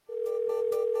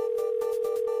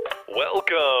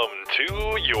Welcome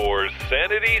to your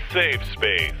Sanity Safe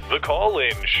Space, the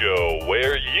call-in show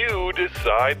where you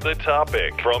decide the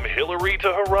topic. From Hillary to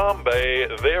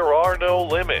Harambe, there are no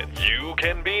limits. You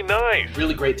can be nice.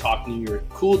 Really great talking to you. You're a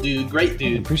cool dude, great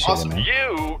dude. Appreciate awesome. it, man.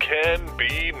 You can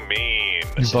be mean.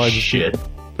 You buys Shit.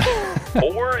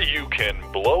 Or you can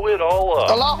blow it all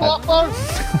up.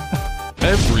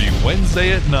 Every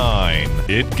Wednesday at 9,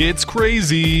 it gets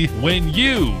crazy when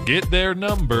you get their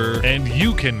number and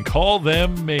you can call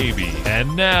them maybe.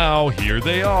 And now, here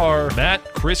they are, Matt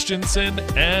Christensen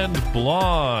and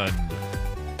Blonde.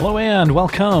 Hello and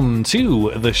welcome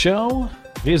to the show.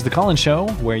 It is the call-in show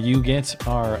where you get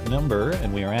our number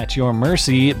and we are at your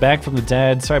mercy. Back from the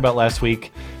dead. Sorry about last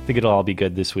week. I think it'll all be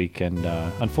good this week. And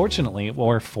unfortunately,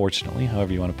 or fortunately,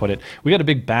 however you want to put it, we got a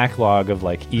big backlog of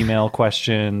like email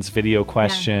questions, video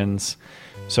questions.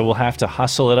 Yeah. So we'll have to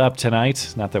hustle it up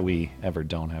tonight. Not that we ever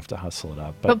don't have to hustle it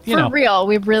up. But for real,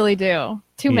 we really do.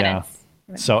 2 minutes.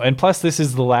 So, and plus this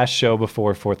is the last show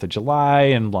before 4th of July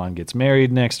and Blonde gets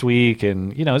married next week.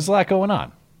 And, there's a lot going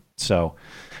on. So...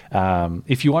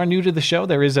 if you are new to the show,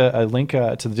 there is a link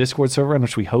to the Discord server on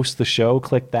which we host the show.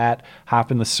 Click that,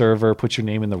 hop in the server, put your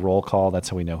name in the roll call. That's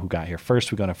how we know who got here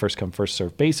first. We go on a first come, first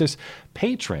served basis.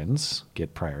 Patrons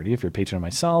get priority. If you're a patron of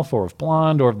myself or of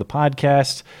Blonde or of the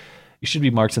podcast, you should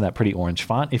be marked in that pretty orange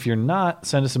font. If you're not,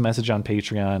 send us a message on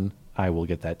Patreon. I will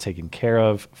get that taken care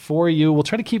of for you. We'll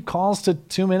try to keep calls to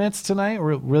 2 minutes tonight.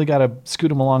 We really got to scoot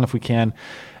them along if we can.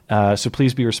 So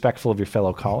please be respectful of your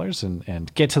fellow callers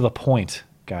and get to the point.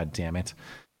 God damn it.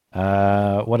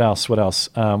 What else?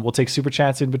 We'll take super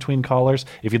chats in between callers.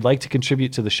 If you'd like to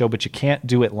contribute to the show, but you can't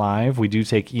do it live, we do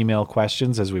take email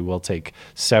questions, as we will take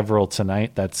several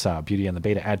tonight. That's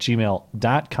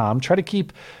beautyandthebeta@gmail.com. Try to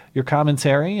keep your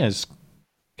commentary as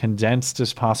condensed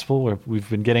as possible. We've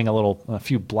been getting a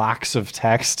few blocks of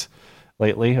text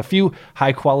lately. A few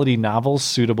high-quality novels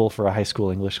suitable for a high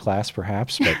school English class,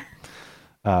 perhaps, but...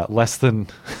 less than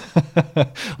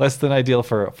ideal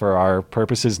for our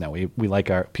purposes. No, we like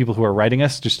our people who are writing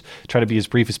us, just try to be as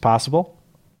brief as possible.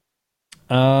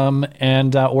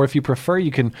 Or if you prefer, you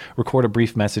can record a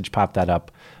brief message, pop that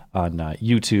up on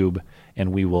YouTube,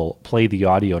 and we will play the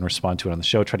audio and respond to it on the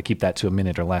show. Try to keep that to a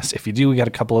minute or less. If you do, we got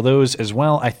a couple of those as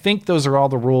well. I think those are all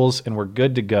the rules, and we're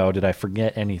good to go. Did I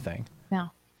forget anything?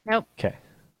 No. Nope. Okay.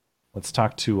 Let's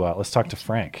talk to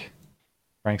Frank.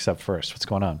 Frank's up first. What's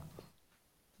going on?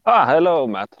 Hello,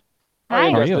 Matt. Hi. How are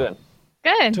you guys you? doing?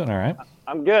 Good. Doing all right.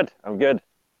 I'm good.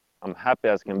 I'm happy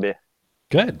as can be.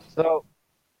 Good. So,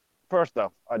 first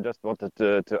off, I just wanted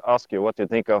to ask you what you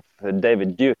think of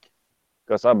David Duke,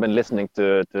 because I've been listening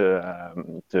to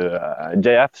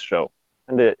JF's show,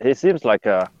 and he seems like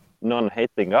a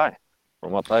non-hating guy,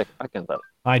 from what I can tell.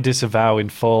 I disavow in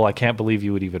full. I can't believe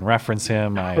you would even reference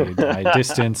him. I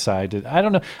distance. I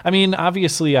don't know. I mean,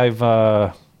 obviously,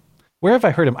 where have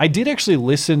I heard him? I did actually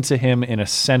listen to him in a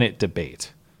Senate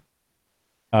debate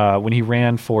when he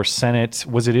ran for Senate.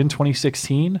 Was it in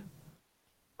 2016?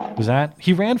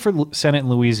 He ran for Senate in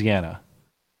Louisiana?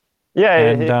 Yeah,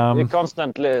 and, he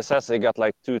constantly says he got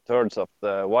like 2/3 of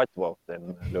the white vote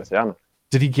in Louisiana.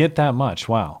 Did he get that much?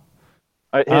 Wow.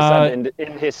 He said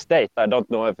in his state. I don't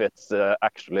know if it's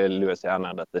actually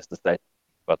Louisiana that is the state,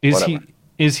 but whatever.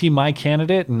 Is he my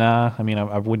candidate? Nah. I mean,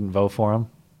 I wouldn't vote for him.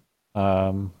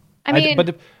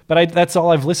 But that's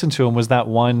all I've listened to him was that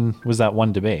one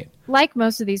debate. Like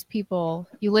most of these people,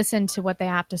 you listen to what they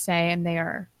have to say, and they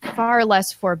are far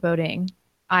less foreboding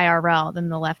IRL than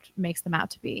the left makes them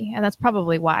out to be, and that's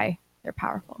probably why they're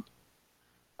powerful.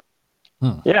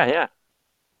 Yeah.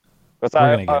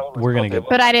 We're gonna get.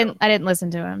 But I didn't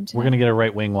listen to him. We're gonna get a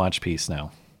right wing watch piece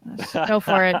now. Go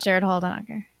for it, Jared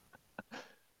Holdenacker.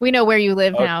 We know where you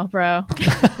live now, bro.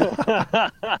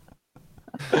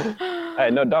 Hey,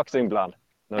 no doxing, Blonde.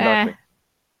 No doxing.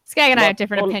 Skag and I have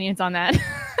different opinions on that.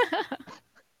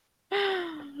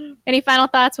 Any final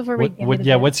thoughts before we?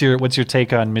 What's your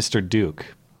take on Mr. Duke?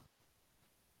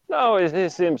 No, he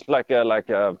seems like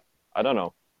a I don't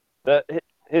know.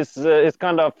 He's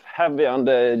kind of heavy on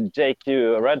the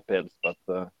JQ red pills, but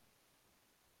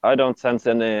I don't sense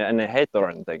any hate or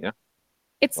anything. Yeah.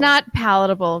 It's not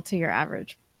palatable to your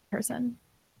average person.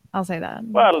 I'll say that.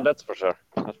 Well, that's for sure.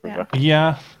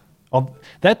 Yeah.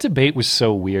 That debate was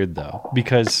so weird, though,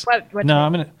 because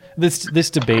this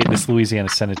debate, this Louisiana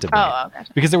Senate debate, gotcha.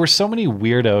 Because there were so many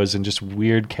weirdos and just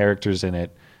weird characters in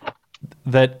it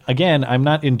that, again, I'm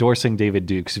not endorsing David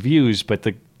Duke's views, but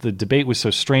the debate was so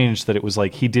strange that it was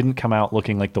like he didn't come out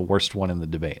looking like the worst one in the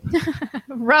debate.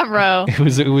 Ruh-roh.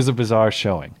 It was a bizarre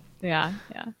showing. Yeah.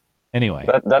 Anyway,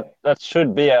 that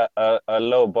should be a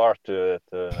low bar to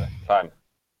climb.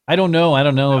 I don't know. I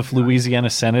don't know if Louisiana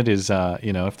Senate is,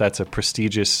 if that's a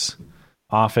prestigious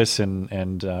office and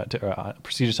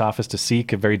prestigious office to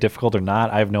seek, very difficult or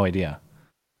not. I have no idea.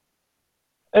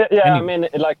 Yeah, I mean,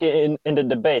 like in the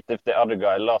debate, if the other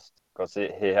guy lost, because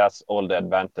he has all the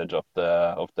advantage of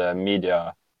the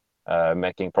media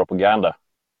making propaganda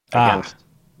against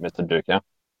Mr. Duke. Yeah.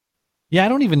 Yeah, I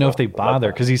don't even know if they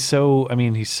bother because he's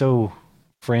so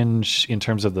fringe in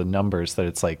terms of the numbers that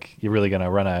it's like you're really gonna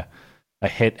run a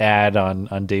hit ad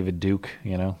on David Duke. I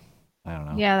don't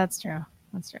know. Yeah, that's true.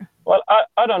 That's true. Well,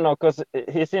 I don't know because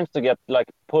he seems to get like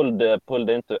pulled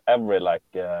into every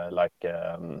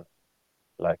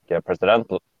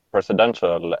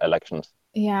presidential elections.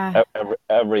 Yeah.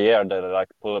 Every year they like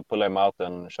pull him out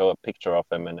and show a picture of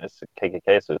him in his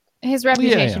KKK suit. His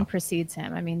reputation precedes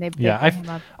him. I mean, they bring him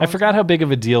up I forgot how big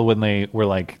of a deal when they were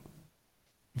like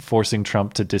forcing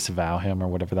Trump to disavow him or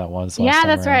whatever that was. Yeah,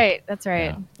 that's right. That's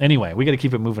right. Yeah. Anyway, we got to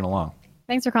keep it moving along.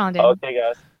 Thanks for calling, David. Okay,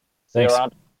 guys. See Thanks. you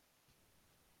around.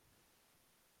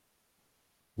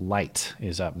 Light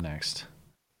is up next.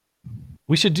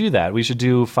 We should do that. We should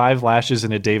do 5 lashes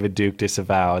and a David Duke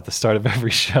disavow at the start of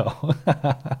every show.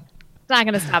 It's not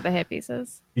going to stop at hit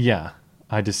pieces. Yeah.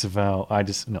 I disavow. I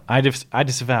disavow. I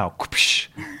disavow.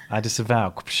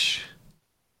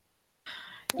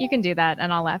 You can do that,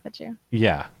 and I'll laugh at you.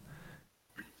 Yeah.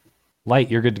 Light,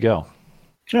 you're good to go.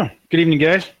 Yeah. Good evening,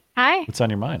 guys. Hi. What's on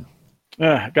your mind?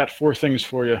 I've got 4 things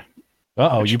for you.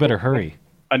 Uh-oh, you better hurry.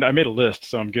 I made a list,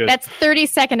 so I'm good. That's 30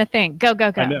 seconds a thing. Go.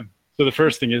 I know. So the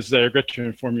first thing is I regret to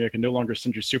inform you I can no longer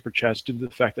send you super chats due to the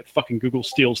fact that fucking Google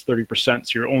steals 30%.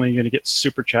 So you're only going to get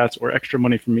super chats or extra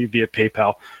money from me via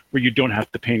PayPal, where you don't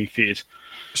have to pay any fees.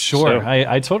 Sure, So,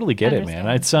 I totally get it, man.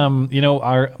 It's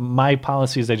my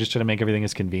policy is I just try to make everything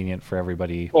as convenient for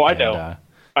everybody. Oh, I know.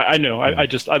 I know.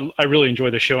 I really enjoy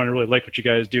the show and I really like what you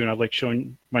guys do and I like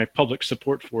showing my public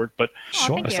support for it. But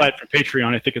aside from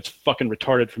Patreon, I think it's fucking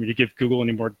retarded for me to give Google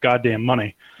any more goddamn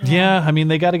money. Yeah, I mean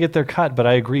they got to get their cut, but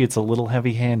I agree it's a little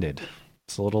heavy-handed.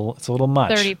 It's a little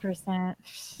much. 30%.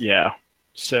 Yeah.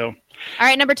 So. All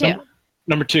right, number 2.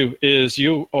 Number 2 is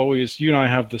you and I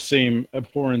have the same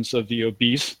abhorrence of the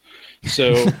obese.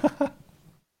 So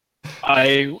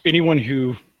anyone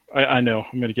who I know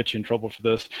I'm going to get you in trouble for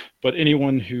this, but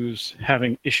anyone who's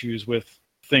having issues with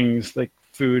things like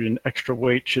food and extra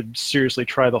weight should seriously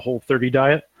try the Whole30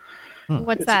 diet.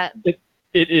 What's that?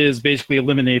 It is basically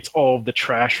eliminates all of the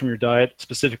trash from your diet,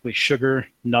 specifically sugar,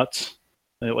 nuts,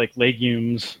 like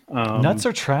legumes. Nuts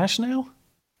are trash now?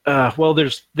 Well,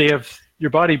 your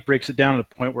body breaks it down to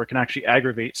the point where it can actually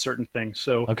aggravate certain things.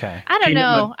 So okay. I don't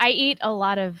know. I eat a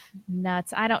lot of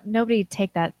nuts. Nobody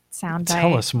take that sound bite.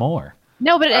 Tell us more.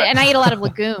 No, but and I eat a lot of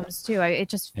legumes too.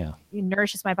 It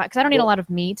nourishes my body because I don't eat a lot of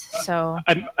meat. So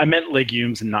I meant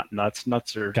legumes and not nuts.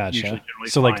 Nuts are usually generally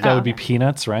so fine. like that would be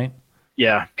peanuts, right?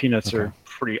 Yeah, peanuts are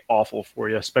pretty awful for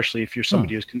you, especially if you're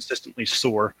somebody who's consistently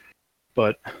sore.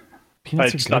 But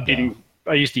peanuts I stopped eating.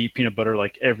 I used to eat peanut butter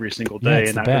like every single day,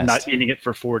 and I'm not eating it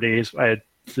for 4 days. I had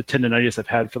the tendinitis I've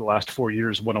had for the last 4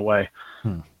 years went away.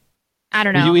 I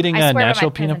don't know. Are you eating natural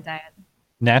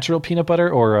peanut butter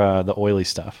or the oily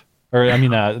stuff? Or I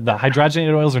mean, the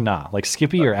hydrogenated oils or not? Like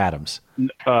Skippy or Adams?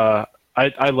 I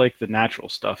like the natural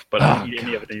stuff, but I don't eat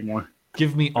any of it anymore.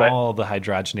 Give me all the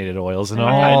hydrogenated oils and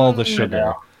all the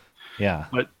sugar. Yeah.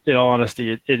 But in all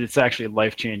honesty, it's actually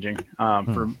life changing.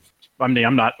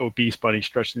 I'm not obese by any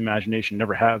stretch of the imagination,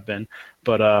 never have been.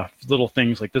 But little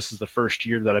things like this is the first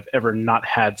year that I've ever not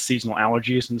had seasonal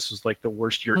allergies, and this was like the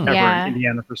worst year ever in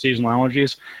Indiana for seasonal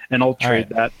allergies. And I'll trade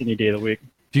that any day of the week.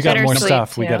 If you got more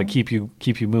stuff, we got to keep you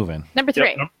moving. Number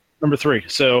 3. Yep, number 3.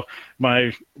 So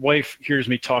my wife hears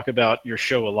me talk about your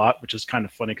show a lot, which is kind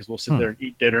of funny because we'll sit there and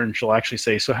eat dinner, and she'll actually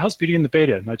say, "So how's Beauty and the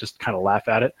Beta?" And I just kind of laugh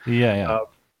at it. Yeah.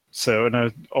 And I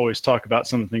always talk about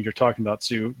some of the things you're talking about,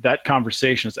 Sue. That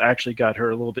conversation has actually got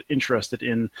her a little bit interested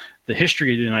in the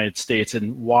history of the United States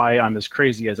and why I'm as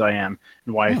crazy as I am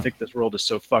and why I think this world is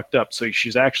so fucked up. So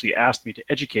she's actually asked me to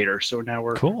educate her. So now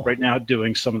we're right now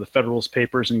doing some of the Federalist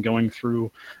Papers and going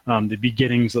through the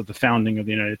beginnings of the founding of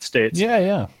the United States.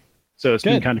 Yeah. So it's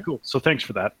been kind of cool. So thanks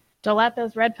for that. Don't let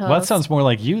those red pills. Well, that sounds more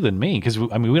like you than me because we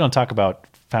don't talk about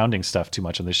founding stuff too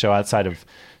much on the show outside of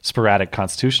sporadic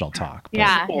constitutional talk. But.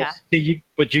 Yeah.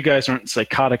 But you guys aren't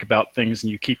psychotic about things,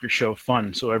 and you keep your show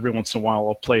fun. So every once in a while,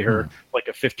 I'll play her like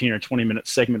a 15 or 20 minute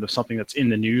segment of something that's in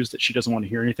the news that she doesn't want to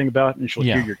hear anything about, and she'll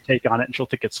hear your take on it, and she'll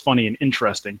think it's funny and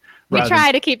interesting. We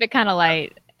try to keep it kind of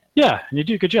light. Yeah, and you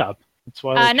do a good job. That's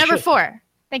why. I like number 4.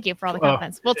 Thank you for all the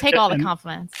compliments. We'll take all the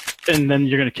compliments. And then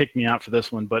you're going to kick me out for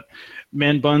this one, but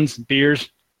man buns, beers,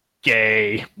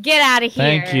 Gay. Get out of here.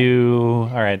 Thank you.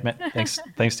 All right, Matt, thanks,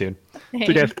 dude. See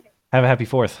you guys. Have a happy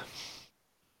 4th.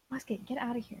 Musket, get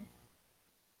out of here.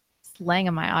 Slang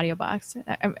in my audio box.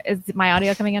 Is my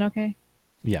audio coming in okay?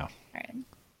 Yeah. All right.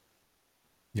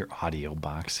 Your audio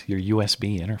box, your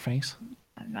USB interface.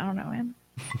 I don't know, man.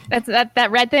 That's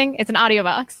that red thing. It's an audio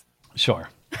box. Sure.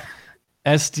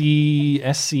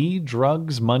 SC,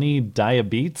 drugs, money,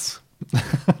 diabetes.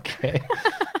 Okay.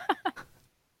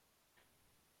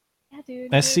 Yeah,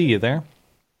 dude. SC, you there?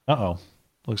 Uh-oh.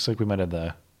 Looks like we might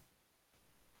have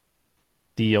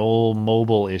the old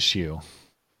mobile issue.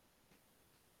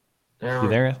 You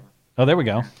there? Oh, there we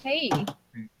go. Hey.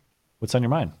 What's on your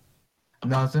mind?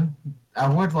 Nothing. I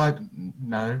would like to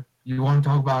know. You want to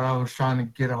talk about I was trying to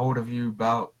get a hold of you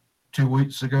about 2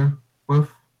 weeks ago with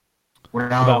when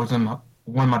my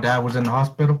dad was in the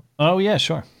hospital? Oh, yeah,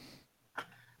 sure.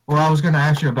 Well, I was going to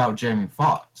ask you about Jamie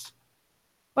Foxx.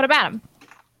 What about him?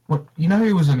 Well, you know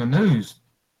he was in the news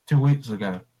 2 weeks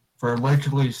ago for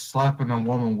allegedly slapping a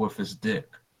woman with his dick.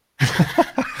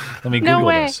 Let me No Google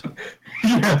way. this.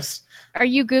 Yes. Are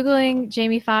you Googling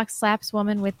Jamie Foxx slaps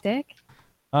woman with dick?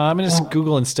 I'm going to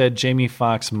Google instead Jamie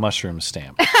Foxx mushroom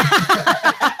stamp.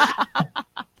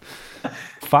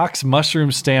 Fox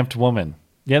mushroom stamped woman.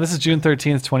 Yeah, this is June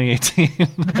 13th, 2018.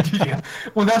 Yeah.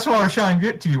 Well, that's what I was trying to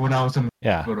get to you when I was in the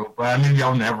Yeah. hospital, but I knew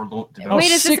y'all never looked it up. Oh,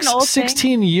 Wait, is this an old thing?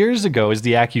 16 years ago is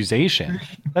the accusation.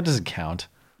 That doesn't count.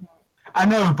 I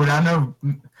know, but I know.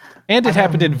 And it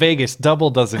happened in Vegas. Double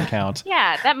doesn't count.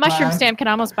 Yeah, that mushroom What? stamp can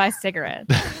almost buy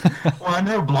cigarettes. Well, I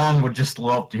know Blonde would just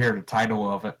love to hear the title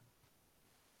of it.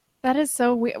 That is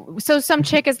so weird. So some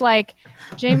chick is like,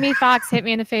 Jamie Foxx hit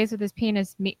me in the face with his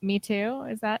penis. Me too?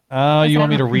 Is that? You want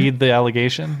me to read the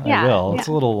allegation? Yeah, I will. yeah. It's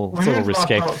a little Here's my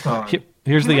risque. thoughts on it.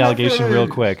 Here's the Even if allegation, it real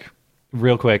is- quick.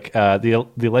 Real quick. The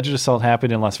alleged assault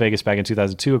happened in Las Vegas back in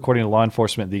 2002. According to law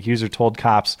enforcement, the accuser told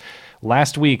cops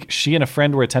last week she and a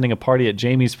friend were attending a party at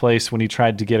Jamie's place when he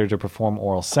tried to get her to perform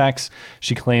oral sex.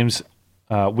 She claims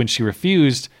when she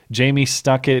refused, Jamie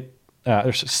struck her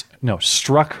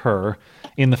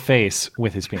in the face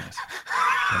with his penis.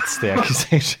 That's the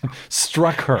accusation.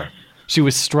 Struck her. She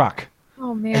was struck.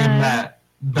 Oh And man.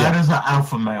 that is an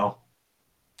alpha male.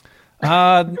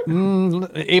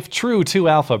 If true, 2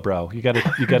 alpha, bro. You gotta.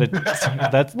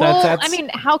 That's Well, I mean,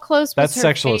 how close was that's her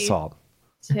sexual face assault.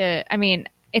 to? I mean,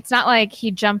 it's not like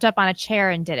he jumped up on a chair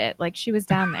and did it. Like she was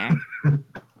down there.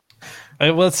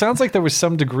 Well, it sounds like there was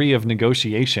some degree of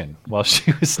negotiation while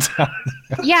she was down.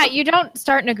 Yeah, you don't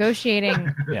start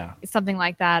negotiating Yeah. something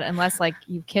like that unless like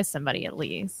you kiss somebody at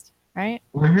least, right?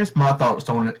 Well, here's my thoughts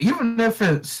on it. Even if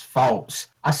it's false,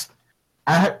 I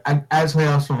actually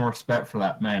have some respect for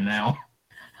that man now.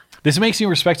 This makes you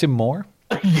respect him more?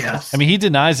 Yes. I mean, he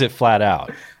denies it flat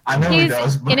out. I know he He's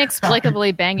does. But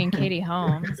inexplicably banging Katie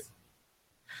Holmes.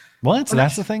 What?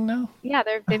 That's the thing now? Yeah,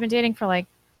 they've been dating for like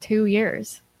 2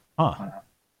 years. Huh.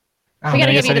 I We mean,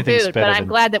 gotta I give guess you the anything's boot, better but I'm than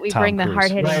glad that we Tom bring the Cruise.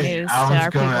 hard-hitting wait, news to I our was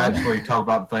people. going to actually talk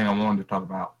about the thing I wanted to talk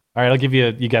about. All right, I'll give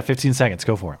you got 15 seconds.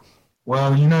 Go for it.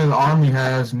 Well, you know, the Army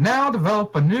has now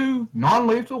developed a new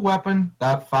non-lethal weapon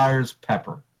that fires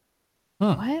pepper.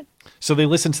 What? So they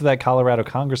listened to that Colorado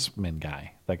congressman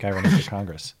guy, that guy running for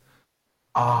Congress.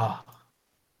 Here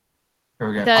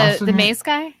we go. I'll The send you- mace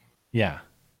guy? Yeah.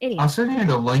 Idiot. I'll send you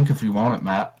the link if you want it,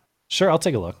 Matt. Sure, I'll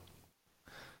take a look.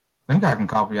 I think I can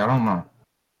copy. I don't know.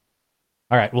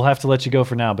 All right, we'll have to let you go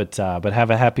for now, but have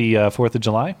a happy 4th of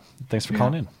July. Thanks for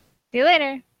calling in. See you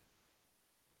later.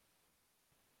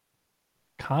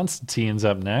 Constantine's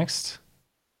up next.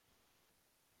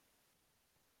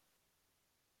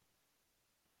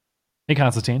 Hey,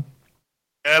 Constantine.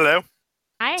 Hello.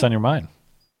 Hi. What's on your mind?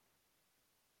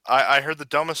 I heard the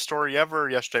dumbest story ever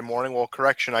yesterday morning. Well,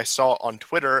 correction, I saw it on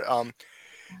Twitter.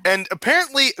 And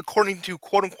apparently, according to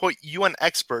quote-unquote UN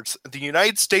experts, the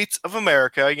United States of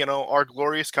America, you know, our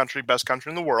glorious country, best country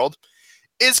in the world,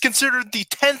 is considered the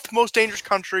 10th most dangerous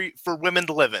country for women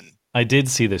to live in. I did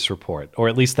see this report, or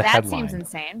at least the That headline. seems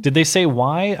insane. Did they say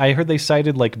why? I heard they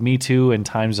cited like Me Too and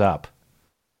Time's Up.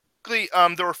 Basically,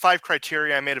 there were 5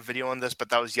 criteria. I made a video on this, but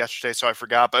that was yesterday, so I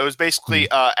forgot. But it was basically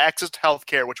access to health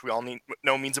care, which we all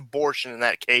know means abortion in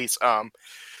that case.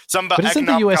 Some about But isn't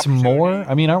the economic U.S. more? opportunity.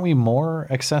 I mean, aren't we more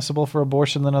accessible for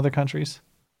abortion than other countries?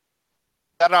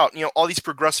 That out, you know, all these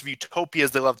progressive utopias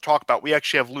they love to talk about. We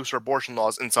actually have looser abortion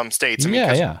laws in some states. I mean,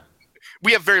 'cause Yeah.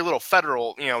 we have very little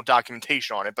federal, you know,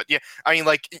 documentation on it. But yeah, I mean,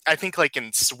 like I think like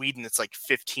in Sweden, it's like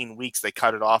 15 weeks they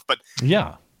cut it off. But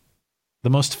Yeah. The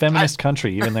most feminist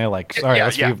country, even they're like, all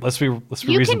right, Yeah, let's be You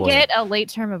can reasonable. get a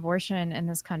late-term abortion in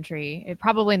this country,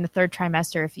 probably in the 3rd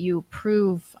trimester, if you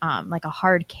prove like a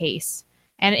hard case.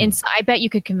 And I bet you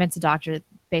could convince a doctor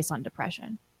based on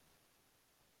depression.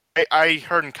 I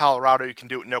heard in Colorado you can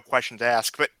do it no questions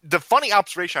asked. But the funny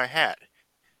observation I had,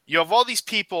 you have all these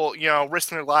people,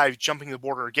 risking their lives, jumping the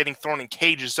border, getting thrown in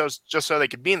cages just so they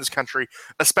could be in this country,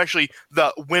 especially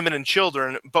the women and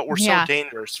children, but we're so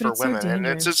dangerous for women. And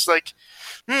it's just like,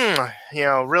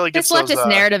 really gets this leftist those,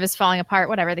 narrative is falling apart.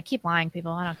 Whatever. They keep lying,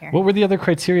 people. I don't care. What were the other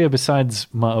criteria besides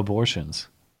abortions?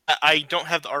 I don't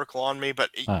have the article on me, but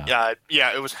it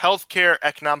was healthcare,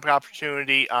 economic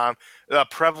opportunity, the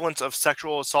prevalence of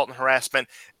sexual assault and harassment,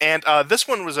 and this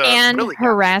one was really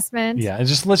harassment. Yeah,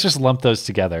 let's just lump those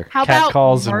together. How Cat about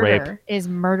calls murder? and rape. Is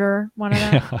murder one of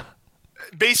them?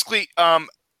 Basically,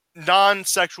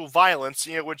 non-sexual violence,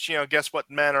 which guess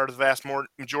what, men are the vast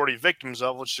majority of victims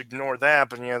of. Let's ignore that,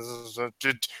 but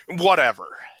whatever.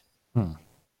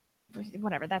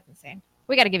 Whatever. That's insane.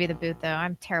 We got to give you the boot, though.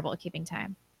 I'm terrible at keeping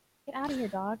time. Get out of here,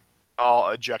 dog.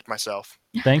 I'll eject myself.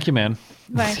 Thank you, man.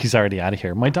 Bye. He's already out of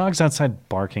here. My dog's outside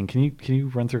barking. Can you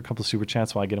run through a couple super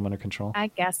chats while I get him under control? I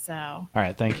guess so. All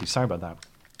right, thank you. Sorry about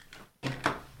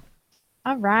that.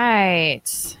 All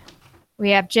right. We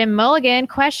have Jim Mulligan.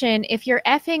 Question: if you're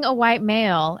effing a white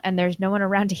male and there's no one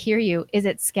around to hear you, is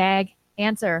it skag?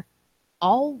 Answer: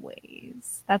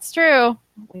 always. That's true.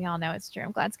 We all know it's true.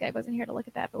 I'm glad Skag wasn't here to look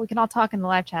at that, but we can all talk in the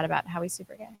live chat about how he's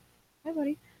super gay. Hi,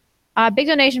 buddy. Big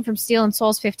donation from Steel and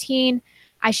Souls 15.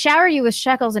 I shower you with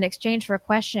shekels in exchange for a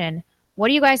question. What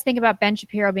do you guys think about Ben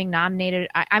Shapiro being nominated?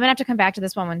 I'm going to have to come back to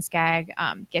this one when Skag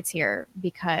gets here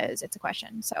because it's a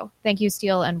question. So thank you,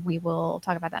 Steel, and we will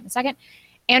talk about that in a second.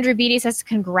 Andrew Beatty says,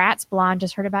 congrats, Blonde.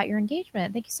 Just heard about your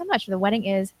engagement. Thank you so much. The wedding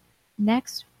is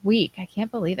next week. I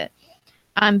can't believe it.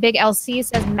 Big LC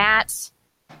says, Matt.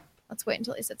 Let's wait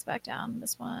until he sits back down.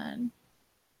 This one.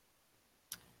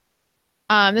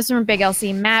 This is from Big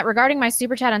LC. Matt, regarding my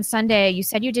super chat on Sunday, you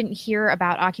said you didn't hear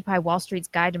about Occupy Wall Street's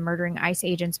guide to murdering ICE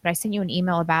agents, but I sent you an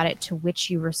email about it, to which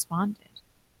you responded.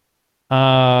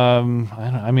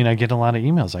 I get a lot of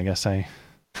emails. I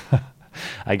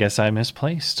guess I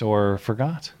misplaced or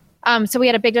forgot. So we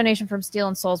had a big donation from Steel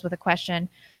and Souls with a question.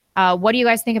 What do you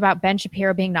guys think about Ben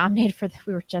Shapiro being nominated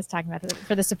we were just talking about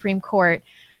for the Supreme Court?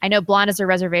 I know Blonde has her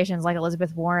reservations like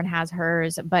Elizabeth Warren has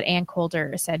hers, but Ann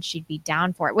Coulter said she'd be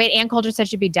down for it. Wait, Ann Coulter said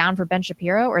she'd be down for Ben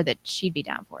Shapiro, or that she'd be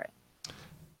down for it?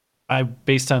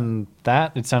 Based on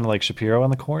that, it sounded like Shapiro on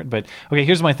the court. But okay,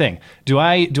 here's my thing. Do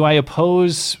I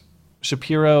oppose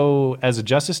Shapiro as a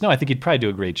justice? No, I think he'd probably do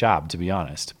a great job, to be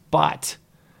honest. But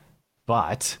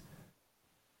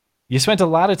you spent a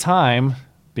lot of time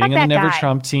being on the Never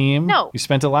Trump team. No. You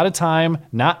spent a lot of time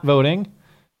not voting.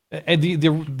 And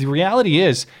the reality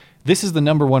is, this is the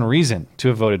number one reason to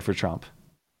have voted for Trump,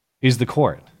 is the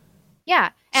court. Yeah,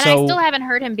 and I still haven't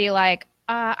heard him be like,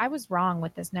 I was wrong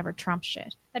with this Never Trump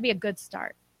shit. That'd be a good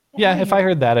start. Yeah, if I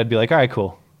heard that, I'd be like, all right,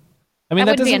 cool. I mean,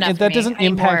 that doesn't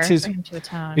impact his.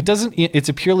 It doesn't. It's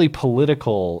a purely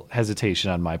political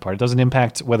hesitation on my part. It doesn't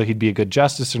impact whether he'd be a good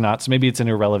justice or not. So maybe it's an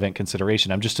irrelevant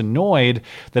consideration. I'm just annoyed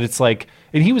that it's like,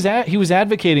 and he was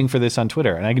advocating for this on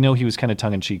Twitter, and I know he was kind of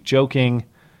tongue in cheek joking.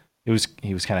 He was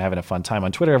kind of having a fun time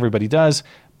on Twitter. Everybody does,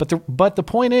 but the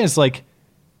point is, like,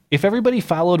 if everybody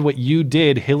followed what you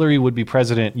did, Hillary would be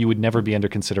president. You would never be under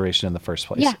consideration in the first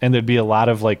place, and there'd be a lot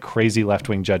of like crazy left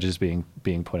wing judges being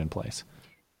put in place.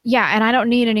 Yeah, and I don't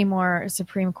need any more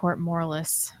Supreme Court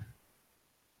moralists.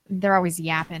 They're always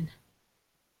yapping.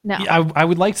 No, I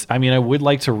would like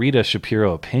to read a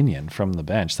Shapiro opinion from the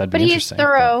bench. That'd be interesting. But he's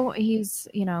thorough. He's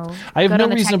I have no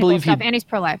reason to believe and he's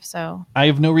pro-life. So I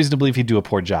have no reason to believe he'd do a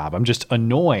poor job. I'm just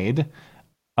annoyed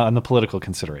on the political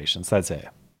considerations. That's it.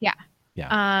 Yeah.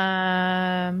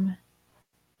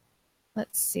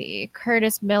 Let's see.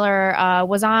 Curtis Miller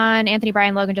was on Anthony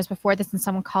Bryan Logan just before this, and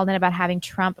someone called in about having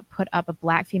Trump put up a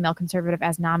black female conservative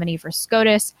as nominee for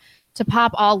SCOTUS to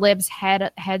pop all libs'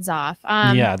 heads off.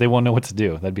 Yeah, they won't know what to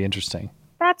do. That'd be interesting.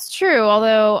 That's true,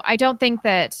 although I don't think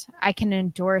that I can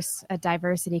endorse a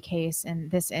diversity case in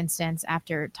this instance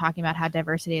after talking about how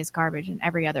diversity is garbage in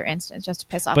every other instance, just to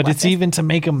piss off. But it's even to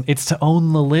make them. It's to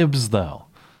own the libs, though.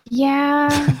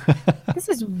 Yeah, this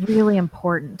is really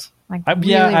important.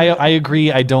 I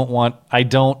agree. I don't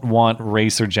want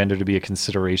race or gender to be a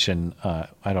consideration.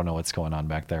 I don't know what's going on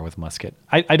back there with Musket.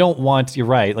 I don't want. You're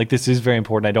right. Like, this is very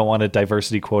important. I don't want a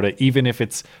diversity quota, even if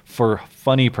it's for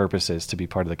funny purposes, to be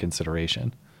part of the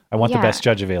consideration. I want the best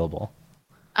judge available.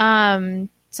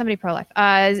 Somebody pro-life.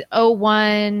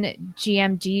 01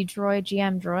 GM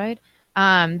Droid.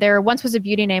 There once was a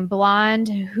beauty named Blonde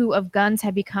who of guns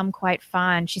had become quite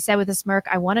fond. She said with a smirk,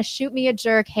 "I want to shoot me a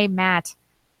jerk. Hey, Matt,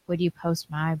 would you post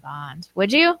my bond?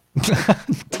 Would you?"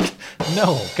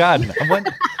 No, God.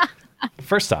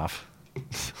 First off,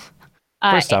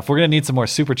 First off, we're going to need some more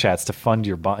super chats to fund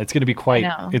your bond. It's going to be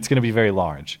it's going to be very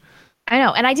large. I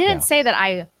know. And I didn't say that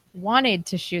I wanted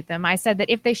to shoot them. I said that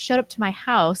if they showed up to my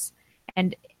house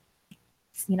and,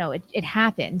 it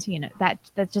happened, that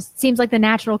just seems like the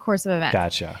natural course of events.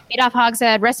 Gotcha. Adolf Hogg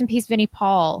said, rest in peace, Vinnie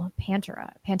Paul,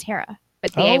 Pantera.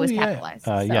 But the A was capitalized.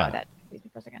 Yeah.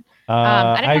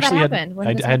 I actually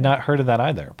had not heard of that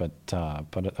either, but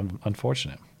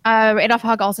unfortunate. Adolf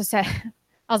Hogg also said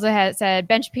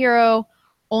Ben Shapiro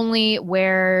only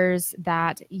wears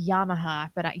that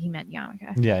Yamaha, but he meant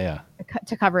Yarmulke. Yeah.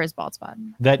 To cover his bald spot.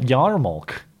 That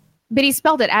Yarmulke. But he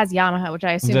spelled it as Yamaha, which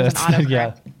I assume is an autocorrect.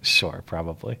 Yeah, sure,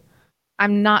 probably.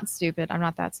 I'm not stupid. I'm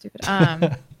not that stupid. All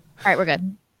right, we're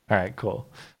good. All right, cool.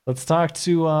 Let's talk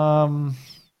to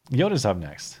Yoda's up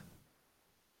next.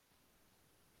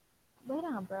 Lay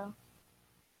down, bro.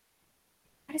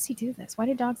 Why does he do this? Why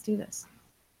do dogs do this?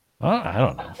 I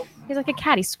don't know. He's like a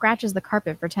cat. He scratches the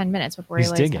carpet for 10 minutes before he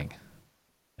lays digging. down.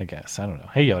 I guess. I don't know.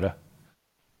 Hey, Yoda.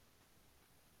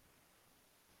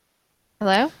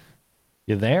 Hello?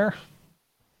 You there?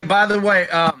 By the way,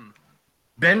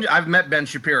 I've met Ben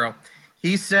Shapiro.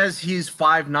 He says he's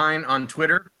 5'9" on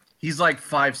Twitter. He's like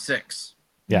 5'6".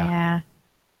 Yeah.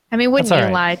 I mean, wouldn't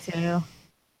you lie to?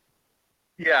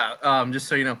 Yeah, just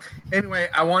so you know. Anyway,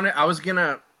 I was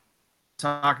gonna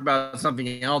talk about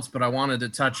something else, but I wanted to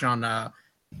touch on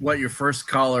what your first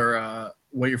caller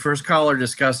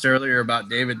discussed earlier about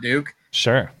David Duke.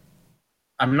 Sure.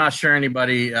 I'm not sure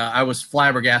anybody. I was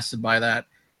flabbergasted by that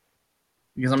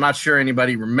because I'm not sure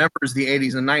anybody remembers the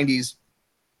 80s and 90s.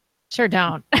 Sure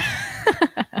don't.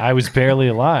 I was barely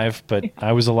alive, but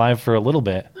I was alive for a little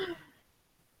bit.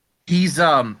 He's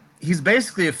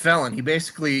basically a felon. He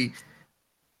basically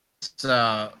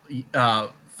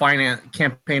campaign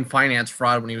finance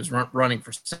fraud when he was running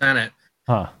for Senate.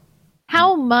 Huh.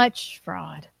 How much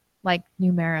fraud? Like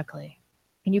numerically?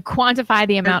 Can you quantify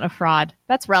the amount of fraud?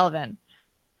 That's relevant.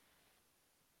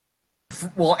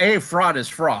 Well, fraud is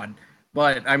fraud.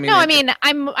 But I mean, no,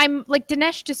 I'm like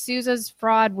Dinesh D'Souza's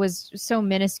fraud was so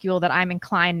minuscule that I'm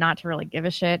inclined not to really give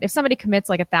a shit. If somebody commits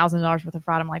like $1,000 worth of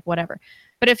fraud, I'm like, whatever.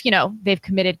 But if they've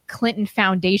committed Clinton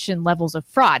Foundation levels of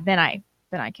fraud, then I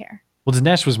care. Well,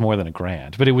 Dinesh was more than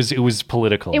 $1,000, but it was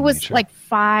political. It was nature. like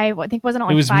 $5. I think wasn't it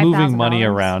like it was $5,000? Moving money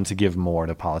around to give more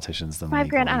to politicians than $5,000.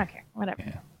 legally. I don't care. Whatever.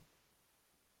 Yeah.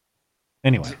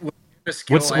 Anyway,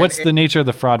 what's the nature of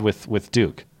the fraud with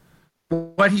Duke?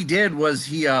 What he did was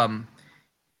he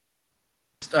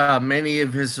many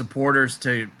of his supporters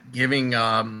to giving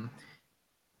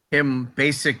him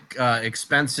basic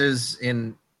expenses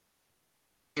in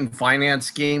finance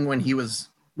scheme when he was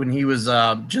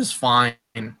just fine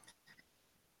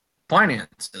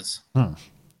finances. So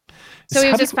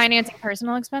he was just financing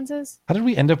personal expenses? How did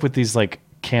we end up with these like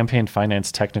campaign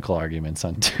finance technical arguments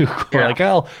on Duke? We're like,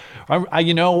 I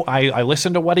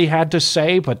listened to what he had to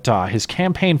say, but his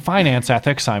campaign finance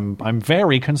ethics, I'm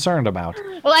very concerned about.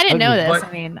 Well, I didn't know this.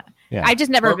 I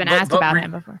just never been asked about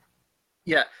him before.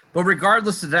 Yeah, but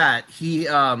regardless of that, he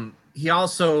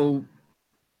also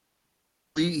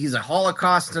he's a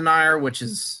Holocaust denier, which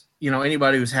is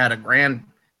anybody who's had a grandfather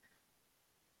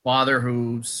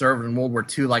who served in World War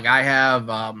II, like I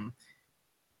have,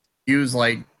 used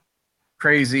like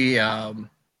crazy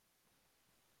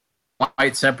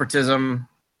white separatism.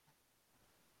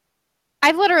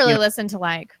 I've literally listened to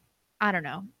like, I don't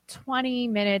know, 20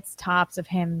 minutes tops of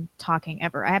him talking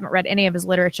ever. I haven't read any of his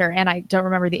literature, and I don't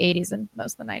remember the 80s and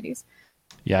most of the 90s.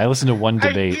 Yeah, I listened to one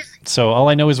debate, so all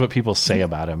I know is what people say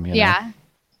about him. Yeah,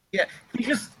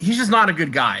 he's just not a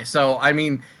good guy. So I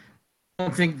mean, I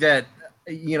don't think that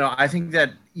I think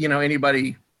that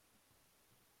anybody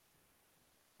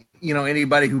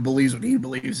who believes what he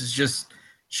believes is just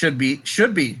should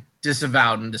be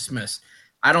disavowed and dismissed.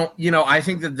 I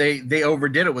think that they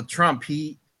overdid it with Trump.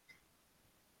 He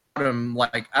him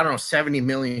like 70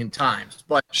 million times,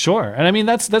 but sure. And I mean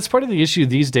that's part of the issue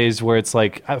these days, where it's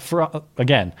like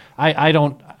I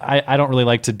don't really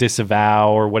like to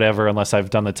disavow or whatever unless I've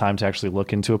done the time to actually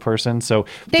look into a person. So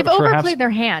they've overplayed their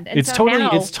hand. And it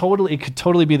could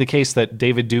totally be the case that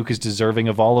David Duke is deserving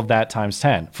of all of that times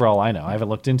 10 for all I know. I haven't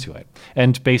looked into it,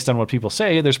 and based on what people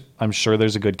say, I'm sure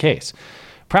there's a good case.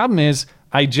 Problem is,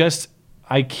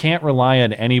 I can't rely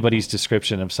on anybody's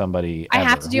description of somebody. I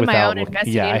have to do my own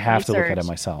investigative Yeah, I have research to look at it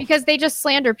myself. Because they just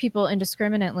slander people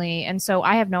indiscriminately, and so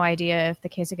I have no idea if the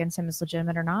case against him is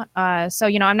legitimate or not. So,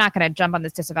 I'm not going to jump on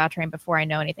this disavow train before I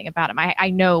know anything about him. I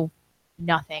know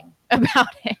nothing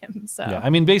about him. So yeah, I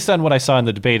mean, based on what I saw in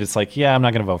the debate, it's like, I'm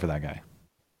not going to vote for that guy.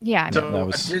 Yeah. So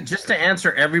just to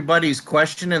answer everybody's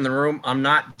question in the room, I'm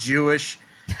not Jewish.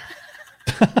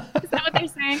 Is that what they're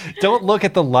saying? Don't look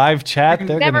at the live chat.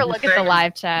 They're Never gonna... look at the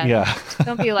live chat. Yeah.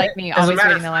 Don't be like me, As a always matter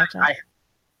reading the live of chat. fact,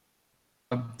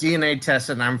 I have a DNA test,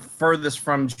 and I'm furthest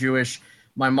from Jewish.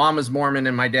 My mom is Mormon,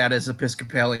 and my dad is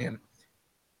Episcopalian.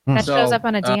 That So, shows up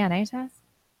on a DNA test?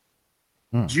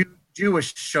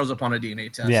 Jewish shows up on a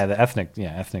DNA test. Yeah,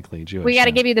 ethnically Jewish. We got to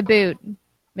yeah. give you the boot,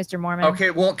 Mr. Mormon.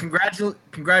 Okay, well,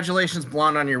 congratulations,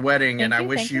 Blonde, on your wedding, Thank and I you,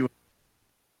 wish thank you.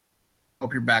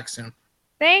 Hope you're back soon.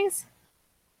 Thanks.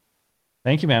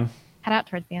 Thank you, man. Head out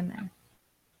towards the end there.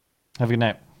 Have a good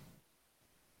night.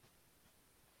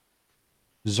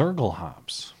 Zergle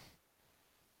hops.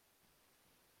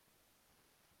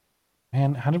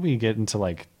 Man, how did we get into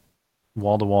like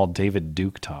wall-to-wall David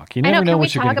Duke talk? You I never know. Can we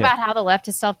what you're talk going to about get. how the left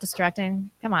is self-destructing?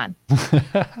 Come on.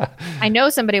 I know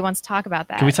somebody wants to talk about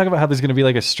that. Can we talk about how there's going to be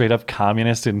like a straight-up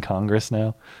communist in Congress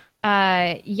now?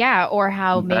 Yeah, or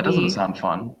how That maybe. doesn't sound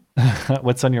fun.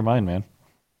 What's on your mind, man?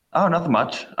 Oh, nothing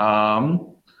much.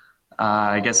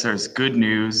 I guess there's good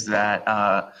news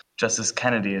that Justice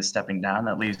Kennedy is stepping down.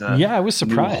 That leaves a Yeah, I was new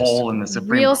surprised. hole in the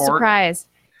Supreme Real Court. surprise.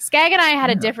 Skag and I had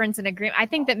a difference in agreement. I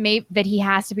think that that he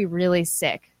has to be really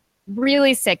sick.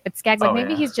 But Skag's like, Oh,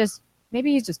 maybe yeah. he's just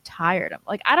tired. I'm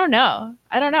like, I don't know.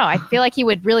 I feel like he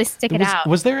would really stick it out.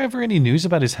 Was there ever any news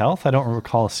about his health? I don't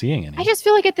recall seeing any. I just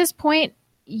feel like at this point,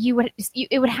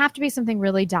 it would have to be something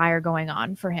really dire going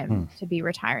on for him to be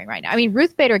retiring right now. I mean,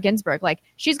 Ruth Bader Ginsburg, like,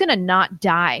 she's gonna not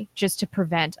die just to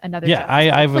prevent another.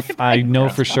 Yeah, justice. I know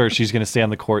for sure she's going to stay on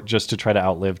the court just to try to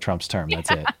outlive Trump's term.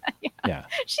 That's it. Yeah.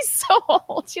 She's so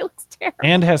old. She looks terrible.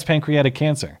 And has pancreatic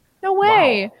cancer. No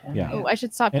way. Yeah. Oh, I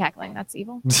should stop cackling. That's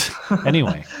evil.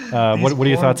 Anyway, what are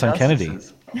your thoughts on Kennedy?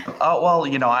 Well,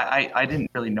 I didn't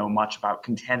really know much about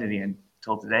Kennedy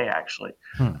until today, actually.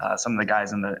 Some of the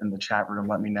guys in the chat room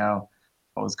let me know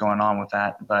what was going on with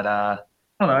that. But I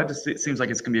don't know. It seems like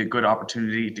it's going to be a good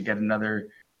opportunity to get another,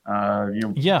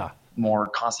 more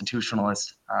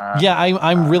constitutionalist.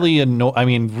 I'm really annoyed. I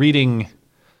mean,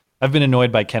 I've been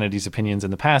annoyed by Kennedy's opinions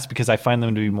in the past because I find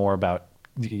them to be more about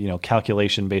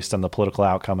calculation based on the political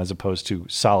outcome as opposed to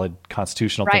solid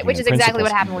constitutional Right, thinking which and is exactly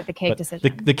principles. what happened with the cake But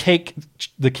decision.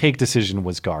 The cake decision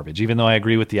was garbage. Even though I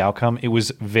agree with the outcome, it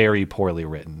was very poorly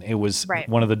written. It was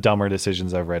one of the dumber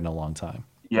decisions I've read in a long time.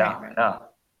 Yeah, yeah,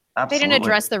 They absolutely. didn't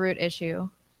address the root issue.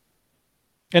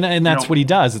 And that's what he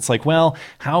does. It's like, well,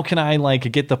 how can I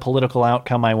get the political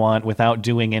outcome I want without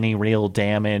doing any real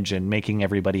damage and making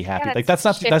everybody happy? Yeah, that's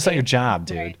not shifty. your job,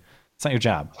 dude. It's not your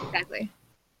job. Exactly.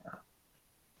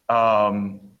 Yeah,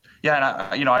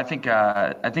 and I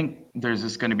think there's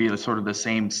just going to be the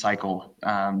same cycle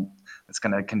that's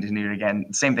going to continue again.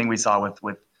 Same thing we saw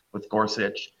with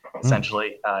Gorsuch.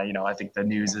 Essentially, I think the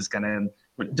news is going to.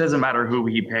 It doesn't matter who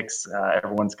he picks.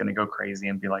 Everyone's going to go crazy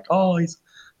and be like, "Oh, he's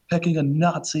picking a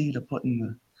Nazi to put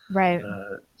in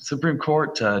the Supreme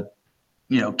Court to,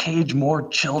 cage more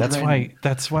children."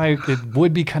 That's why it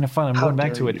would be kind of fun. I'm going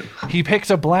back to it. He picks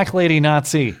a black lady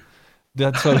Nazi.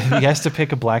 That's what he has to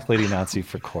pick, a black lady Nazi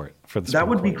for court for the That Supreme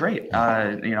would be Court. great.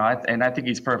 And I think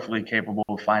he's perfectly capable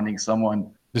of finding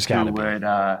someone There's who gotta be.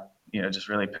 would, just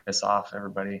really piss off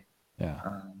everybody. Yeah.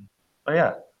 But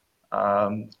yeah,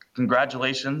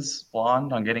 congratulations,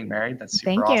 Blonde, on getting married. That's super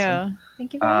Thank awesome. you.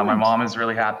 Thank you very My much. mom is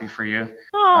really happy for you.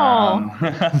 Oh.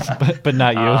 but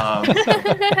not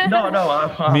you. No.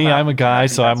 Me, I'm a guy,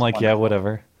 so I'm like, yeah,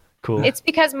 whatever. Cool. It's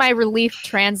because my relief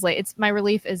my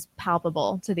relief is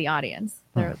palpable to the audience.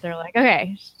 They're like,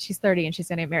 okay, she's 30 and she's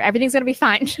gonna get married. Everything's gonna be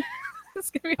fine. It's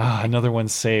gonna be Another one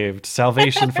saved.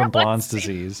 Salvation from Blonde's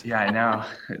disease. Yeah, I know.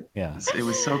 Yeah. It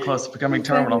was so close to becoming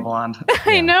terminal, Blonde.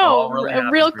 I know, really a happy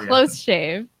real for you. close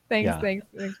shave. Thanks, Yeah.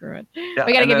 thanks very much. Yeah,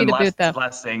 we gotta and give you then the boot though.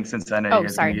 Last thing, since I know Oh, you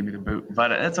guys sorry. give me the boot,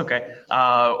 but it's okay.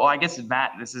 Well, I guess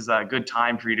Matt, this is a good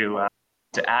time for you to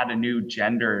add a new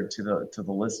gender to the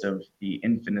list of the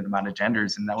infinite amount of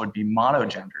genders, and that would be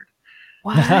monogendered.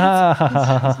 What? Since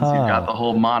you've got the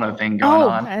whole mono thing going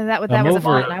on. that I'm was a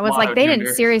over fun. it. I was like, they didn't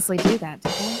Monogender. seriously do that,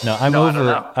 did they? No, I'm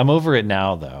over it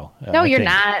now, though. No, I you're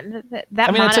think. not. That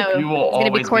I mean, it's mono a- is You will going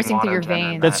to be always be coursing through your monogender,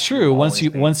 veins. That's true. Once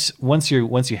you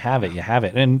have it, you have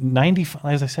it. And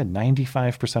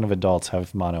 95% of adults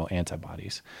have mono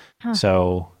antibodies. Huh.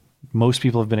 So most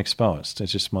people have been exposed.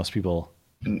 It's just most people.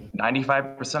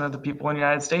 95% of the people in the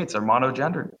United States are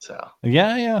monogendered. So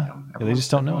Yeah. They just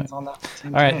don't know it. everyone's on that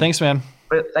same All right. page. Thanks, man.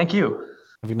 But thank you.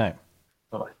 Have a good night.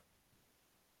 Bye-bye.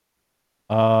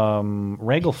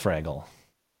 Regal Fraggle.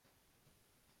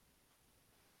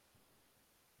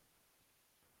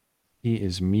 He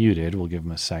is muted. We'll give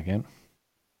him a second.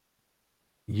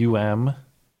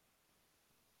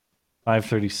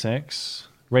 536.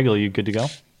 Regal, you good to go?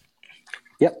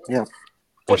 Yep.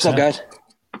 What's up, guys?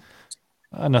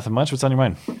 Nothing much. What's on your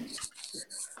mind?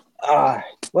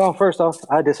 Well, first off,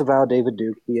 I disavow David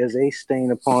Duke. He is a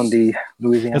stain upon the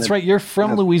Louisiana. That's right. You're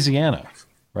from Louisiana,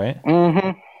 right? Mm-hmm.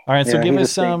 All right. So Yeah, give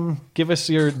he's us a give us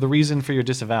the reason for your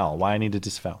disavowal. Why I need to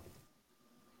disavow.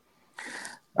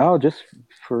 Oh, just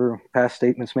for past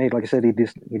statements made. Like I said,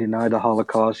 he denied the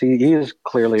Holocaust. He is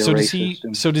clearly a So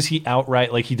racist. does he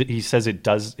outright he says it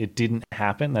didn't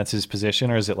happen? That's his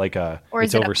position, or is it like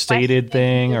it's overstated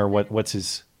thing, or what's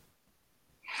his?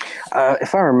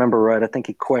 If I remember right, I think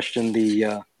he questioned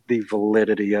the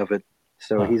validity of it.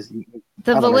 So he's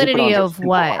The validity of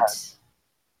what?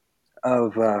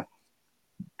 Of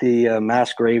the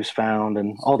mass graves found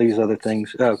and all these other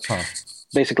things.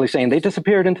 Basically saying they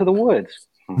disappeared into the woods.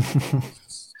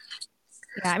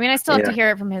 Yeah, I mean, I still have to hear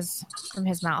it from his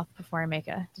mouth before I make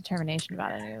a determination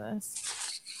about any of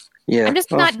this. Yeah, I'm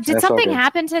just not. Did that's all something good.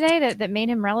 happen today that made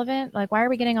him relevant? Like, why are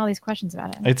we getting all these questions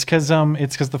about him? It's because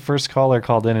the first caller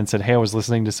called in and said, "Hey, I was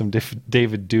listening to some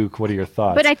David Duke. What are your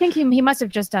thoughts?" But I think he must have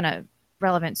just done a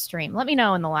relevant stream. Let me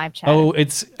know in the live chat. Oh,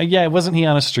 wasn't he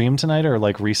on a stream tonight or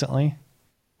like recently?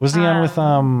 Wasn't he on with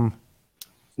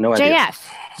No idea. JF.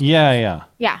 Yeah.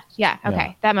 Yeah.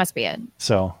 Okay, that must be it.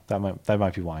 So that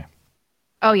might be why.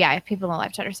 Oh yeah, people in the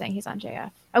live chat are saying he's on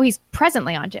JF. Oh, he's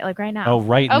presently on JF, like right now. Oh,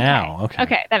 right now. Okay.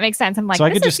 Okay, that makes sense. I'm like, so I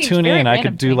could this just seems tune very in. I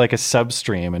random could to do me. like a sub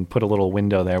stream and put a little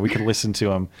window there. We could listen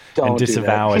to him Don't and do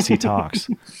disavow that. as he talks.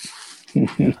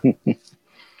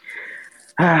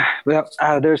 Well,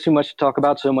 there's too much to talk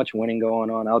about, so much winning going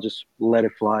on. I'll just let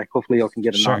it fly. Hopefully, y'all can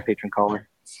get a Sure. non-patron caller.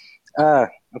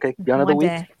 Okay, gun of the One week.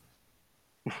 day.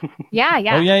 Yeah.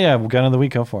 Oh yeah. Gun of the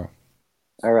week. Go for it.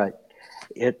 All right.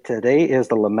 Today is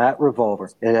the Lamat revolver.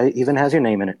 It even has your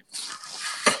name in it.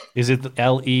 Is it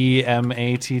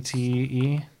LEMATTE?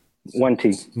 One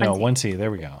T. No, one T. There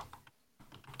we go.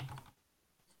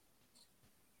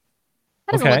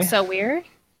 That doesn't look so weird.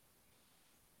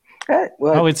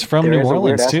 Well, Oh, it's from there New is a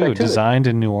weird Orleans too. aspect to it. Designed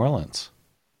in New Orleans.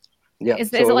 Yeah. Is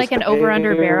so it was like an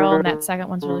over/under barrel, and compared- that second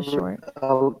one's really short?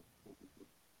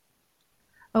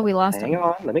 Oh, we lost hang him.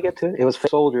 on. Let me get to it. It was for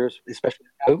soldiers, especially.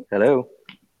 Oh, hello.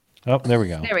 Oh, there we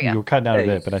go. There we go. You were cutting out a Hey.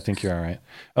 bit, but I think you're all right.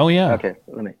 Oh yeah.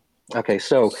 Okay,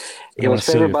 so I it wanna was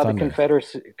steal favored your by thunder.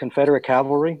 the Confederate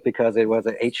cavalry because it was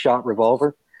an 8-shot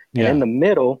revolver. Yeah. And in the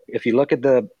middle, if you look at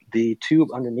the tube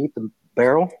underneath the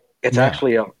barrel, it's Yeah.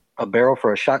 actually a barrel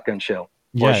for a shotgun shell or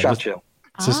Yeah, a shot this- shell.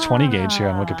 It says 20 gauge here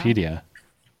on Wikipedia.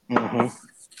 Hmm.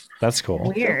 That's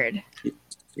cool. Weird.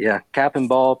 Yeah, cap and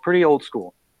ball, pretty old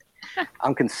school.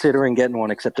 I'm considering getting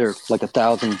one, except they're like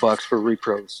 $1,000 for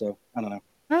repros. So I don't know.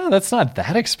 Oh, that's not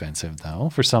that expensive though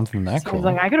for something that I cool. was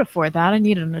like, I could afford that. I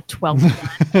needed a 12.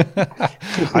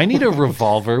 I need a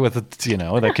revolver with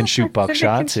that can shoot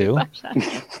buckshot too.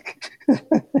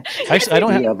 Actually, I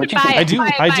don't have. Yeah, but you Buy can-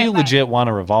 it. I do legit want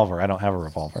a revolver. I don't have a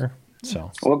revolver,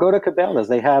 so Well, go to Cabela's.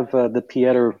 They have the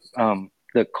Pieter,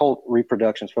 the Colt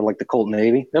reproductions for like the Colt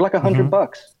Navy. They're like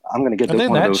 $100. I'm gonna get are they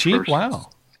one of that those cheap? first. Wow.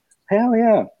 Hell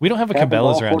yeah! We don't have a Cap and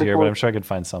Cabela's ball, around here, but 44 I'm sure I could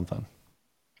find something.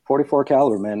 44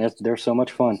 caliber, man. They're so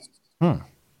much fun. Hmm.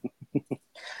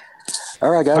 All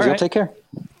right, guys. All Y'all right. take care.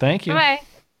 Thank you. Bye.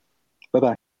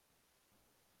 Bye-bye.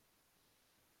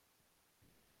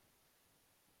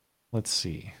 Let's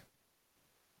see.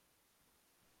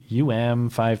 UM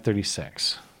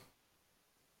 536.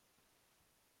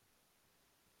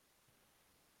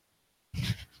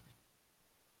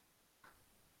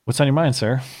 What's on your mind,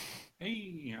 sir?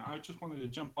 Hey, I just wanted to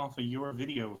jump off of your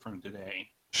video from today.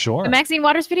 Sure. The Maxine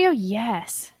Waters video?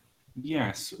 Yes.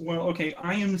 Yes. Well, okay,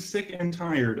 I am sick and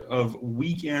tired of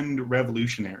weekend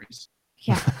revolutionaries.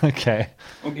 Okay.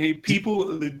 Okay,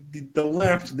 people, the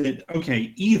left, that,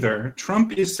 okay, either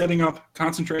Trump is setting up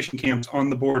concentration camps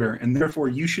on the border, and therefore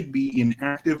you should be in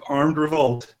active armed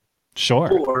revolt,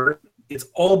 Sure. or it's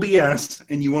all BS,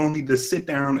 and you all need to sit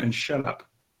down and shut up.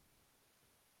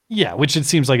 Yeah, which it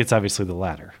seems like it's obviously the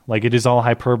latter. Like it is all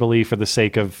hyperbole for the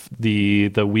sake of the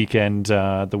weekend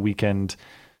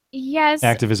Yes.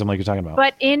 activism, like you're talking about.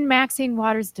 But in Maxine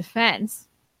Waters' defense,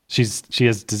 She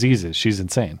has diseases. She's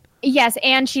insane. yes,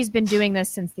 and she's been doing this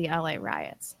since the LA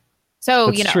riots.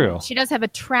 So, That's true. she does have a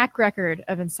track record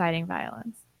of inciting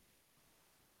violence,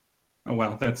 Oh,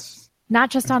 well, that's... not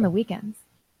just on the weekends.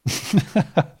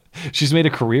 She's made a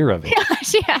career of it. Yeah,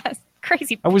 she has.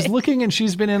 Crazy. I was bitch. looking, and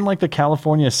she's been in like the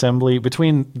California Assembly,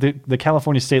 between the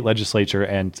California State Legislature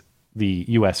and the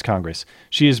U.S. Congress.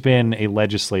 She has been a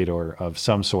legislator of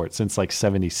some sort since like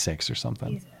 76 or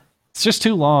something. Jesus. It's just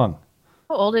too long.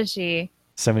 How old is she?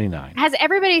 79. Has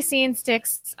everybody seen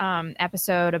Styx's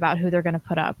episode about who they're going to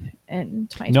put up in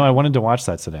 2020? No, I wanted to watch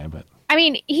that today, but I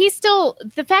mean, he's still,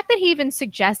 the fact that he even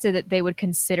suggested that they would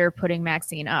consider putting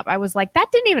Maxine up, I was like,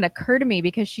 that didn't even occur to me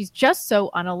because she's just so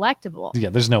unelectable. Yeah,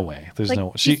 there's no way. There's Like,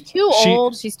 no. she's too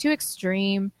old. She's too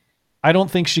extreme. I don't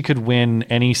think she could win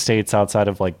any states outside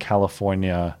of like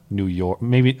California, New York,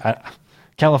 maybe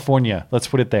California. Let's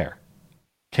put it there.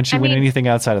 Can she win anything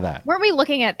outside of that? Weren't we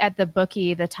looking at the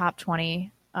bookie, the top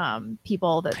 20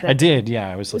 people that I did. Yeah,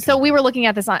 I was. So we were looking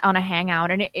at this on a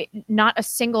hangout, and it not a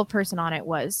single person on it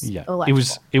was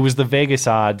electable. It was the Vegas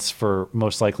odds for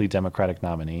most likely Democratic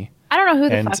nominee. I don't know who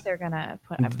the fuck they're gonna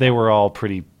put up. They were all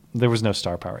pretty. There was no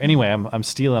star power. Anyway, I'm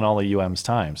stealing all of UM's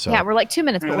time. So yeah, we're like 2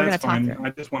 minutes, but we're gonna that's fine. talk through. I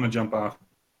just want to jump off.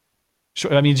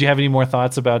 Sure. I mean, do you have any more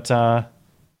thoughts about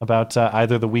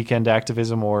either the weekend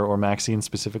activism or Maxine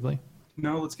specifically?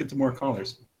 No, let's get to more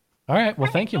callers. All right. Well,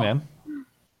 thank you, man.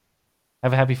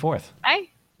 Have a happy 4th. Bye.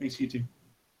 Thanks, you too.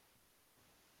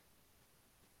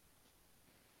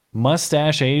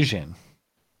 Mustache Asian.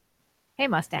 Hey,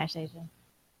 Mustache Asian.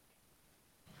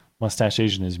 Mustache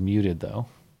Asian is muted, though.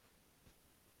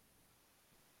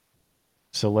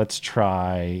 So let's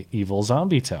try Evil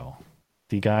Zombie Toe,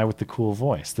 the guy with the cool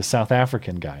voice, the South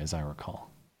African guy, as I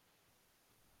recall.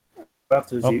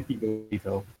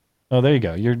 Oh, there you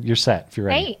go. You're set if you're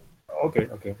ready. Hey.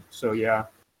 Okay. So yeah,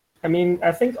 I mean,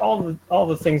 I think all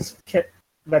the things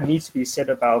that needs to be said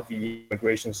about the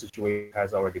immigration situation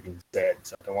has already been said.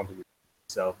 So I don't want to repeat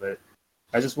myself, but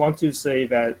I just want to say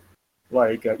that,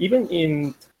 like, even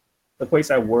in the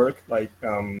place I work, like,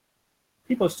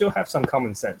 people still have some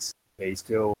common sense. They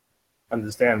still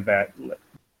understand that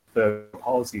the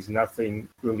policy is nothing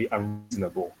really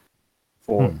unreasonable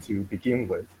to begin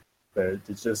with. But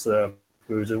it's just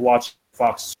we were just watching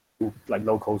Fox, like,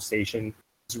 local station,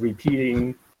 just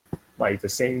repeating like the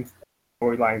same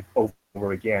storyline over and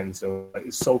over again. So like,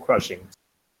 it's so crushing to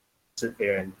sit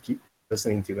there and keep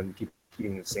listening to them, keep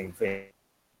repeating the same thing.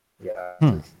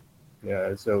 Yeah.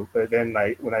 Yeah. So, but then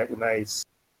like when I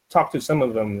talk to some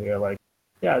of them, they're like,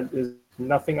 yeah, there's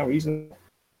nothing unreasonable.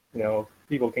 You know,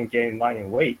 people can get in line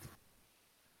and wait.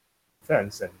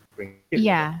 Fence and bring.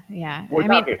 Yeah. We're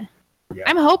talking. Yeah.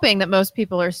 I'm hoping that most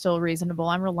people are still reasonable.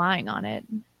 I'm relying on it.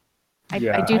 I do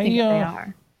think that they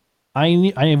are.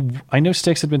 I know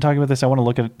Styx had been talking about this. I want to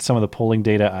look at some of the polling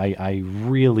data. I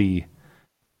really,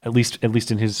 at least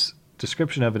in his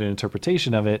description of it and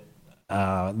interpretation of it,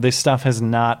 this stuff has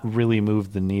not really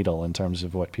moved the needle in terms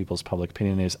of what people's public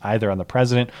opinion is, either on the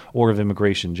president or of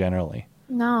immigration generally.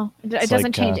 No, it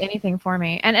doesn't change anything for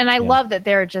me. And I love that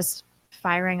they're just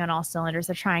firing on all cylinders.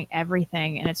 They're trying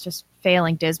everything, and it's just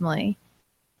failing dismally.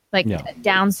 Like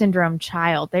Down syndrome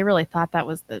child, they really thought that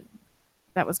was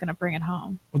going to bring it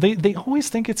home. Well, they always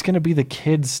think it's going to be the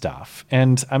kids stuff,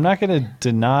 and I'm not going to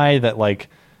deny that. Like,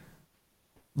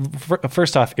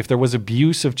 first off, if there was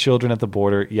abuse of children at the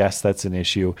border, yes, that's an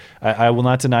issue. I will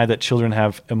not deny that children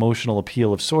have emotional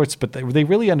appeal of sorts, but they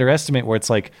really underestimate where it's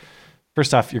like,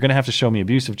 first off, you're going to have to show me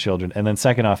abuse of children, and then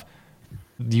second off,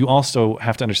 you also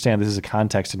have to understand this is a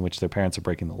context in which their parents are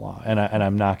breaking the law, and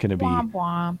I'm not going to be. Womp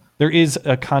womp. There is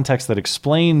a context that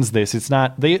explains this. It's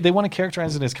not they want to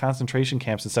characterize it as concentration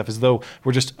camps and stuff, as though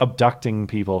we're just abducting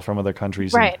people from other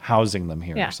countries and housing them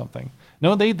here or something.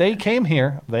 No, they came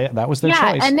here. That was their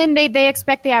choice. And then they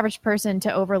expect the average person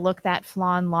to overlook that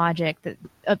flaw in logic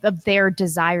of their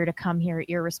desire to come here,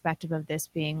 irrespective of this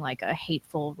being like a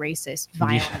hateful, racist,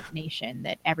 violent nation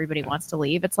that everybody wants to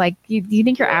leave. It's like, you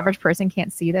think your average person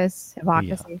can't see this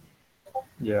hypocrisy?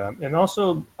 Yeah, and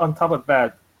also on top of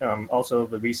that, also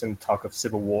the recent talk of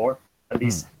civil war. At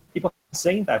least people have been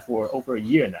saying that for over a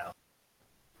year now.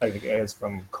 I think it's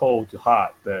from cold to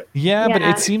hot, but but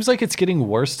it seems like it's getting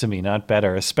worse to me, not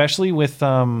better. Especially with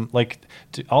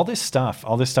all this stuff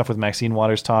with Maxine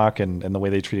Waters talk and the way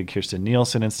they treated Kirsten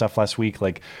Nielsen and stuff last week.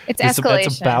 Like it's escalation.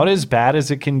 That's about as bad as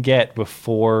it can get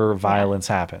before violence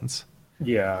happens.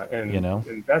 Yeah, and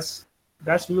and that's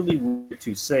really weird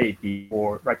to say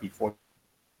right before.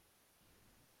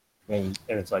 And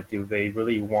it's like, do they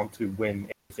really want to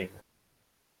win anything?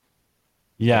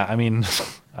 Yeah, I mean,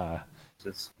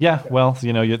 well,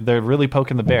 they're really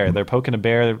poking the bear. They're poking a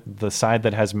bear, the side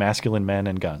that has masculine men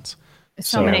and guns.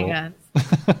 So many guns.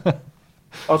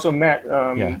 Also, Matt,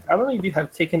 I don't know if you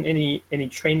have taken any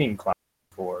training class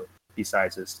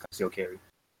besides this concealed carry.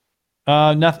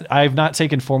 Nothing. I've not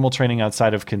taken formal training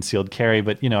outside of concealed carry,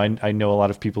 but I know a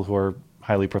lot of people who are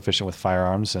highly proficient with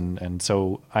firearms, and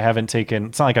so I haven't taken.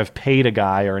 It's not like I've paid a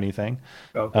guy or anything.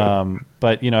 Okay.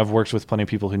 But I've worked with plenty of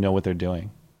people who know what they're doing.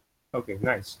 Okay,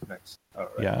 nice. All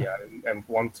right. Yeah, and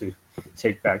want to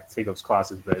take those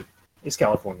classes, but it's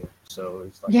California, so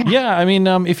it's like Yeah, I mean,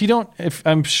 if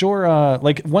I'm sure,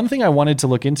 like one thing I wanted to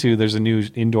look into, there's a new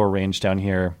indoor range down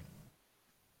here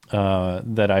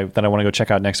that I want to go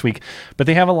check out next week. But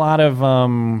they have a lot of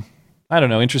I don't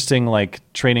know, interesting like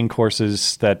training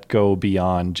courses that go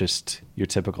beyond just your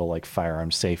typical like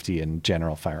firearm safety and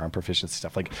general firearm proficiency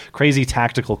stuff, like crazy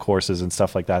tactical courses and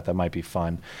stuff like that might be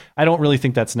fun. I don't really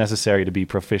think that's necessary to be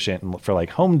proficient for like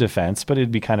home defense, but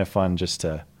it'd be kind of fun just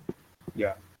to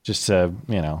just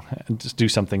do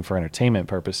something for entertainment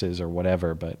purposes or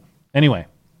whatever. But anyway.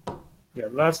 Yeah,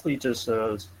 lastly, just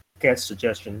a guest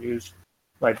suggestion.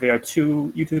 Like there are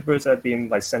two YouTubers that have been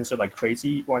like censored like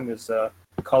crazy. One is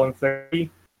Colin Fleury,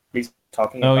 he's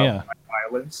talking about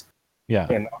violence. Yeah.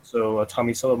 And also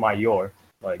Tommy Sotomayor.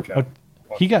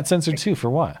 He got censored too for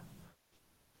what?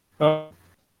 Hello?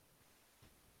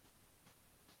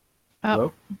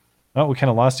 Oh, we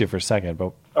kind of lost you for a second,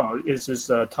 but It's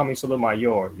just Tommy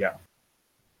Sotomayor, yeah.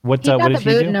 What He got what the did he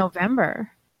boot do? in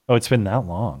November. Oh, it's been that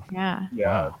long. Yeah.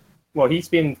 Yeah. Wow. Well, he's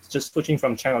been just switching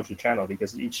from channel to channel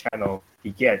because each channel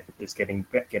he is getting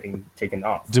taken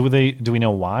off. Do we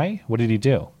know why? What did he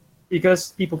do?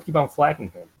 Because people keep on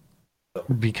flagging him.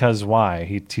 Because why?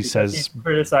 He says he's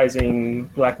criticizing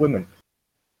black women.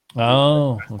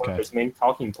 Oh, That's one okay. of his main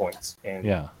talking points, and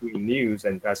doing news,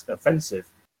 and that's offensive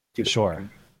to Sure.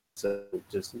 So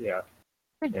just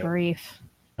Good grief.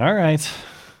 All right.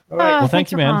 All right. Well,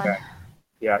 thank you, man.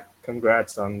 Yeah,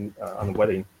 congrats on the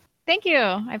wedding. Thank you.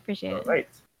 I appreciate it. All right.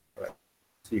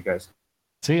 See you guys.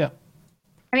 See ya.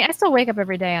 I mean, I still wake up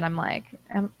every day and I'm like,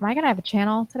 am I going to have a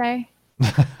channel today?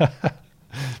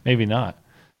 Maybe not.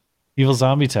 Evil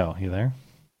Zombie Toe, you there?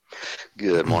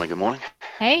 Good morning, good morning.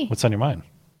 Hey. What's on your mind?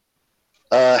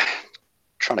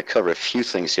 Trying to cover a few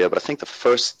things here, but I think the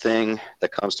first thing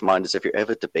that comes to mind is if you're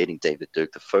ever debating David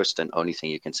Duke, the first and only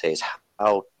thing you can say is,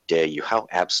 how dare you? How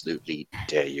absolutely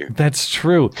dare you? That's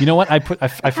true. You know what? I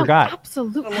forgot.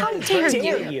 Absolutely. How dare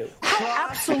you? How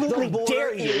absolutely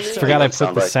dare you? Forgot I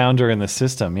put the sounder in the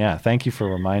system. Yeah, thank you for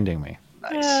reminding me.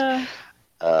 Nice.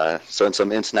 So in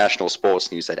some international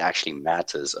sports news that actually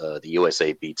matters, the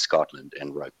USA beat Scotland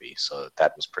in rugby, so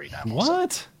that was pretty damn awesome.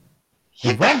 What?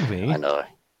 In rugby? I know.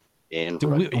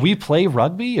 We play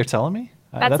rugby? You're telling me?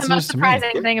 That's the most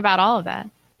surprising thing about all of that.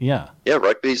 Yeah. Yeah,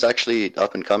 rugby's actually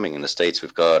up and coming in the States.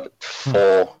 We've got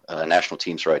 4 national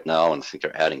teams right now, and I think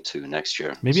they're adding 2 next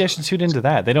year. Maybe I should tune into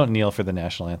that. They don't kneel for the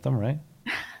national anthem, right?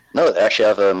 No, they actually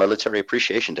have military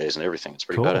appreciation days and everything. It's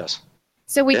pretty badass.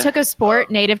 So we took a sport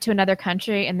native to another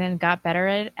country and then got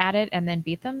better at it and then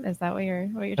beat them? Is that what you're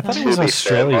I telling thought it me? was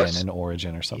Australian in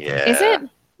origin or something. Yeah. Is it?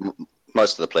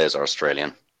 Most of the players are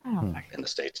Australian Oh, in the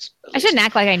States. I shouldn't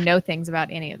act like I know things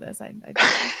about any of this.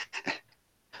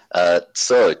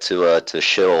 So to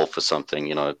shill for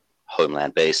something,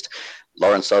 homeland based,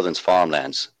 Lauren Southern's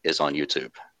Farmlands is on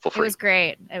YouTube for It free. was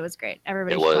great. It was great.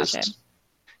 Everybody It should was, watch it.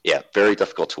 yeah, very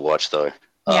difficult to watch though.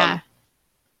 Yeah.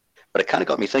 But it kind of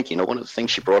got me thinking, one of the things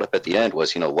she brought up at the end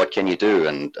was, what can you do?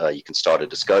 And you can start a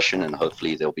discussion and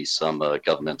hopefully there'll be some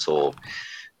governmental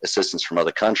assistance from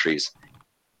other countries.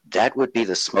 That would be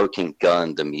the smoking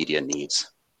gun the media needs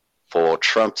for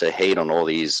Trump to hate on all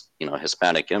these,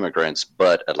 Hispanic immigrants,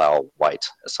 but allow white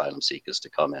asylum seekers to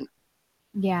come in.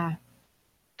 Yeah.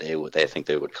 I think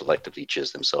they would collectively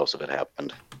jizz themselves if it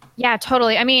happened. Yeah,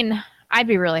 totally. I mean, I'd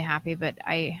be really happy, but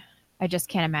I just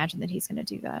can't imagine that he's going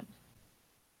to do that.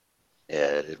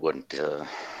 Yeah, it wouldn't. I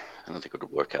don't think it would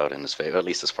work out in his favor, at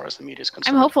least as far as the media is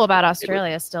concerned. I'm hopeful about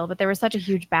Australia still, but there was such a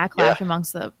huge backlash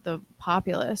amongst the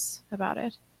populace about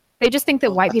it. They just think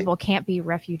that white people can't be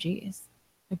refugees.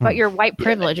 But your white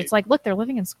privilege, it's like, look, they're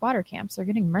living in squatter camps. They're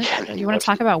getting murdered. You want to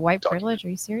talk about white privilege? Are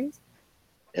you serious?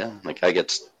 Yeah, the guy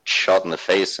gets shot in the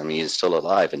face. I mean, he's still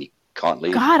alive and he can't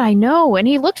leave. God, I know. And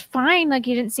he looked fine. Like,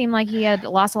 he didn't seem like he had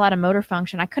lost a lot of motor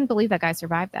function. I couldn't believe that guy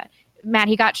survived that. Matt,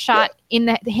 he got shot in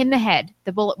the head.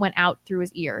 The bullet went out through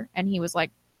his ear, and he was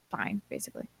like fine,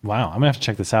 basically. Wow, I'm gonna have to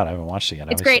check this out. I haven't watched it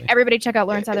yet. It's great. Everybody check out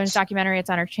Lauren Southern's documentary. It's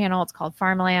on her channel. It's called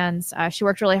Farmlands. She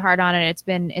worked really hard on it. It's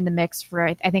been in the mix for,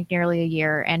 I think, nearly a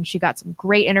year, and she got some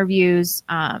great interviews.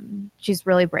 She's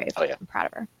really brave. Oh, yeah. I'm proud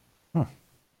of her.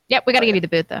 Yep, we got to give you the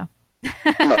boot, though.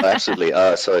 No, absolutely.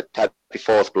 So happy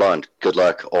 4th, Blonde. Good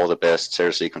luck. All the best.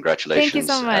 Seriously, congratulations. Thank you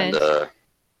so much. And,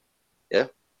 yeah,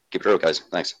 keep it real, guys.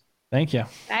 Thanks. Thank you.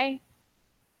 Bye.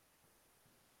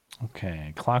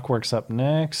 Okay, Clockwork's up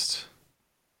next.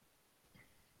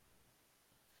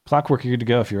 Clockwork, you're good to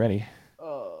go if you're ready.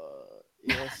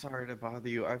 Yeah, sorry to bother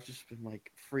you. I've just been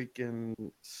like freaking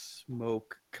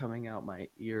smoke coming out my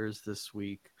ears this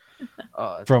week.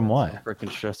 From what?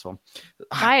 Freaking stressful.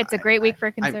 Hi, it's a great week for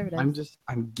a conservative.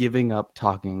 I'm giving up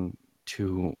talking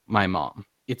to my mom.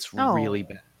 It's Oh. really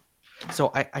bad.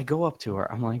 So I go up to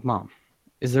her. I'm like, Mom,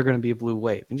 is there going to be a blue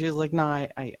wave? And she's like, No,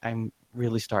 I'm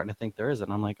really starting to think there is.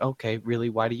 And I'm like, okay, really?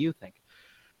 Why do you think?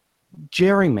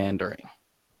 Gerrymandering.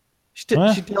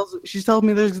 She's telling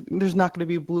me there's not going to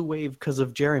be a blue wave because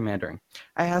of gerrymandering.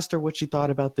 I asked her what she thought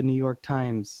about the New York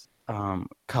Times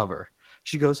cover.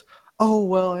 She goes, oh,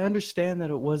 well, I understand that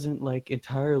it wasn't like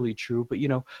entirely true, but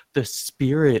the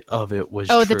spirit of it was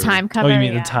Oh, true. the Time cover. Oh, you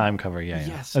mean yeah. the Time cover? Yeah, yeah.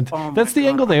 Yes. And Oh that's my the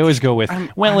angle they always go with. I'm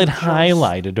It just-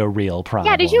 highlighted a real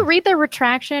problem. Yeah, did you read the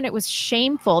retraction? It was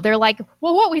shameful. They're like,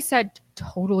 well, what we said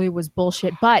totally was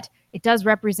bullshit, but it does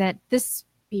represent the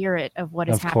spirit of what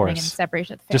is Of happening in course.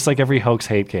 separation of the family. Just like every hoax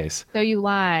hate case. So you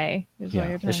lie. Is Yeah. what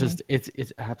you're It's telling just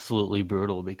it's absolutely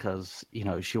brutal because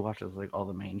she watches like all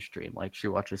the mainstream, like she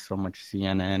watches so much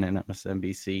CNN and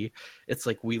MSNBC. It's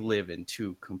like we live in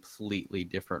two completely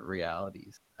different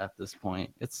realities at this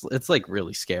point. It's like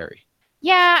really scary.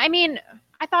 Yeah, I mean,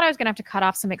 I thought I was going to have to cut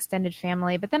off some extended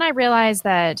family, but then I realized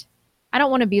that I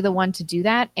don't want to be the one to do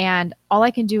that. And all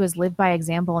I can do is live by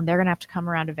example, and they're going to have to come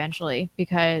around eventually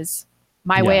because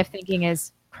my way Yeah. of thinking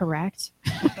is correct.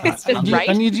 It's just You- right.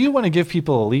 And you do want to give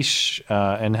people a leash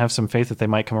and have some faith that they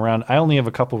might come around. I only have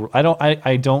a couple. I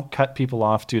don't cut people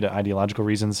off due to ideological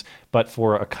reasons, but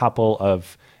for a couple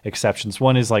of exceptions.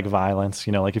 One is like violence.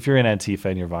 Like if you're in Antifa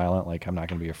and you're violent, like I'm not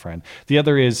going to be your friend. The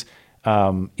other is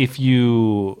if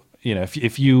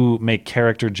you make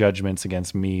character judgments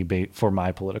against me for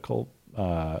my political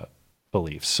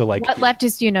beliefs. So like What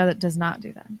leftist do you know that does not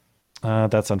do that?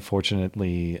 that's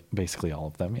unfortunately basically all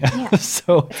of them. Yeah. Yeah.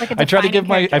 So It's like a I try to defining give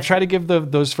characteristic. I've tried to give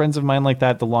those friends of mine like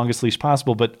that the longest leash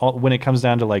possible. But when it comes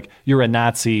down to like, you're a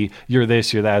Nazi, you're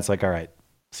this, you're that, it's like, all right,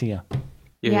 see ya.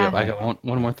 Yeah. I got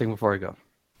one more thing before I go.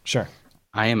 Sure.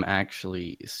 I am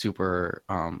actually super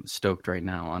stoked right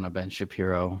now on a Ben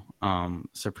Shapiro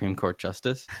Supreme Court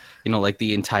justice. Like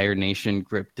the entire nation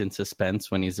gripped in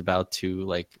suspense when he's about to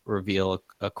like reveal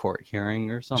a court hearing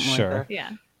or something Sure. like that.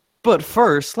 Yeah. But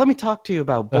first, let me talk to you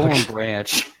about Bull and Okay.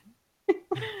 Branch. All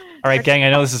right, gang, I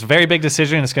know this is a very big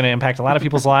decision. It's going to impact a lot of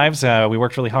people's lives. We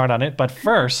worked really hard on it. But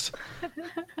first,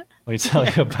 let me tell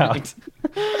you about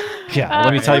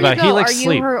let me tell you Before about go, Helix Are you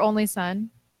Sleep. her only son?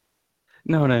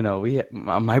 No.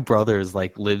 My brother's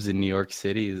like lives in New York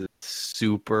City. He's a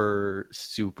super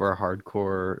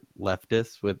hardcore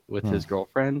leftist with his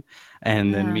girlfriend,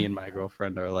 and then me and my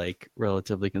girlfriend are like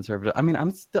relatively conservative. I mean,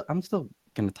 I'm still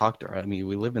gonna talk to her. I mean,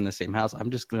 we live in the same house.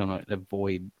 I'm just gonna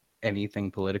avoid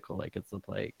anything political. Like it's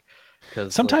like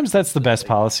because Sometimes that's the best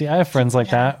policy. I have friends like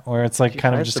that where it's like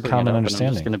kind of just common I'm just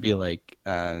understanding. gonna be like,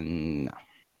 no.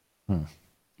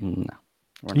 No.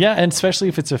 Yeah, and especially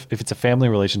if it's a family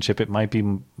relationship, it might be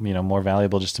more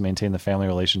valuable just to maintain the family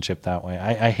relationship that way.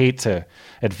 I hate to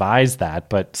advise that,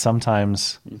 but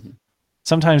sometimes in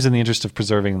the interest of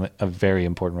preserving a very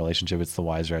important relationship, it's the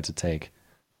wise route to take.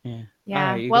 Yeah. Yeah.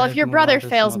 Alright, you Well, guys if your move brother on to some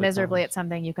fails other miserably at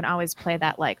something, you can always play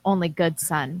that like only good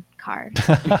son card.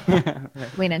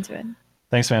 Lean into it.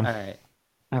 Thanks, man. All right.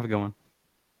 Have a good one.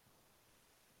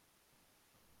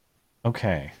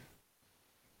 Okay.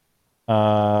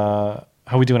 How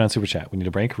are we doing on Super Chat? We need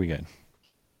a break? Are we good?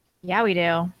 Yeah, we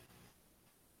do.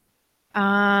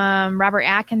 Robert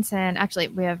Atkinson. Actually,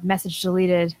 we have message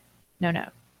deleted. No.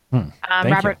 Thank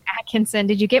Robert you. Atkinson.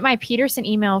 Did you get my Peterson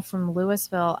email from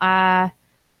Louisville? I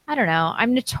don't know.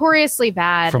 I'm notoriously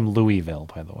bad. From Louisville,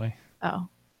 by the way. Oh,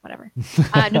 whatever.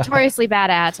 Notoriously bad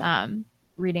at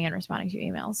reading and responding to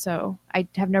emails. So I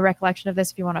have no recollection of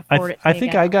this. If you want to forward it to I me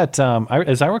think again. I got,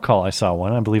 as I recall, I saw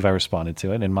one. I believe I responded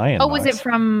to it in my inbox. Oh, was it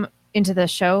from into the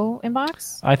show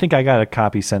inbox? I think I got a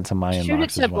copy sent to my Shoot inbox it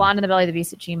to as well. blonde in the belly of the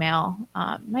beast at Gmail.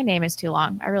 My name is too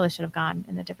long. I really should have gone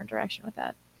in a different direction with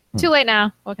that. Too late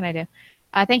now. What can I do?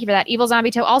 Thank you for that. Evil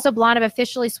Zombie Toe. Also, Blonde have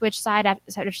officially switched side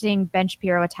after seeing Ben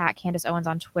Shapiro attack Candace Owens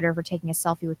on Twitter for taking a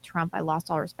selfie with Trump. I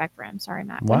lost all respect for him. Sorry,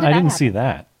 Matt. Wow, When did I that didn't happen? see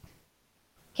that.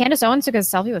 Candace Owens took a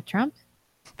selfie with Trump?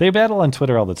 They battle on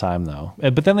Twitter all the time, though.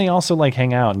 But then they also like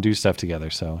hang out and do stuff together,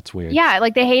 so it's weird. Yeah,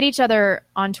 like they hate each other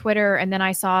on Twitter, and then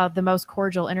I saw the most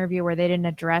cordial interview where they didn't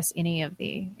address any of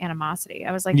the animosity.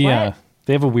 I was like, yeah, what?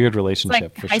 they have a weird It's relationship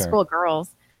like for high sure. school girls.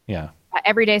 Yeah.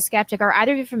 Everyday skeptic. Are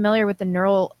either of you familiar with the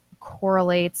neural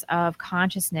correlates of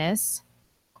consciousness?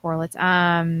 Correlates.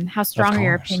 How strong are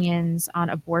your course. opinions on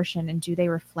abortion, and do they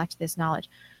reflect this knowledge?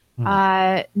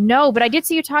 Hmm. No, but I did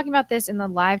see you talking about this in the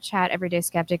live chat, Everyday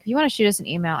Skeptic. If you want to shoot us an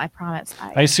email, I promise.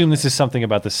 I assume this is something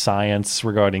about the science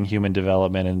regarding human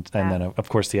development and then, of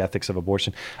course, the ethics of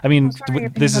abortion. I mean, strong are your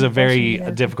this opinions is on a very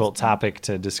abortion? difficult topic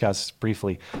to discuss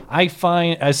briefly. I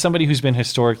find, as somebody who's been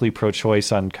historically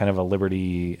pro-choice on kind of a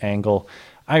liberty angle,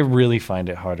 I really find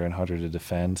it harder and harder to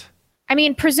defend. I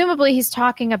mean, presumably he's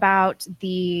talking about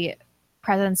the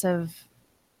presence of,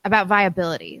 about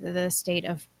viability, the state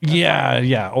of.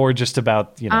 Yeah, or just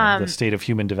about the state of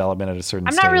human development at a certain.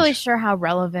 I'm stage. not really sure how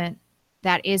relevant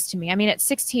that is to me. I mean, at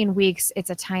 16 weeks, it's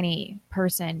a tiny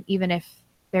person, even if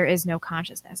there is no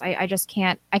consciousness. I just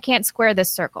can't. I can't square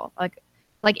this circle.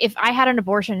 Like if I had an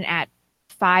abortion at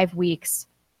 5 weeks,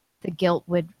 the guilt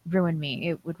would ruin me.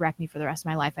 It would wreck me for the rest of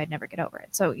my life. I'd never get over it.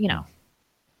 So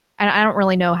I don't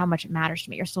really know how much it matters to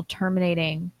me. You're still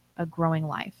terminating a growing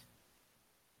life.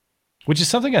 Which is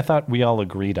something I thought we all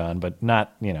agreed on, but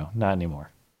not anymore.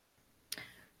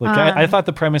 Like I thought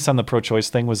the premise on the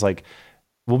pro-choice thing was like,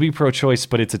 we'll be pro-choice,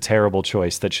 but it's a terrible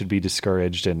choice that should be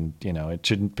discouraged, and it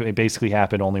shouldn't basically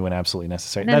happen only when absolutely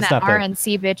necessary. And then That's that not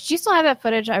RNC bitch. Do you still have that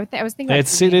footage? I was thinking.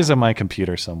 It is on my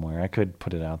computer somewhere. I could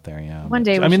put it out there. Yeah. One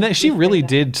day. I mean, she really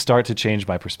did start to change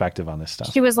my perspective on this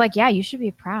stuff. She was like, "Yeah, you should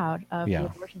be proud of the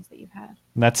abortions that you've had."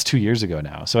 And that's 2 years ago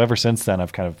now. So ever since then,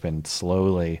 I've kind of been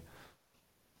slowly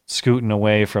scooting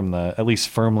away from the at least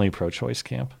firmly pro-choice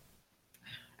camp.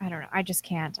 I don't know. I just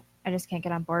can't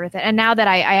get on board with it. And now that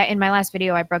I in my last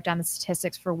video, I broke down the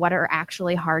statistics for what are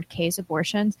actually hard case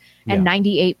abortions, and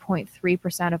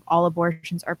 98.3% of all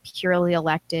abortions are purely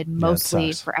elected,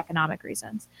 mostly for economic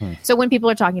reasons. So when people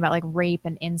are talking about like rape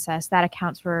and incest, that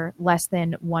accounts for less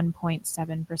than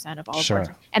 1.7% of all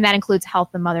abortions. And that includes health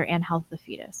of the mother and health of the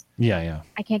fetus. Yeah.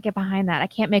 I can't get behind that. I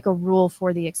can't make a rule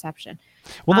for the exception.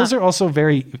 Well, those are also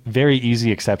very, very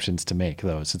easy exceptions to make.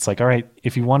 Those, it's like, all right,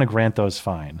 if you want to grant those,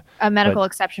 fine. A medical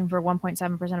exception for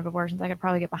 1.7% of abortions, I could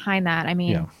probably get behind that. I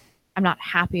mean, I'm not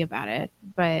happy about it,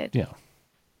 but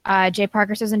Jay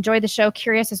Parker says, enjoyed the show.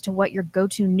 Curious as to what your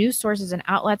go-to news sources and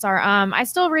outlets are. I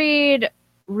still read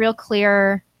Real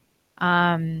Clear.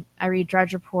 I read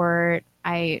Drudge Report.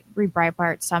 I read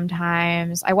Breitbart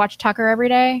sometimes. I watch Tucker every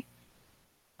day.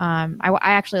 I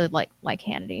actually like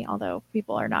Hannity, although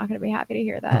people are not going to be happy to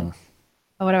hear that.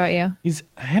 What about you?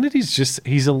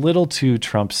 Hannity's a little too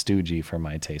Trump stoogey for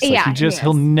my taste. Like Yeah,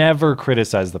 he'll never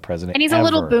criticize the president. And he's a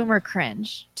little boomer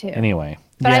cringe too. Anyway.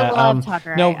 But I love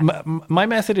Tucker. No, my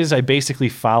method is I basically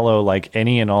follow like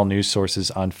any and all news sources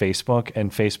on Facebook,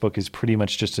 and Facebook is pretty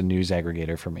much just a news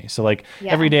aggregator for me. So like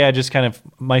every day I just kind of,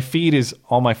 my feed is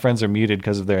all my friends are muted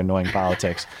because of their annoying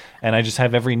politics. And I just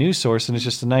have every news source, and it's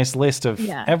just a nice list of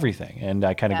everything. And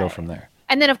I kind of go from there.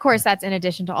 And then, of course, that's in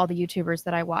addition to all the YouTubers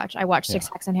that I watch. I watch Six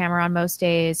Hacks and Hammer on most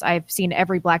days. I've seen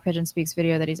every Black Pigeon Speaks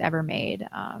video that he's ever made.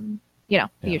 The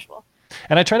usual.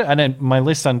 And I try to, and then my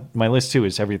list too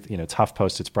is it's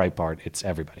HuffPost, it's Breitbart, it's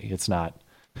everybody. It's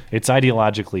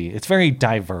ideologically, it's very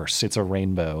diverse. It's a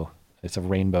rainbow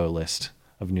list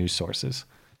of news sources.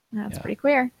 That's pretty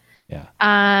queer.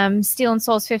 Yeah. Steel and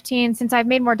Souls 15. Since I've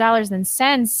made more dollars than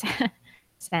cents,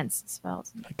 cents spelled.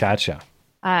 Gotcha.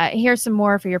 Here's some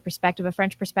more for your perspective. A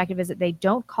French perspective is that they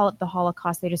don't call it the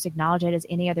Holocaust. They just acknowledge it as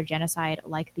any other genocide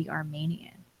like the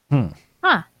Armenian.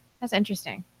 That's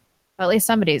interesting. Well, at least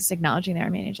somebody's acknowledging the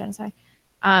Armenian genocide.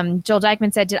 Joel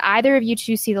Dykman said, did either of you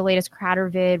two see the latest Crowder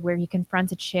vid where he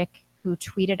confronts a chick who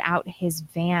tweeted out his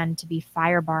van to be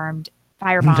firebombed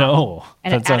No, at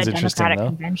that sounds a interesting, Democratic though.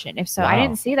 convention? If so, Wow. I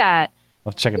didn't see that.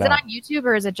 Let's check it Is it out. on YouTube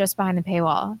or is it just behind the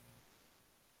paywall?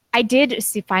 I did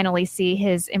finally see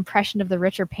his impression of the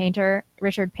Richard Painter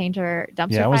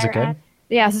dumpster Yeah, was fire it good? ad.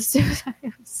 Yeah, it was so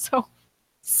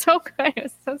good. It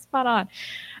was so spot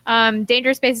on.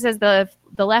 Dangerous Spaces says the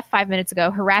left 5 minutes ago,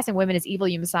 harassing women is evil,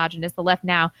 you misogynist. The left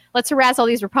now, let's harass all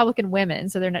these Republican women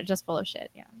so they're not just full of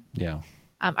shit. Yeah.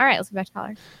 All right, let's go back to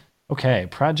caller. Okay,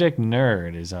 Project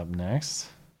Nerd is up next.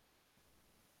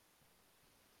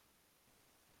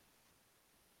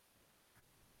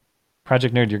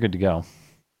 Project Nerd, you're good to go.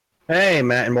 Hey,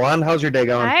 Matt and Juan, how's your day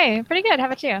going? Hi, pretty good. How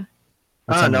about you?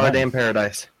 Another day in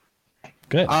paradise.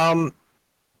 Good.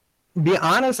 Be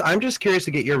honest, I'm just curious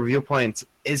to get your viewpoints.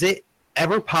 Is it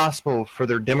ever possible for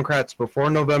the Democrats before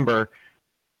November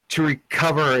to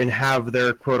recover and have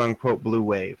their quote-unquote blue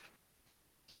wave?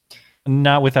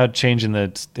 Not without changing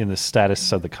in the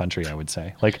status of the country, I would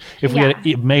say. Like if we had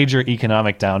a major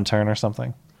economic downturn or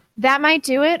something. That might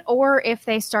do it, or if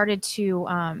they started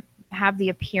to have the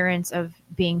appearance of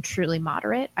being truly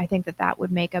moderate, I think that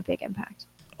would make a big impact.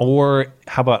 Or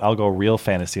how about I'll go real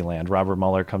fantasy land. Robert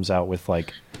Mueller comes out with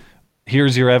like,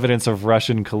 here's your evidence of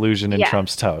Russian collusion in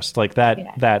Trump's toast. Like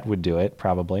that would do it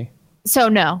probably. So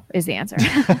no is the answer.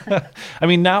 I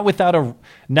mean, not without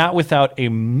a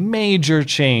major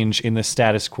change in the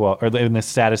status quo or in the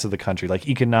status of the country, like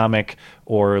economic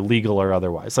or legal or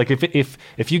otherwise. Like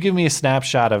if you give me a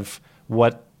snapshot of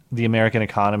what the American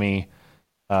economy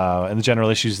and the general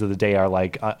issues of the day are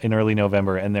like in early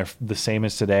November, and they're the same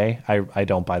as today, I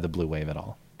don't buy the blue wave at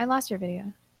all. I lost your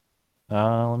video.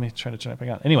 Let me try to turn it back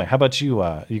on. Anyway, how about you?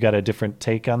 You got a different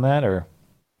take on that, or?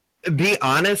 Be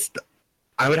honest,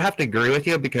 I would have to agree with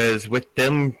you because with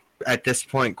them at this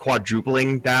point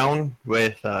quadrupling down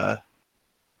with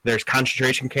there's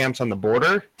concentration camps on the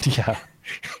border. Yeah.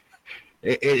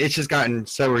 It's just gotten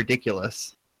so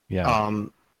ridiculous. Yeah.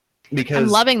 Because I'm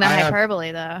loving the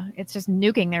hyperbole, though. It's just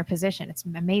nuking their position. It's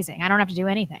amazing. I don't have to do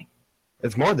anything.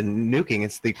 It's more than nuking.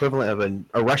 It's the equivalent of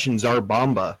a Russian Tsar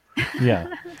Bomba. Yeah.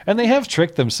 And they have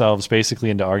tricked themselves basically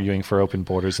into arguing for open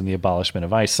borders and the abolishment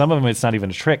of ICE. Some of them, it's not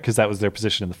even a trick because that was their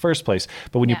position in the first place.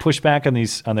 But when you push back on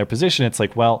their position, it's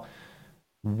like, well,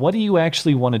 what do you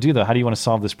actually want to do, though? How do you want to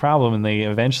solve this problem? And they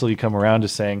eventually come around to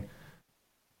saying,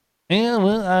 yeah,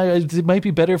 well, it might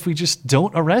be better if we just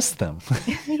don't arrest them.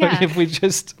 Yeah. If we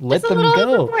just let them Open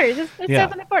go. border. Just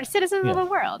open the border. Citizens of Yeah. the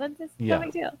world. It's no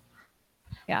big deal.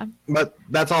 Yeah. But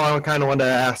that's all I kind of wanted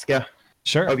to ask you.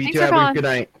 Sure. Hope you Thanks two for have a calling. good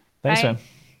night. Thanks, Bye. man.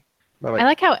 Bye-bye. I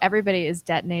like how everybody is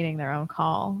detonating their own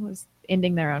call, was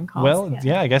ending their own calls. Well,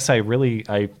 yeah, I guess I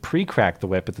pre-cracked the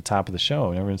whip at the top of the show,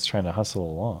 and everyone's trying to hustle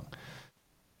along.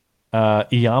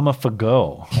 Iyama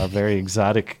Fago, our very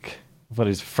exotic, what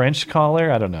is French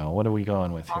caller? I don't know. What are we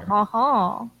going with here?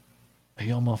 Ha-ha.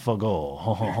 Iyama Fago.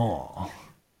 Ha, ha,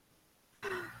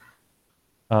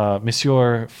 ha.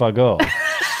 Monsieur Fago.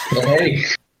 Hey,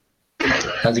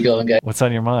 how's it going, guys? What's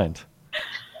on your mind?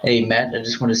 Hey, Matt, I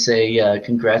just want to say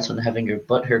congrats on having your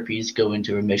butt herpes go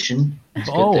into remission. It's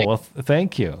a good Oh, thing. well,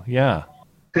 thank you. Yeah.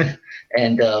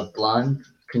 And Blonde,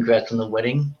 congrats on the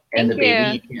wedding and the Thank you.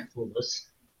 baby. You can't fool us.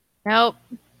 Nope.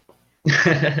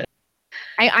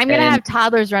 I'm going to have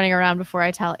toddlers running around before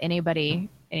I tell anybody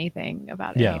anything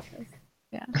about it. Yeah.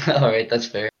 Yeah. All right, that's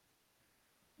fair.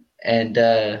 And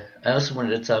I also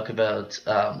wanted to talk about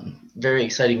very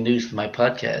exciting news for my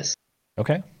podcast.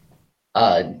 Okay.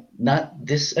 Not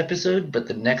this episode, but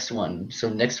the next one. So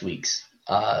next week's.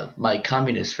 My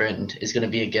communist friend is going to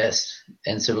be a guest,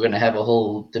 and so we're going to have a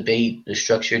whole debate, a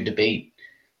structured debate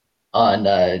on,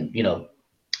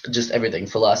 just everything,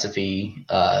 philosophy,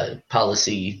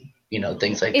 policy,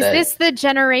 things like Is that. this the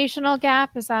generational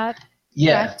gap? Is that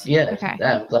Yeah, correct? yeah. Okay.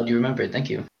 I'm glad you remembered. Thank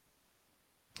you.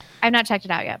 I've not checked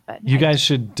it out yet, but You guys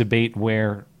should debate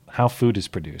how food is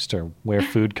produced or where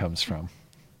food comes from.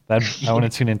 I want to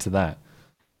tune into that.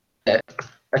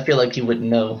 I feel like you wouldn't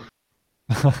know.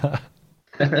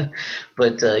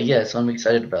 But so I'm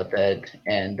excited about that.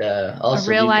 And also a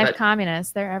real we've life got-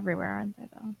 communist. They're everywhere, aren't they,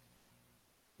 though?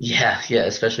 Yeah,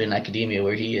 especially in academia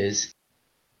where he is.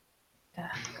 Oh,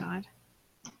 God.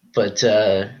 But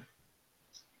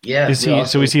Is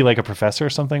he like a professor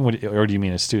or something? Or do you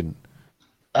mean a student?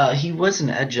 he was an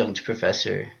adjunct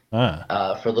professor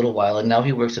Ah. for a little while, and now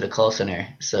he works at a call center.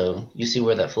 So you see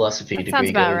where that philosophy That degree sounds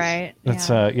about goes. right. That's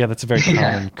that's a very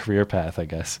common career path, I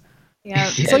guess. Yeah.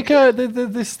 It's like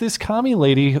this commie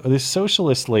lady, this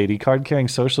socialist lady, card-carrying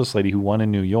socialist lady who won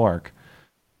in New York,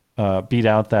 beat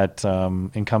out that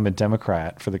incumbent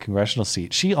Democrat for the congressional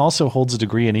seat. She also holds a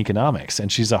degree in economics,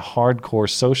 and she's a hardcore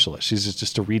socialist. She's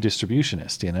just a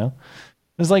redistributionist,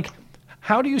 It's like,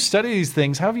 how do you study these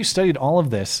things? How have you studied all of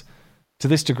this to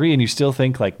this degree, and you still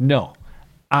think like, no,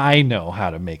 I know how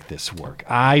to make this work.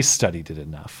 I studied it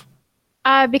enough.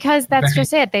 Because that's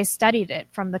just it. They studied it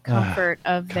from the comfort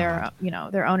of their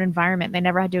own environment. They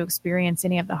never had to experience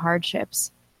any of the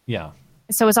hardships. Yeah.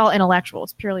 So it's all intellectual.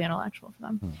 It's purely intellectual for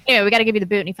them. Anyway, we got to give you the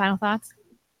boot. Any final thoughts?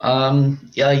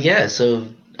 Yeah. So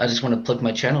I just want to plug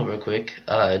my channel real quick.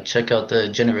 Check out the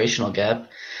Generational Gap.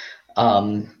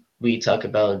 We talk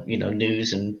about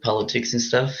news and politics and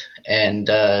stuff, and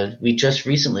we just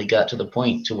recently got to the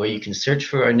point to where you can search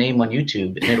for our name on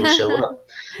YouTube and it'll show up.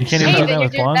 You can't even do that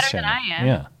with Blonde's channel.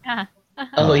 Yeah.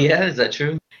 Oh yeah, is that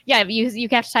true? Yeah, you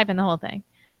have to type in the whole thing.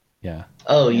 Yeah.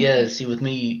 Oh yeah. See, with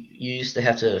me, you used to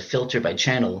have to filter by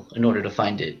channel in order to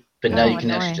find it, but now you can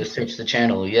actually just search the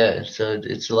channel. Yeah, so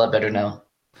it's a lot better now.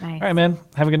 Nice. All right, man.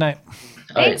 Have a good night.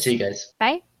 All right, see you guys.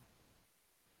 Bye.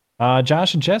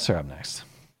 Josh and Jess are up next.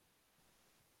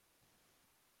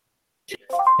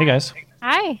 Hey, guys.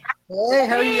 Hi. Hey,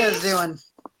 how are you guys doing?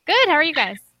 Good. How are you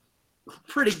guys?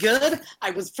 Pretty good.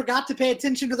 I forgot to pay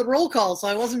attention to the roll call, so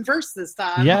I wasn't first this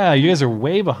time. Yeah, you guys are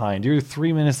way behind. You're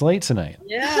 3 minutes late tonight.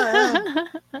 Yeah.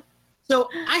 So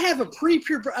I have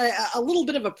a little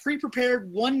bit of a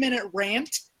pre-prepared 1-minute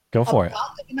rant. Go for it.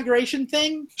 About the immigration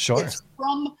thing. Sure. It's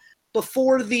from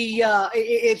before the. He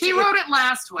wrote it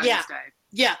last Wednesday.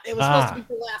 Yeah, it was supposed to be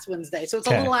for last Wednesday, so it's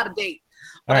a little out of date,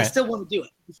 but I still want to do it.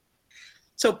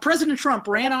 So President Trump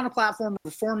ran on a platform of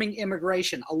reforming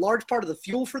immigration. A large part of the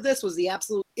fuel for this was the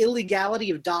absolute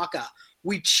illegality of DACA,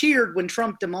 We cheered when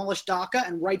Trump demolished DACA,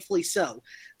 and rightfully so.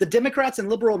 The Democrats and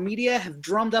liberal media have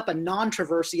drummed up a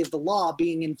controversy of the law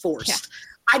being enforced. Yeah.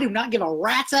 I do not give a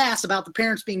rat's ass about the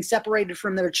parents being separated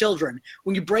from their children.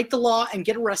 When you break the law and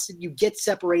get arrested, you get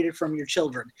separated from your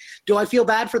children. Do I feel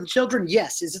bad for the children?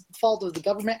 Yes. Is it the fault of the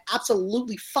government?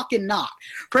 Absolutely fucking not.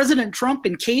 President Trump,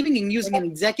 in caving and using an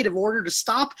executive order to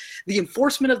stop the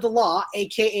enforcement of the law,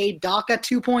 aka DACA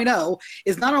 2.0,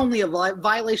 is not only a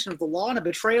violation of the law and a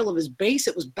betrayal of his base,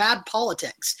 it was bad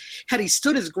politics. Had he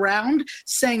stood his ground,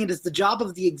 saying it is the job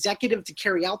of the executive to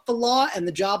carry out the law and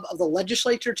the job of the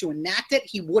legislature to enact it,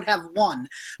 he would have won.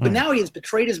 But now he has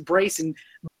betrayed his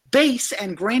base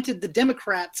and granted the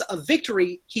Democrats a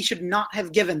victory he should not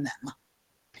have given them.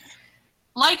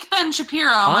 Like Ben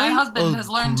Shapiro, my husband has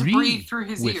learned to breathe through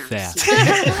his ears.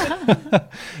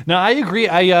 No, I agree.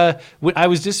 I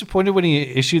was disappointed when he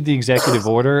issued the executive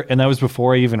order, and that was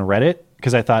before I even read it,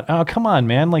 because I thought, oh, come on,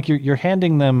 man. Like, you're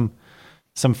handing them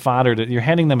some fodder. You're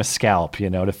handing them a scalp,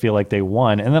 to feel like they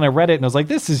won. And then I read it, and I was like,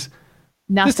 this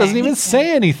doesn't even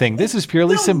say anything. This is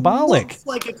purely symbolic.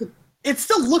 It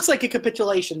still looks like a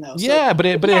capitulation, though. So. Yeah, but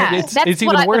it's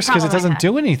even worse because it doesn't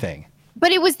do anything.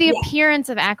 But it was the appearance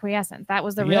of acquiescence. That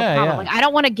was the real problem. Yeah. Like, I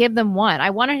don't want to give them one. I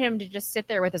wanted him to just sit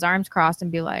there with his arms crossed and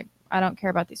be like, I don't care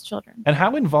about these children. And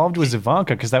how involved was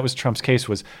Ivanka? Because that was Trump's case.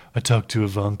 Was I talked to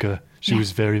Ivanka? She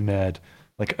was very mad.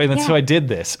 So I did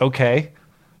this. Okay,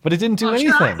 but it didn't do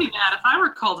anything. Sure, I'd be mad if I were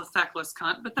called a feckless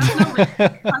cunt, but that's no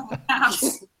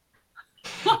reason.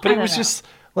 But it was just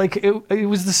like it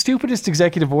was the stupidest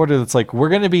executive order. That's like, we're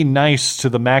going to be nice to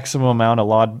the maximum amount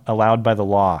allowed by the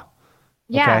law.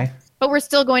 Yeah, okay? But we're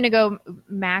still going to go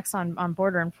max on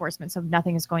border enforcement, so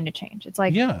nothing is going to change. It's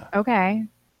like, okay.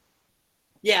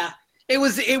 Yeah, it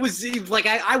was like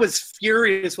I was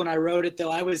furious when I wrote it,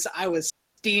 though. I was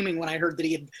steaming when I heard that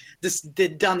he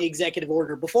had done the executive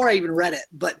order before I even read it.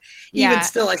 But even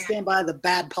still, I stand by the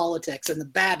bad politics and the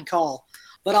bad call.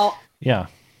 But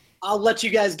I'll let you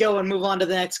guys go and move on to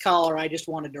the next caller. I just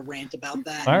wanted to rant about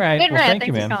that. All right. Good well, rant. thank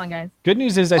you, man. For calling, guys. Good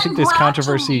news is I think this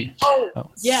controversy.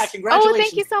 Yeah, congratulations. Oh,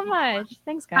 thank you so much.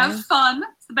 Thanks, guys. Have fun.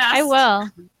 It's the best. I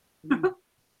will.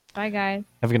 Bye, guys.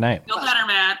 Have a good night. Feel better,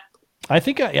 Matt. I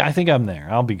think I'm there.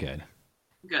 I'll be good.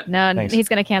 Good. No, Thanks. he's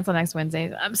going to cancel next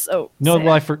Wednesday. I'm so No, sad.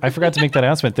 well, I forgot to make that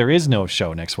announcement. There is no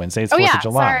show next Wednesday. It's 4th of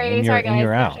July. Sorry, guys. And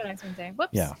you're out. No show next Wednesday.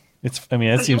 Whoops. Yeah. That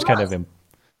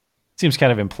seems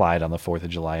kind of implied on the 4th of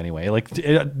July anyway. Like,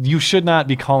 you should not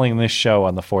be calling this show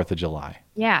on the 4th of July.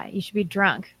 Yeah, you should be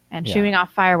drunk and shooting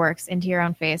off fireworks into your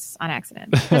own face on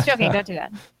accident. Just joking. Don't do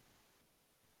that.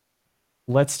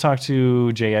 Let's talk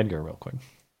to J. Edgar real quick.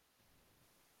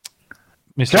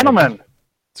 Mr. Gentlemen. Edgar,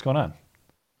 what's going on?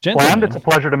 Bland, it's a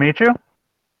pleasure to meet you.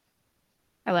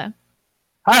 Hello.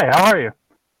 Hi, how are you?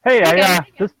 Hey,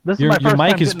 this is my first your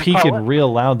mic time is getting to call peaking in.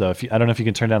 real loud though. I don't know if you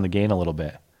can turn down the gain a little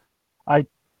bit. I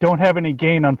don't have any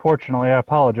gain, unfortunately. I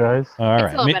apologize. All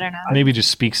right. a little better now. Maybe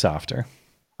just speak softer.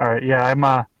 All right, yeah,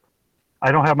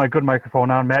 I don't have my good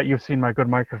microphone on. Matt, you've seen my good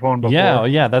microphone before.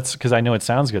 Yeah, that's because I know it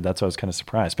sounds good. That's why I was kind of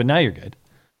surprised. But now you're good.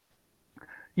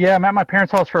 Yeah, I'm at my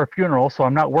parents' house for a funeral, so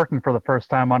I'm not working for the first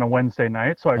time on a Wednesday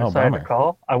night, so I decided to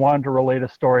call. I wanted to relate a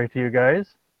story to you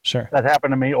guys. Sure. That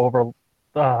happened to me over,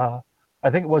 I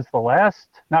think it was the last,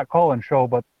 not call-in show,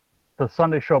 but the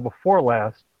Sunday show before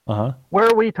last,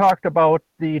 where we talked about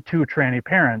the two tranny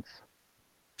parents.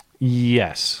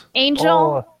 Yes.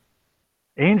 Angel?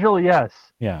 Angel, yes.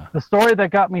 Yeah. The story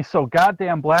that got me so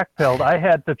goddamn black-pilled, I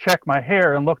had to check my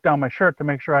hair and look down my shirt to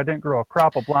make sure I didn't grow a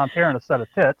crop of blonde hair and a set of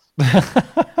tits.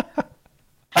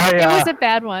 It was a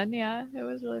bad one. Yeah, it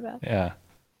was really bad. Yeah.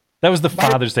 That was the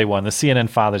Father's Day one, the CNN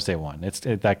Father's Day one.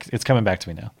 It's coming back to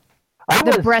me now. I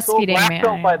The was breastfeeding so man.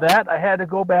 black-pilled by that, I had to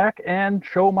go back and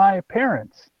show my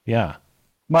parents. Yeah.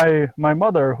 My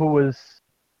mother, who was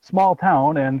small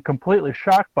town and completely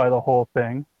shocked by the whole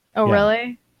thing. Oh,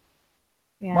 really?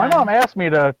 Yeah. My mom asked me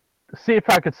to see if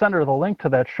I could send her the link to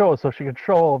that show so she could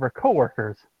show all of her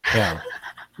coworkers. Yeah.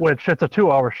 Which it's a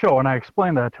 2-hour show, and I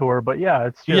explained that to her. But yeah,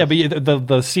 it's just, but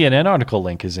the CNN article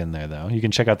link is in there though. You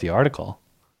can check out the article.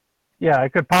 yeah, I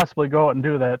could possibly go out and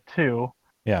do that too.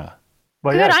 Yeah.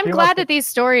 But Good. yeah, I'm she glad must- that these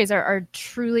stories are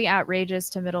truly outrageous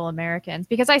to middle Americans,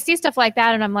 because I see stuff like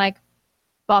that and I'm like,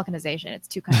 balkanization. It's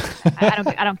too countries.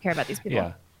 I don't care about these people.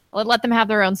 Yeah. Let them have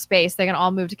their own space. They can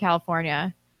all move to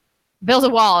California. Build a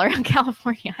wall around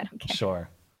California. I don't care. Sure.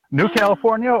 New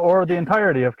California or the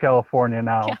entirety of California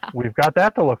now. Yeah. We've got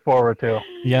that to look forward to.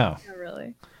 Yeah. Not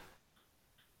really.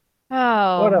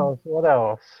 Oh. What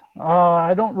else?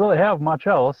 I don't really have much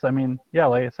else. I mean, yeah,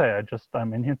 like I say,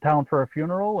 I'm in town for a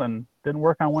funeral and didn't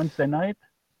work on Wednesday night.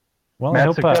 Well, Matt I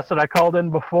hope suggested I called in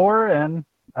before, and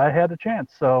I had a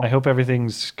chance. So I hope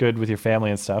everything's good with your family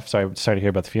and stuff. Sorry to hear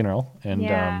about the funeral. And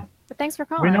Yeah. But thanks for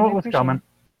calling. we know I it was appreciate coming.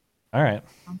 all right.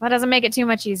 That doesn't make it too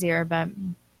much easier, but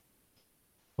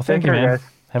Well, thank Take you, care, man. guys.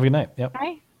 Have a good night. Yep.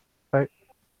 Bye. Bye.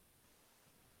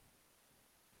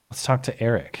 Let's talk to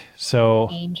Eric. So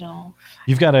Angel.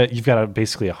 you've got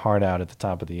basically a hard out at the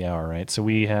top of the hour, right? So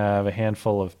we have a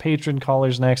handful of patron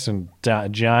callers next, and a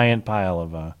giant pile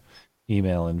of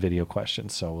email and video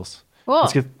questions. So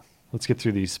let's get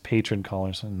through these patron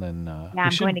callers, and then Yeah,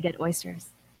 I'm going to get oysters.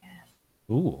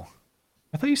 Ooh,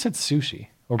 I thought you said sushi.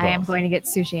 Or both. I am going to get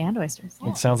sushi and oysters.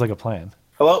 It sounds like a plan.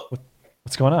 Hello?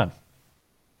 What's going on?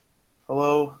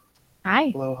 Hello? Hi.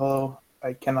 Hello, hello.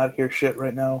 I cannot hear shit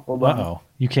right now. Hold on. Uh-oh.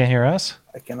 You can't hear us?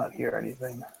 I cannot hear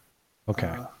anything.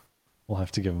 Okay. We'll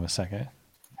have to give him a second.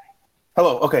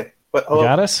 Hello, okay. But hello? You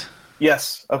got us?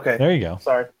 Yes, okay. There you go.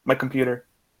 Sorry, my computer.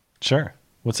 Sure.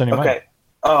 What's on your Okay. mind?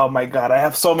 Oh my god, I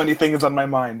have so many things on my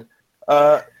mind.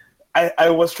 I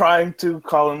was trying to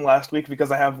call in last week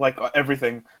because I have like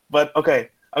everything. But okay,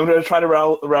 I'm going to try to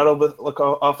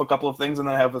rattle off a couple of things, and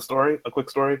then I have a quick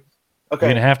story. Okay.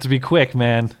 You're going to have to be quick,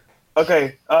 man.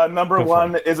 Okay, number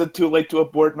one, is it too late to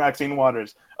abort Maxine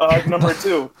Waters? Number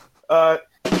two,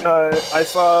 I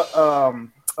saw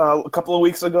a couple of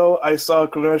weeks ago, I saw a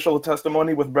congressional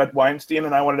testimony with Brett Weinstein,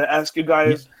 and I wanted to ask you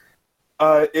guys,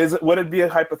 would it be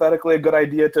hypothetically a good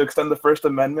idea to extend the First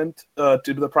Amendment to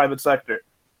the private sector?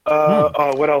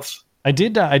 What else? I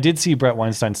did see Brett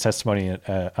Weinstein's testimony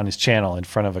on his channel in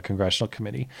front of a congressional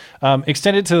committee.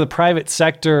 Extended to the private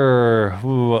sector.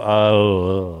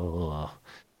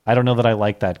 I don't know that I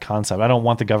like that concept. I don't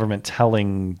want the government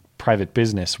telling private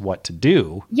business what to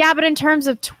do. Yeah, but in terms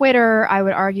of Twitter, I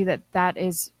would argue that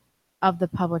is of the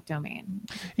public domain.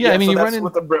 Yeah, I mean, so you that's run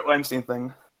with the Brett Weinstein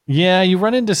thing. Yeah, you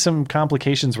run into some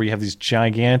complications where you have these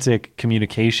gigantic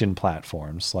communication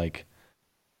platforms like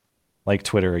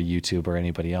Twitter or YouTube or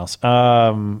anybody else.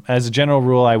 As a general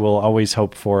rule, I will always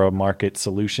hope for a market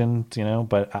solution,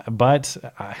 but it's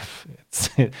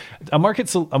a market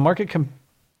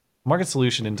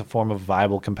solution into form of a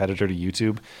viable competitor to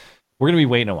YouTube. We're going to be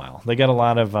waiting a while. They got a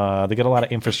lot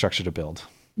of infrastructure to build.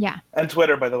 Yeah. And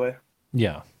Twitter, by the way.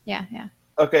 Yeah. Yeah.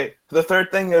 Okay, the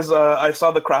third thing is I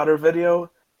saw the Crowder video,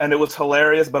 and it was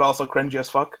hilarious, but also cringy as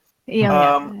fuck.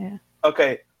 Yeah.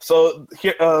 Okay, so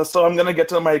here, so I'm gonna get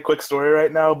to my quick story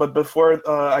right now, but before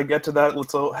I get to that,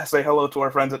 let's say hello to our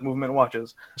friends at Movement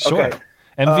Watches. Sure. Okay.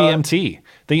 MVMT.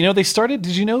 They started.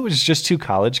 Did you know it was just two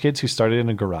college kids who started in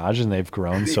a garage and they've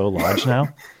grown so large now?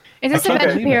 Is this a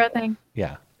Ben Shapiro thing?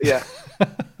 Yeah. Yeah.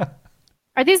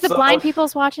 Are these the blind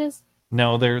people's watches?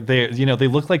 No, they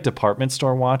look like department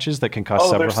store watches that can cost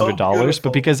several $100s, beautiful.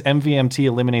 but because MVMT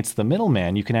eliminates the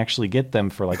middleman, you can actually get them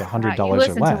for like $100 You or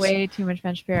listen less. to way too much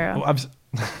Ben Shapiro. Oh,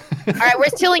 All right, we're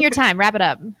stealing your time. Wrap it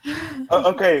up.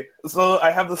 Okay, so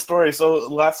I have the story. So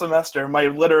last semester, my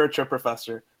literature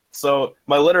professor. So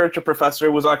my literature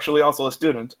professor was actually also a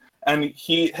student, and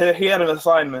he had an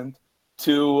assignment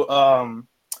to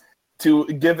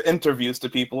give interviews to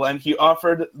people, and he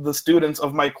offered the students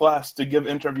of my class to give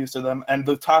interviews to them, and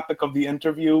the topic of the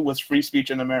interview was free speech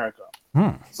in America.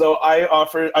 So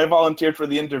I volunteered for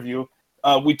the interview.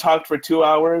 We talked for 2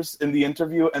 hours in the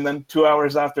interview, and then 2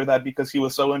 hours after that because he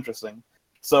was so interesting.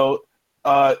 So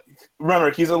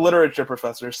remember, he's a literature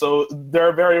professor, so there are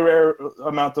a very rare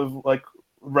amount of like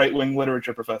right-wing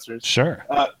literature professors. Sure.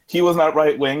 He was not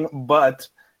right-wing, but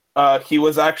he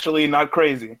was actually not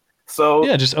crazy. So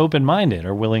yeah, just open-minded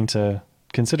or willing to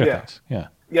consider Yeah. things. Yeah.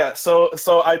 yeah, so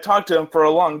I talked to him for a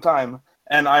long time,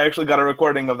 and I actually got a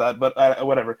recording of that, but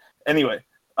whatever. Anyway,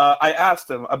 I asked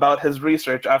him about his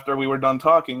research after we were done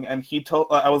talking, and he told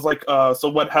I was like, so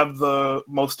what have the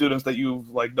most students that you've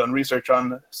like done research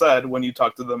on said when you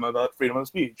talk to them about freedom of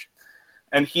speech?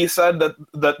 And he said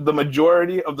that the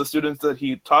majority of the students that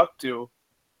he talked to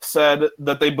said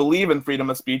that they believe in freedom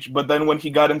of speech, but then when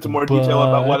he got into more detail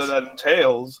about what that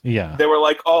entails, Yeah. they were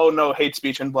like, oh no, hate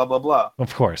speech and blah blah blah.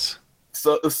 Of course.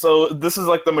 So this is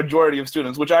like the majority of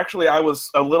students, which actually I was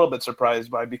a little bit surprised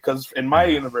by, because in my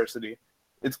university,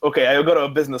 it's okay. I go to a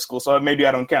business school, so maybe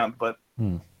I don't count, but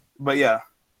yeah.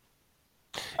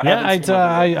 Yeah,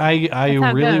 I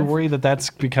not really good. worry that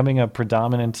that's becoming a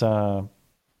predominant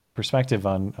perspective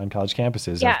on college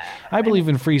campuses. Yeah. I believe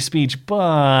in free speech,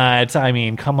 but I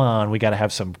mean, come on, we got to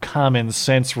have some common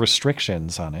sense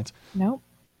restrictions on it. Nope.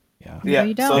 Yeah. Yeah.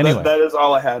 you don't. So Anyway. that is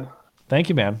all I had. Thank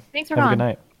you, man. Thanks for Have a good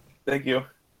calling. night. Thank you.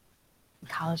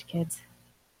 College kids.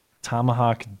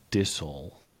 Tomahawk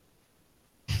Dissel.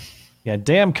 Yeah,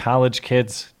 damn college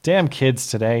kids. Damn kids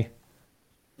today.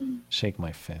 Shake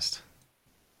my fist.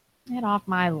 Get off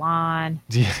my lawn.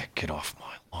 Yeah, get off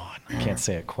my I can't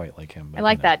say it quite like him. I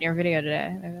like that in your video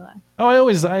today. Made me laugh. Oh,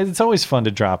 it's always fun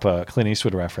to drop a Clint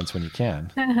Eastwood reference when you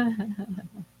can.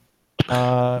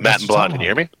 Matt and Blonde, can you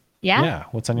hear me? Yeah. Yeah.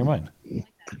 What's on your mind?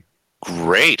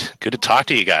 Great. Good to talk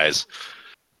to you guys.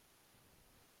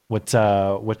 What's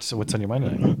on your mind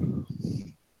tonight?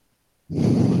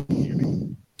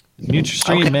 Mute your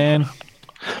stream, Okay. man.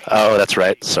 Oh, that's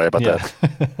right. Sorry about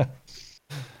that.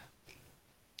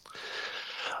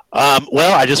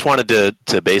 Well, I just wanted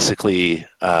to basically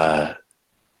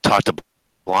talk to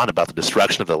Blonde about the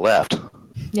destruction of the left.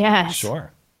 Yes.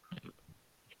 Sure.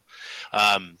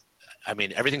 I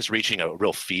mean, everything's reaching a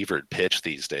real fevered pitch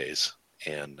these days,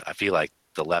 and I feel like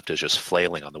the left is just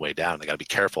flailing on the way down. They got to be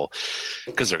careful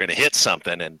because they're going to hit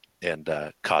something and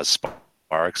cause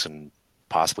sparks and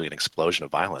possibly an explosion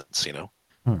of violence. You know.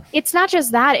 It's not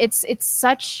just that. It's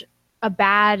such a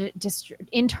bad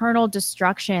internal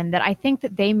destruction that I think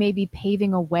that they may be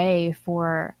paving a way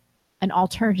for an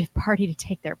alternative party to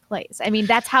take their place. I mean,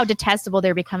 that's how detestable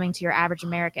they're becoming to your average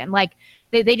American. Like,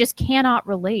 they just cannot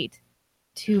relate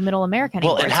to middle America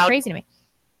anymore. Well, and it's crazy to me.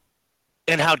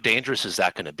 And how dangerous is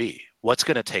that going to be? What's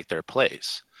going to take their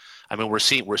place? I mean, we're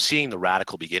seeing the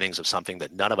radical beginnings of something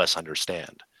that none of us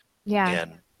understand. Yeah.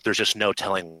 And there's just no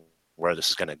telling where this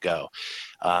is going to go.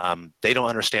 They don't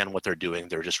understand what they're doing.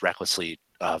 They're just recklessly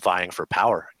vying for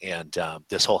power. And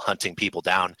this whole hunting people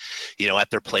down, at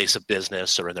their place of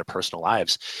business or in their personal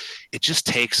lives, it just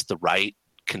takes the right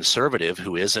conservative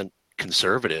who isn't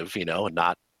conservative, and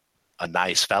not a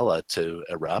nice fella to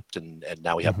erupt. And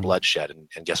now we have bloodshed.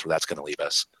 And guess where that's going to leave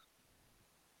us?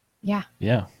 Yeah.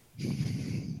 Yeah.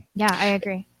 Yeah, I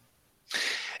agree.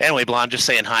 Anyway, Blonde, just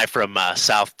saying hi from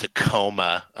South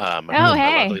Tacoma.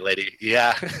 Hey. Lovely lady.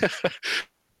 Yeah.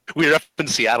 We were up in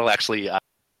Seattle actually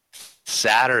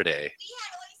Saturday.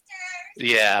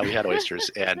 Yeah, we had oysters,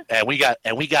 and we got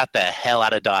the hell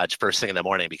out of Dodge first thing in the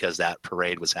morning because that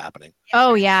parade was happening.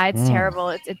 Oh yeah, it's terrible.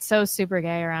 It's so super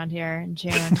gay around here in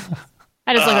June.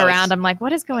 I just look around. I'm like,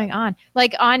 what is going on?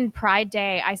 Like on Pride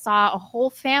Day, I saw a whole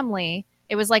family.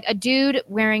 It was like a dude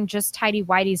wearing just tidy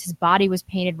whities. His body was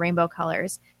painted rainbow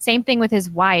colors. Same thing with his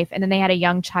wife, and then they had a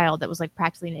young child that was like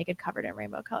practically naked, covered in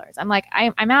rainbow colors. I'm like,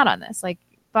 I'm out on this. Like,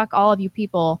 fuck all of you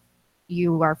people.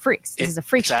 You are freaks. This is a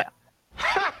freak show.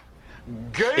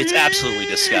 It's absolutely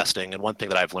disgusting. And one thing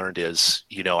that I've learned is,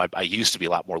 I used to be a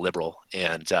lot more liberal.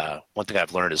 And one thing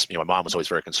I've learned is, my mom was always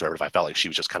very conservative. I felt like she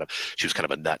was kind of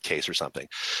a nutcase or something.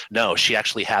 No, she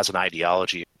actually has an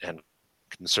ideology, and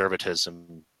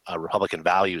conservatism, Republican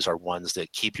values are ones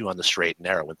that keep you on the straight and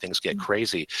narrow. When things get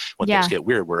crazy, when things get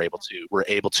weird, we're able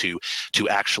to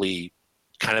actually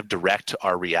kind of direct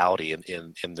our reality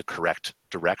in the correct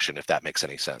direction, if that makes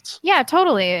any sense. Yeah,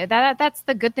 totally. That's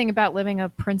the good thing about living a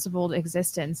principled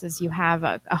existence is you have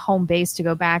a home base to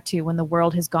go back to when the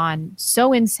world has gone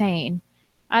so insane.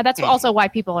 That's also why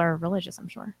people are religious, I'm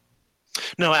sure.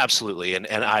 No, absolutely. And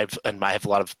I have a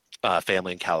lot of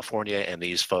family in California, and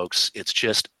these folks, it's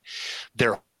just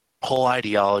their whole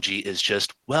ideology is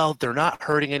just, well, they're not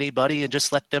hurting anybody and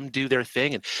just let them do their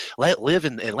thing and let live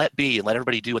and let be and let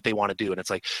everybody do what they want to do. And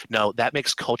it's like, no, that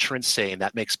makes culture insane.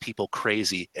 That makes people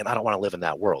crazy. And I don't want to live in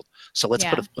that world. So let's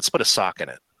put a sock in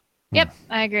it. Yep,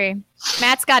 I agree.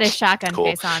 Matt's got his shotgun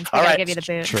face on, so I gotta give you the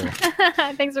boot. True.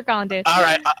 Thanks for calling, dude. All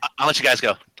right, I'll let you guys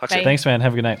go. Talk soon. Thanks, man.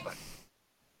 Have a good night.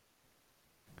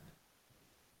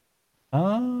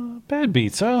 Bad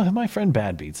Beats. Oh, my friend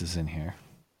Bad Beats is in here.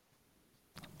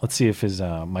 Let's see if his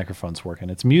microphone's working.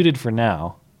 It's muted for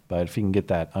now, but if he can get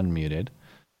that unmuted,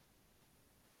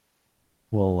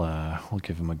 we'll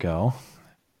give him a go.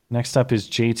 Next up is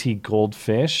JT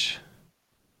Goldfish.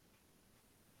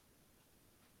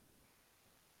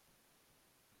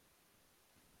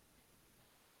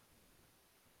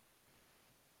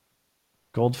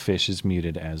 Goldfish is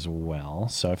muted as well.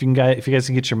 So if you guys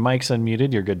can get your mics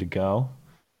unmuted, you're good to go.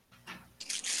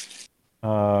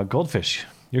 Goldfish,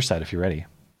 your side if you're ready.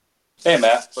 Hey,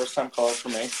 Matt. First time caller for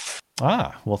me.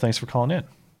 Well, thanks for calling in.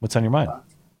 What's on your mind?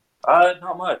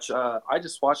 Not much. I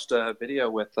just watched a video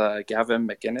with Gavin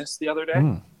McInnes the other day.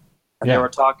 And they were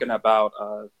talking about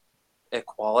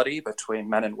equality between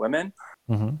men and women.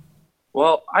 Mm-hmm.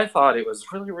 Well, I thought it was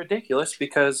really ridiculous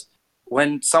because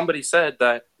when somebody said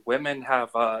that women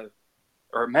have,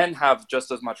 or men have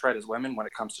just as much right as women when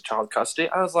it comes to child custody,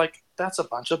 I was like, that's a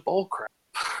bunch of bullcrap.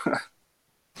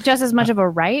 Just as much of a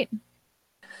right?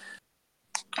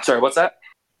 Sorry, what's that?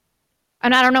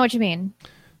 And I don't know what you mean.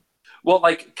 Well,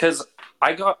 because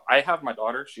I have my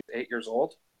daughter. She's 8 years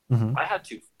old. Mm-hmm. I had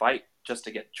to fight just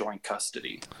to get joint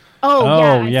custody.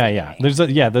 Yeah. There's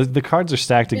the cards are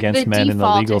stacked against men in the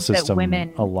legal system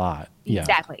a lot. Yeah.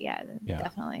 Exactly. Yeah,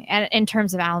 definitely. And in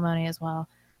terms of alimony as well.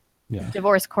 Yeah.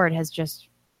 Divorce court has just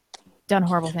done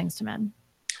horrible things to men.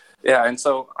 Yeah, and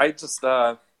so I just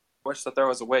wish that there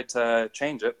was a way to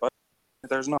change it, but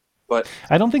there's not. But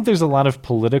I don't think there's a lot of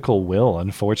political will,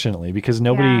 unfortunately, because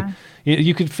nobody.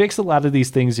 You could fix a lot of these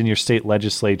things in your state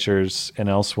legislatures and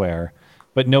elsewhere,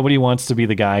 but nobody wants to be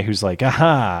the guy who's like,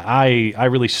 "Aha! I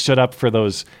really stood up for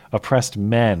those oppressed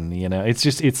men." You know, it's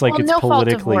like it's no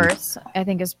politically. fault divorce, I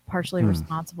think, is partially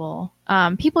responsible.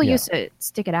 People used to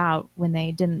stick it out when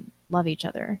they didn't love each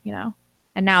other, you know,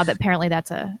 and now that apparently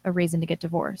that's a reason to get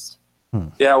divorced.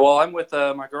 yeah, well, I'm with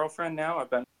my girlfriend now. I've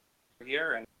been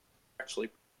here and actually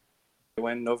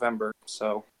in November.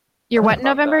 So You're what in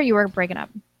November? You were breaking up.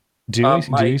 Do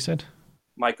you said?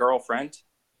 My girlfriend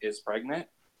is pregnant.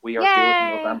 We are due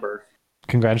in November.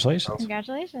 Congratulations.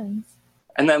 Congratulations.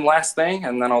 And then last thing,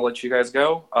 and then I'll let you guys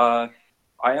go. I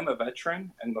am a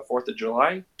veteran, and the 4th of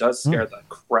July does scare the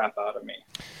crap out of me.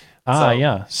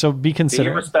 Yeah. So be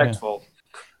considerate. Be respectful.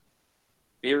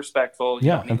 Be respectful. You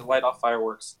Yeah. don't need to light off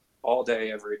fireworks all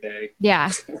day, every day.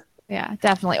 Yeah. Yeah,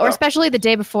 definitely. Or especially the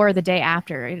day before or the day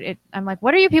after. I'm like,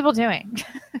 what are you people doing?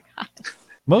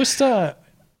 Most, I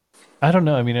don't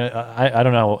know. I mean, I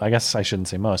don't know. I guess I shouldn't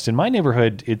say most. In my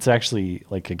neighborhood, it's actually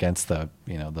like against the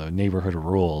neighborhood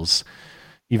rules,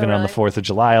 even on the 4th of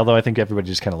July, although I think everybody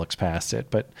just kind of looks past it.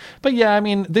 But yeah, I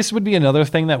mean, this would be another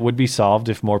thing that would be solved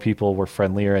if more people were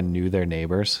friendlier and knew their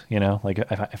neighbors, you know, like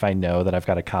if I know that I've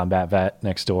got a combat vet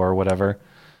next door or whatever.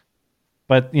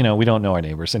 But, you know, we don't know our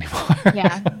neighbors anymore.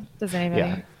 Yeah. Does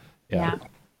anybody? Yeah.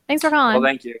 Thanks for calling. Well,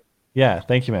 thank you. Yeah.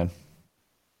 Thank you, man.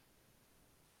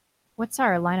 What's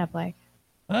our lineup like?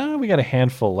 We got a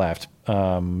handful left,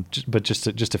 but just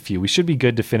a few. We should be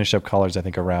good to finish up callers, I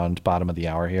think, around bottom of the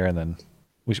hour here, and then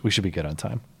we should be good on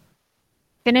time.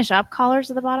 Finish up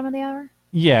callers at the bottom of the hour?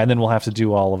 Yeah, and then we'll have to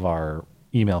do all of our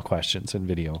email questions and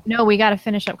video. No, we got to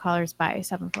finish up callers by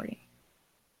 7:40.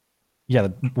 Yeah,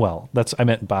 well, I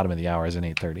meant bottom of the hour is in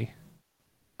 8:30.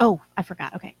 Oh, I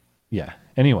forgot. Okay. Yeah.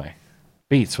 Anyway,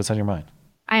 Beats, what's on your mind?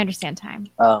 I understand time.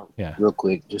 Yeah. Real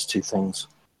quick, just two things.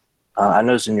 I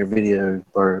noticed in your video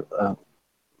where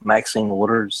Maxine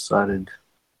Waters cited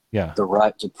the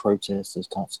right to protest is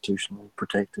constitutionally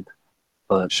protected.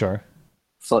 But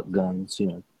fuck guns, you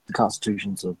know, the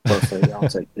Constitution's a buffet. I'll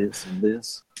take this and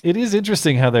this. It is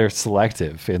interesting how they're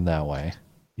selective in that way.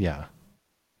 Yeah.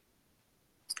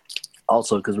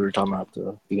 Also, because we were talking about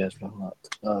you guys were talking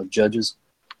about judges.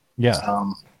 Yeah.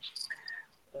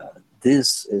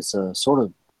 This is sort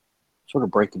of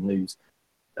breaking news.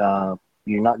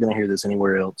 You're not going to hear this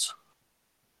anywhere else.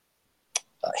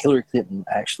 Hillary Clinton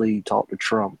actually talked to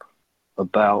Trump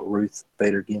about Ruth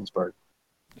Bader Ginsburg.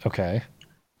 Okay.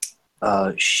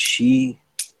 She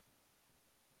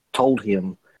told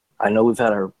him, I know we've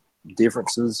had our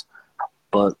differences,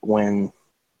 but when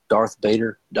Darth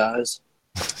Vader dies,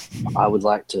 I would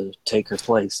like to take her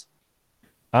place.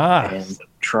 And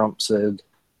Trump said,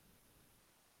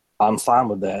 I'm fine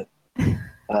with that.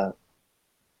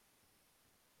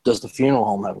 Does the funeral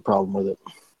home have a problem with it?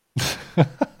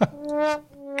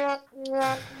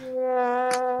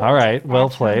 All right, well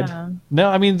played. No,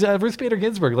 I mean, Ruth Bader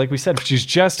Ginsburg, like we said, she's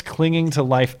just clinging to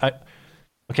life.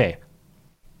 Okay,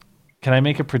 can I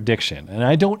make a prediction? And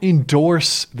I don't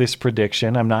endorse this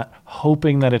prediction. I'm not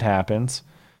hoping that it happens.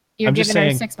 I'm just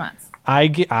saying, her 6 months.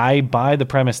 I buy the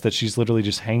premise that she's literally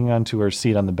just hanging on to her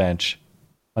seat on the bench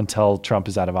until Trump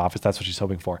is out of office. That's what she's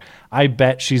hoping for. I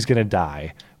bet she's going to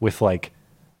die with 4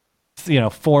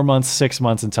 months, 6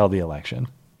 months until the election.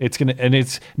 It's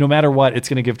no matter what, it's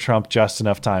going to give Trump just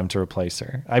enough time to replace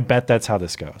her. I bet that's how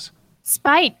this goes.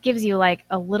 Spite gives you like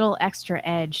a little extra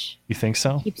edge. You think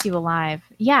so? Keeps you alive.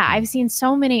 Yeah, I've seen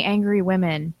so many angry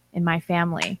women in my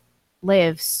family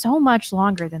live so much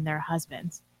longer than their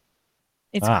husbands.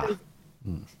 It's crazy.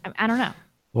 I don't know.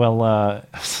 Well,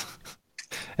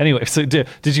 anyway, so did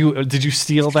you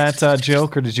steal that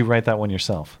joke, or did you write that one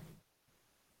yourself?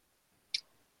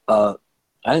 I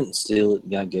didn't steal it. The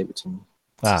guy gave it to me.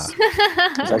 Gotcha.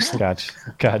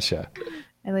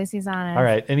 At least he's honest. All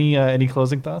right. Any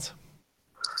closing thoughts?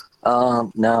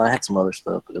 No, I had some other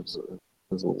stuff, but it was a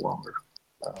little longer.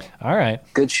 All right.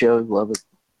 Good show. Love it.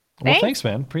 Well, thanks,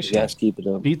 man. Appreciate it. You guys keep it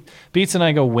up. Beats and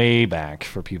I go way back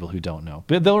for people who don't know.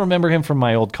 But they'll remember him from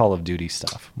my old Call of Duty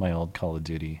stuff, my old Call of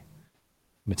Duty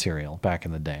material back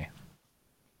in the day.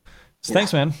 So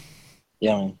thanks, man.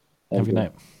 Yeah, man. Have a good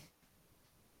night.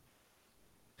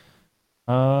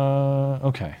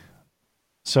 Okay.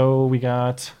 So we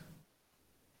talked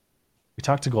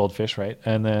to Goldfish, right?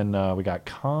 And then we got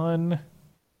Khan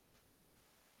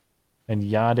and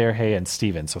Yader, Hay, and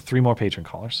Steven. So 3 more patron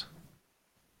callers.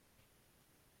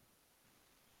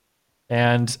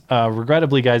 And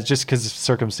regrettably, guys, just because of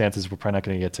circumstances, we're probably not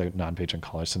going to get to non-patron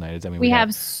callers tonight. I mean, We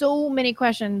have so many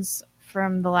questions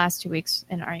from the last 2 weeks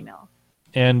in our email.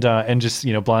 and just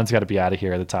Blonde's got to be out of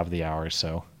here at the top of the hour.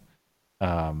 So, we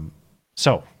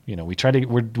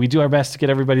do our best to get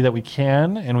everybody that we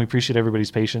can, and we appreciate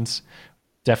everybody's patience.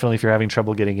 Definitely, if you're having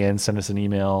trouble getting in, send us an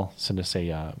email, send us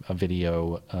a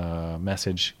video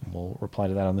message. We'll reply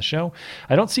to that on the show.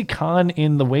 I don't see Khan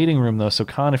in the waiting room though. So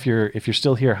Khan, if you're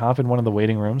still here, hop in one of the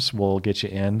waiting rooms. We'll get you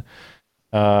in.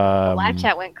 The live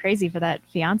chat went crazy for that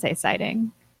fiance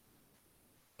sighting.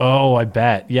 Oh, I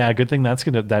bet. Yeah, good thing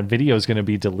that video is gonna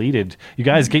be deleted. You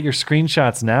guys get your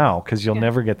screenshots now because you'll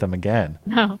never get them again.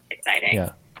 No, exciting.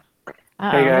 Yeah.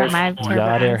 Hey, guys.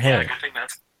 Hey.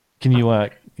 Can you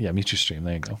mute your stream?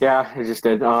 There you go. Yeah, I just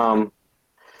did.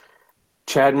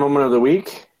 Chad moment of the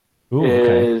week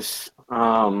is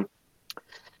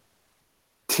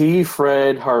T.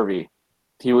 Fred Harvey.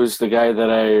 He was the guy that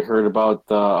I heard about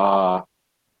the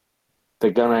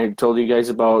gun I told you guys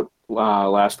about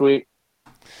last week.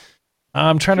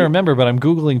 I'm trying to remember, but I'm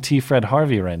Googling T. Fred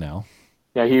Harvey right now.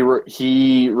 Yeah,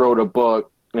 he wrote a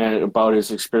book about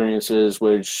his experiences,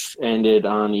 which ended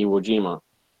on Iwo Jima.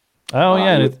 Oh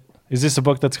yeah, and is this a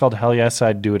book that's called Hell Yes,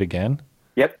 I'd Do It Again?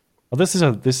 Yep. Well, it's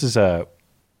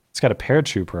got a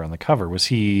paratrooper on the cover. What was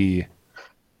he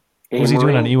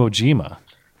doing on Iwo Jima?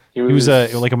 He was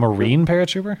like a Marine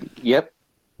paratrooper? Yep.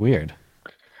 Weird.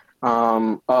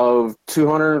 Of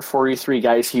 243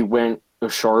 guys he went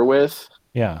ashore with,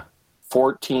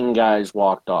 14 guys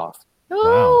walked off.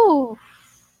 Ooh.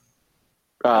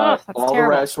 All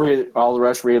the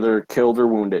rest were either killed or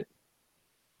wounded.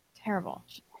 Terrible.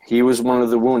 He was one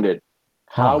of the wounded.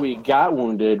 How he got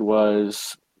wounded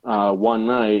was one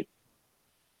night,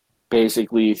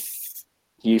 basically,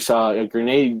 he saw a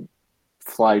grenade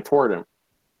fly toward him.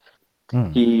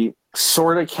 He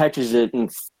sort of catches it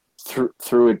and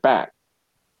threw it back.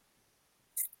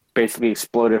 Basically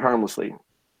exploded harmlessly.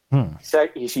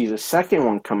 He sees a second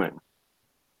one come in,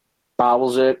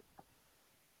 bobbles it,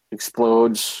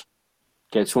 explodes,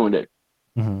 gets wounded.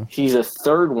 Sees a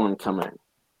third one come in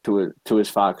to his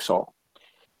foxhole.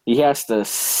 He has to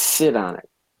sit on it.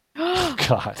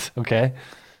 God, okay.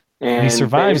 And he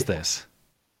survives this.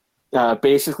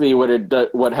 Basically,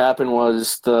 what happened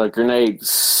was the grenade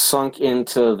sunk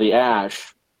into the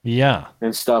ash. Yeah.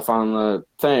 And stuff on the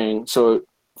thing. So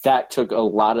that took a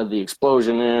lot of the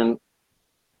explosion and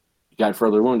he got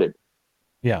further wounded.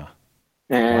 Yeah.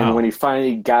 And when he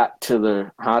finally got to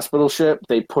the hospital ship,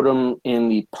 they put him in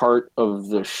the part of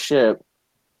the ship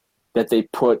that they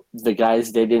put the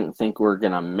guys they didn't think were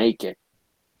going to make it.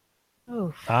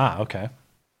 Okay.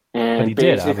 And but he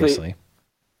did, obviously.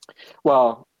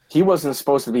 Well, he wasn't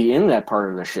supposed to be in that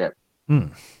part of the ship.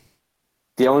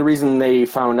 The only reason they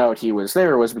found out he was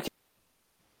there was because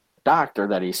of the doctor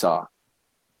that he saw.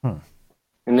 And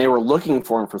they were looking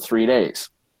for him for 3 days.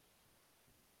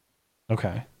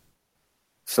 Okay.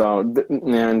 So,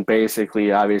 and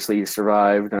basically, obviously, he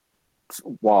survived, and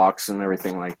walks and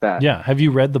everything like that. Yeah. Have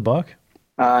you read the book?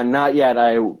 Not yet.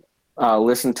 I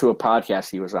listened to a podcast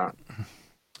he was on.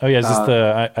 Oh, yeah. Is this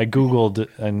I Googled,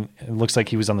 and it looks like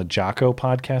he was on the Jocko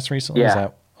podcast recently? Yeah. Is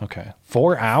that, okay.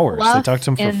 4 hours. Fluff They talked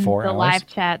to him for in 4 the hours. live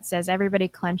chat says, everybody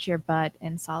clench your butt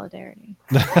in solidarity.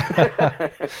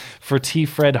 For T.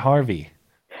 Fred Harvey.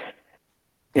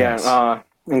 Yeah.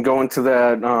 And going to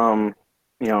that,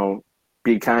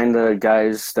 be kind to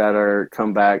guys that are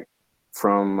come back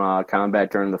from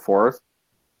combat during the 4th.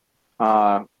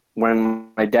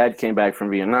 When my dad came back from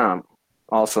Vietnam,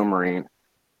 also Marine,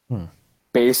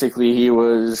 basically he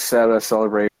was at a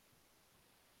celebration,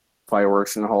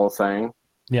 fireworks and the whole thing.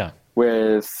 Yeah.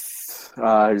 With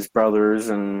his brothers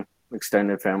and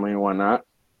extended family and whatnot.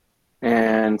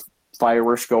 And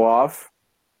fireworks go off.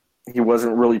 He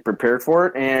wasn't really prepared for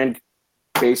it, and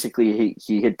basically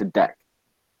he hit the deck.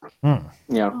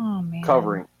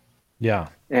 Covering. Yeah.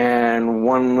 And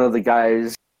one of the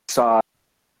guys saw,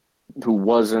 who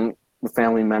wasn't a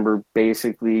family member,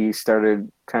 basically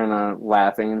started kind of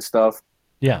laughing and stuff.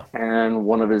 Yeah. And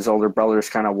one of his older brothers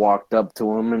kind of walked up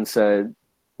to him and said,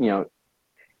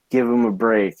 give him a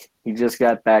break. He just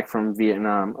got back from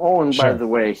Vietnam. Oh, and by the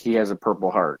way, he has a Purple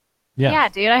Heart. Yeah,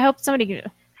 dude. I hope somebody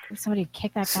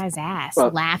kick that guy's ass.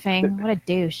 Laughing. What a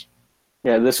douche.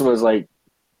 Yeah, this was like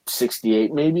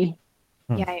 68 maybe.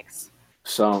 Yikes.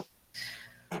 So.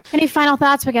 Any final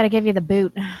thoughts? We got to give you the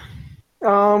boot.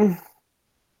 Yeah,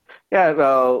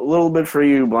 a little bit for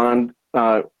you, Blonde.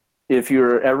 If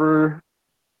you're ever,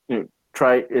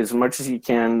 try as much as you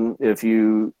can if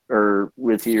you are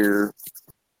with your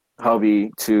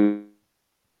hubby to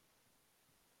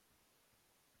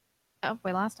Oh,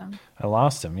 we lost him. I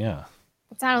lost him. Yeah.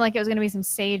 It sounded like it was going to be some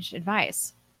sage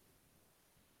advice.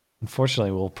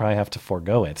 Unfortunately, we'll probably have to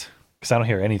forego it because I don't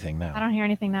hear anything now. I don't hear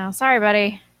anything now. Sorry,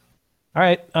 buddy. All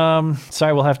right.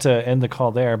 Sorry, we'll have to end the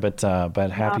call there. But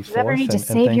happy If you ever 4th. need to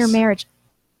save your marriage.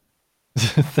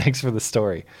 Thanks for the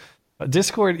story.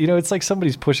 Discord, it's like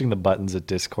somebody's pushing the buttons at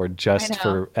Discord just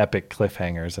for epic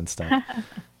cliffhangers and stuff.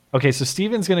 Okay, so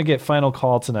Steven's going to get final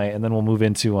call tonight, and then we'll move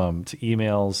into to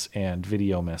emails and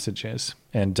video messages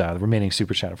and the remaining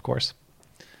super chat, of course.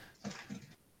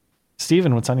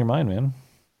 Steven, what's on your mind, man?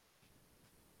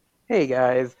 Hey,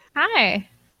 guys. Hi.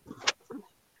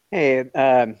 Hey,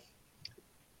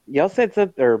 y'all said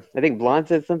something, or I think Blonde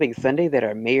said something Sunday that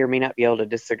I may or may not be able to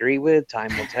disagree with. Time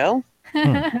will tell.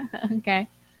 Okay.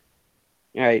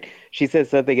 All right. She said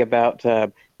something about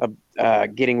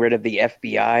getting rid of the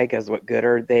FBI because what good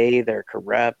are they? They're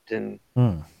corrupt and.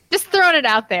 Just throwing it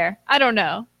out there. I don't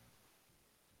know.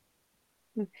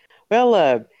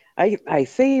 Well, I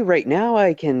say right now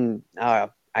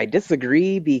I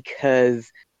disagree because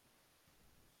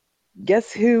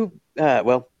guess who?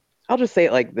 Well, I'll just say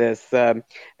it like this: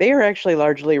 they are actually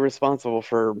largely responsible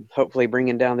for hopefully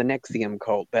bringing down the NXIVM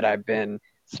cult that I've been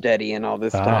studying all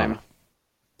this time.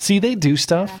 See, they do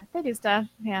stuff. Yeah, they do stuff.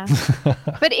 Yeah.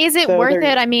 But is it worth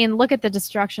it? I mean, look at the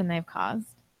destruction they've caused.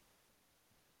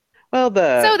 Well,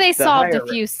 so they solved a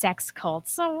few sex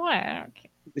cults. So what?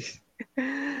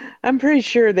 I'm pretty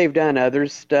sure they've done other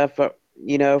stuff,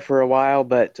 for a while,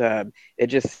 but it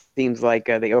just seems like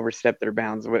they overstepped their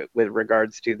bounds with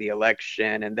regards to the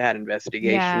election and that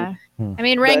investigation. Yeah. I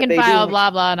mean, rank and file, blah,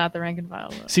 blah, not the rank and file.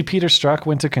 Blah. See, Peter Strzok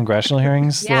went to congressional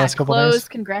hearings the last couple of days. Closed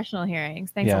congressional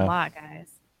hearings. Thanks a lot, guys.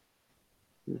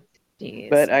 Jeez.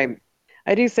 But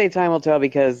I do say time will tell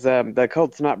because the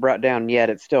cult's not brought down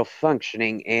yet. It's still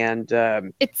functioning, and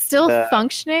it's still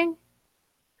functioning.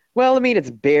 Well, I mean, it's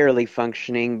barely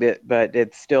functioning, but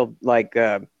it's still like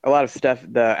a lot of stuff.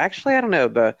 Actually, I don't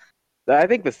know. I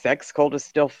think the sex cult is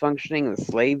still functioning. The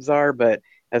slaves are, but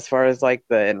as far as like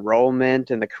the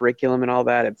enrollment and the curriculum and all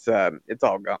that, it's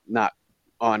all not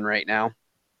on right now.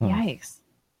 Yikes.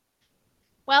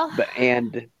 Well, But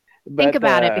think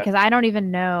about it, because I don't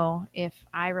even know if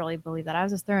I really believe that. I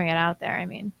was just throwing it out there. I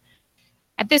mean,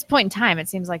 at this point in time, it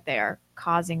seems like they are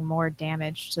causing more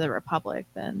damage to the Republic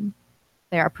than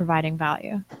they are providing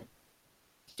value.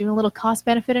 Doing a little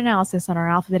cost-benefit analysis on our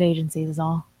alphabet agencies is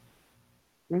all.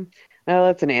 Well,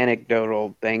 that's an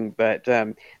anecdotal thing, but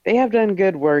they have done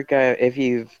good work. If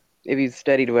you've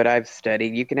studied what I've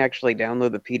studied, you can actually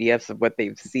download the PDFs of what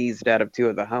they've seized out of 2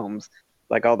 of the homes,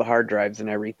 like all the hard drives and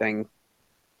everything.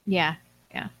 Yeah.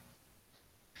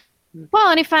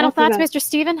 Well, any final thoughts, Mr.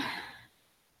 Steven?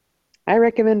 I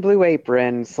recommend Blue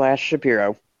Apron /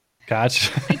 Shapiro.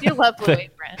 Gotcha. I do love Blue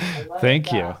Apron.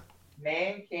 Thank you.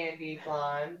 Man candy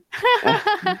blonde.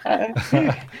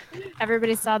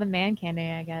 Everybody saw the man candy,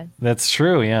 I guess. That's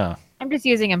true, yeah. I'm just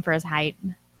using him for his height.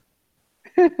 And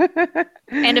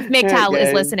if MGTOW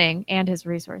is listening, and his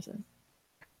resources.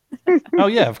 Oh,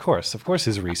 yeah, of course. Of course,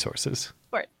 his resources.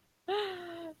 Of course.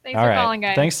 Thanks All for right. calling,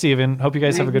 guys. Thanks, Steven. Hope you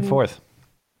guys have a good 4th.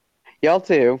 Y'all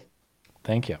too.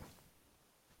 Thank you.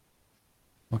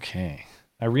 Okay.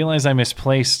 I realize I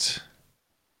misplaced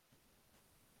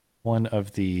one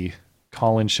of the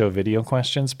call-in show video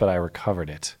questions, but I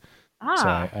recovered it. So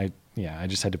I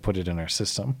just had to put it in our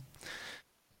system.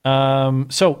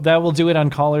 So that will do it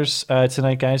on callers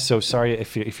tonight, guys. So sorry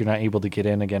if you're not able to get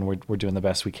in. Again, we're doing the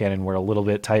best we can, and we're a little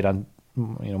bit tight on,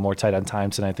 more tight on time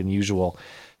tonight than usual.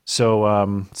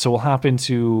 So we'll hop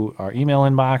into our email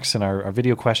inbox and our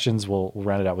video questions. We'll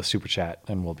round it out with super chat,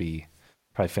 and we'll be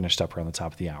probably finished up around the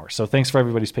top of the hour. So thanks for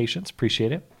everybody's patience.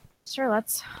 Appreciate it. Sure,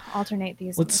 let's alternate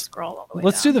these. Let's scroll all the way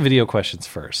Let's down. do the video questions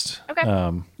first.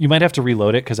 Okay. You might have to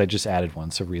reload it because I just added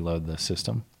one, so reload the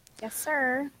system. Yes,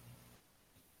 sir.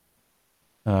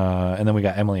 And then we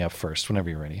got Emily up first. Whenever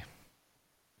you're ready.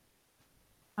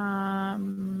 Go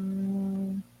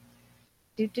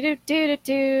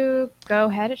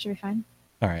ahead. It should be fine.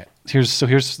 All right. Here's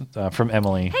from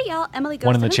Emily. Hey y'all, Emily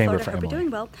One in Ghostin the chamber Florida. for Hope Emily. you're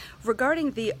doing well. Regarding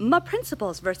the my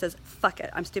principles versus fuck it,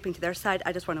 I'm stooping to their side.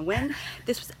 I just want to win.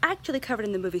 This was actually covered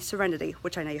in the movie Serenity,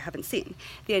 which I know you haven't seen.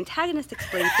 The antagonist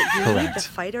explains that you need the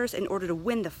fighters in order to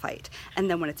win the fight, and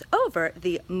then when it's over,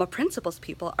 the my principles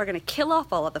people are going to kill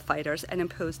off all of the fighters and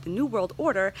impose the new world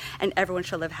order, and everyone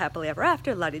shall live happily ever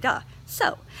after. La-di-da.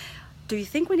 So. Do you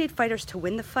think we need fighters to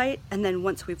win the fight? And then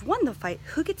once we've won the fight,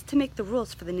 who gets to make the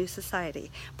rules for the new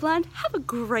society? Blonde, have a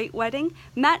great wedding.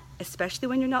 Matt, especially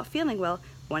when you're not feeling well,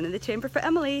 one in the chamber for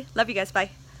Emily. Love you guys. Bye.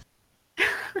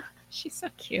 She's so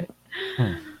cute.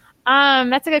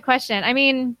 That's a good question. I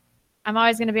mean, I'm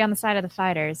always going to be on the side of the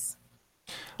fighters.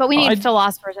 But we need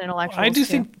philosophers and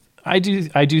intellectuals.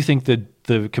 I do think that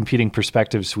the competing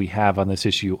perspectives we have on this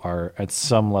issue are at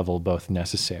some level both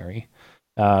necessary.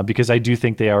 Because I do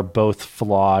think they are both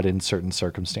flawed in certain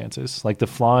circumstances. Like the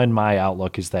flaw in my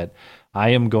outlook is that I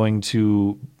am going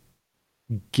to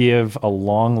give a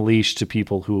long leash to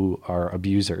people who are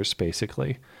abusers,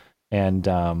 basically, and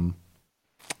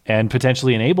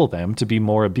potentially enable them to be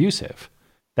more abusive.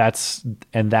 That's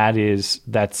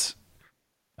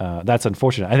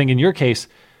unfortunate. I think in your case,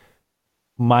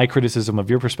 my criticism of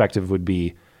your perspective would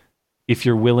be if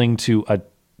you're willing to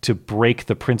break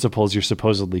the principles you're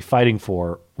supposedly fighting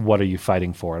for, what are you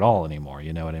fighting for at all anymore?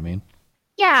 You know what I mean?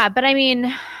 Yeah, but I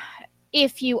mean,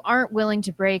 if you aren't willing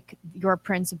to break your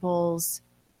principles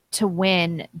to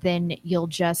win, then you'll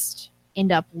just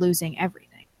end up losing everything.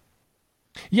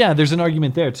 Yeah, there's an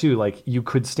argument there too. Like you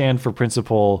could stand for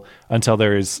principle until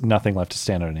there is nothing left to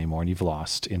stand on anymore and you've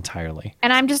lost entirely.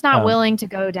 And I'm just not willing to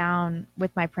go down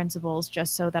with my principles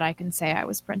just so that I can say I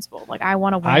was principled. Like I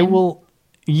want to win.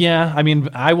 Yeah, I mean,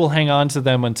 I will hang on to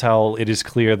them until it is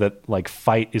clear that like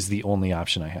fight is the only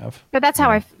option I have. But that's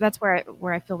how that's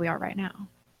where I feel we are right now.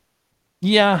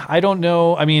 Yeah, I don't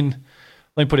know. I mean,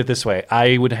 let me put it this way.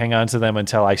 I would hang on to them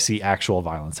until I see actual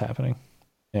violence happening.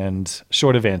 And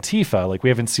short of Antifa, like we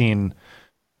haven't seen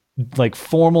like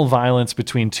formal violence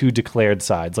between two declared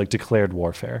sides, like declared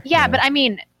warfare. Yeah, but I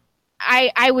mean,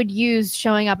 I would use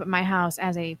showing up at my house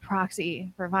as a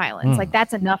proxy for violence. Like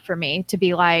that's enough for me to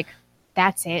be like,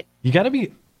 that's it. You got to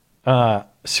be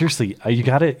seriously. You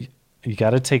got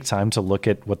to take time to look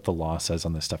at what the law says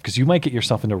on this stuff because you might get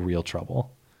yourself into real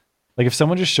trouble. Like if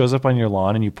someone just shows up on your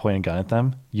lawn and you point a gun at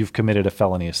them, you've committed a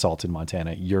felony assault in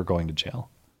Montana. You're going to jail.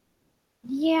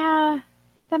 Yeah,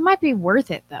 that might be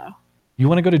worth it though. You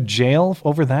want to go to jail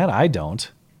over that? I don't.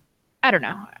 I don't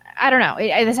know.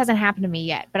 This hasn't happened to me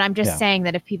yet, but I'm just saying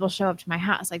that if people show up to my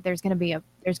house, like there's going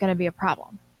to be a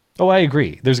problem. Oh, I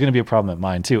agree. There's going to be a problem at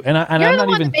mine too. And you're I'm the not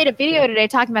one even that made a video today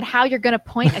talking about how you're going to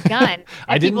point a gun.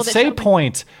 I didn't say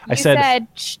point. I said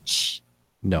shh,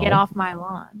 no. Get off my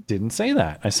lawn. Didn't say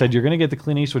that. I said you're going to get the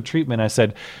Clint Eastwood treatment.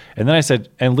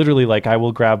 And literally like I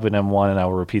will grab an M1 and I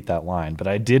will repeat that line. But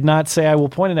I did not say I will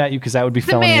point it at you because that would be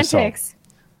felony assault.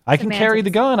 I can carry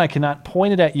the gun. I cannot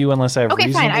point it at you unless I have Okay,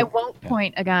 reasonable... fine. I won't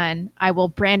point a gun. I will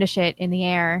brandish it in the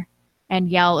air and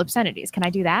yell obscenities. Can I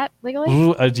do that legally?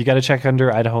 Ooh, you got to check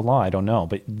under Idaho law. I don't know,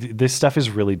 but this stuff is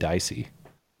really dicey.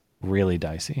 Really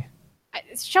dicey.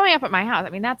 It's showing up at my house. I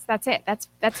mean, that's it. That's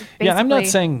basically. Yeah, I'm not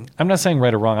saying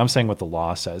right or wrong. I'm saying what the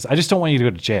law says. I just don't want you to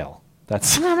go to jail.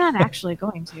 I'm not actually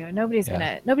going to. Nobody's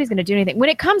gonna do anything. When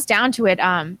it comes down to it,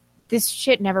 this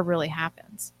shit never really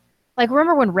happens. Like,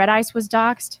 remember when Red Ice was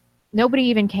doxxed? Nobody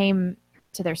even came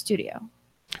to their studio.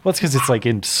 Well, it's because it's like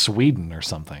in Sweden or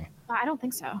something. I don't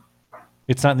think so.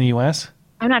 It's not in the U.S.?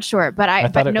 I'm not sure,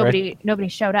 but nobody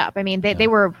showed up. I mean, they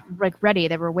were like ready.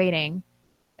 They were waiting.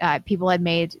 People had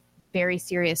made very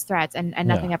serious threats, and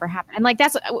nothing ever happened. And like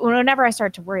that's whenever I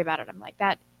start to worry about it, I'm like,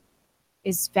 that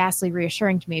is vastly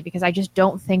reassuring to me because I just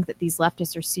don't think that these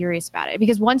leftists are serious about it.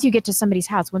 Because once you get to somebody's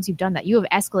house, once you've done that, you have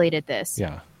escalated this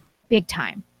big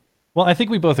time. Well, I think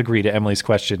we both agree to Emily's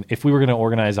question. If we were going to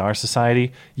organize our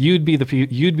society, you'd be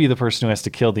the person who has to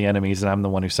kill the enemies, and I'm the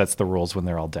one who sets the rules when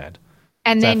they're all dead.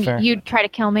 And then you'd try to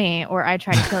kill me, or I'd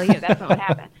try to kill you. That's what would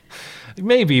happen.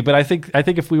 Maybe, but I think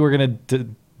if we were going to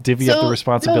divvy up the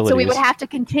responsibilities, so we would have to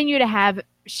continue to have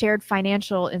shared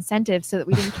financial incentives so that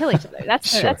we didn't kill each other.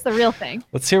 That's that's the real thing.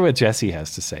 Let's hear what Jesse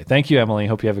has to say. Thank you, Emily.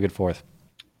 Hope you have a good 4th.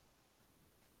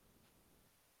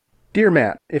 Dear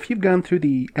Matt, if you've gone through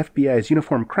the FBI's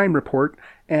Uniform Crime Report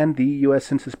and the U.S.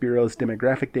 Census Bureau's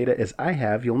demographic data as I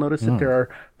have, you'll notice that there are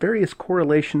various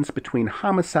correlations between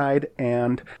homicide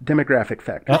and demographic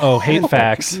factors. Hate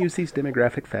facts. You can use these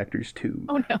demographic factors to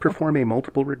perform a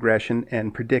multiple regression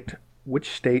and predict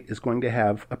which state is going to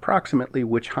have approximately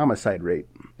which homicide rate.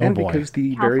 Because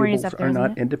the variables are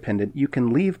not independent, you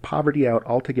can leave poverty out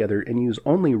altogether and use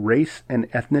only race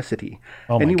and ethnicity,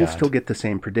 and you will still get the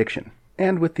same prediction.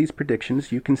 And with these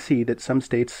predictions, you can see that some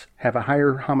states have a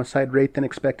higher homicide rate than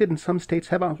expected, and some states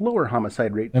have a lower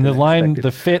homicide rate than expected. And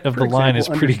the fit of the line is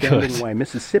pretty good. Understanding why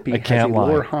Mississippi has a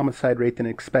lower homicide rate than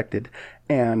expected,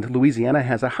 and Louisiana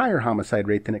has a higher homicide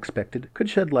rate than expected, could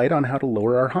shed light on how to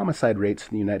lower our homicide rates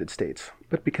in the United States.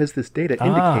 But because this data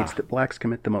indicates that blacks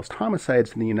commit the most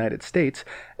homicides in the United States,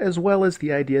 as well as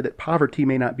the idea that poverty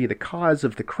may not be the cause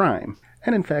of the crime,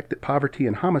 and in fact that poverty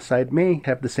and homicide may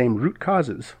have the same root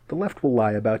causes, the left will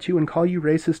lie about you and call you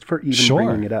racist for even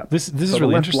bringing it up. This is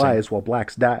really interesting. The left lies while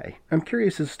blacks die. I'm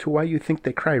curious as to why you think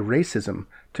they cry racism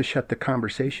to shut the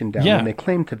conversation down when they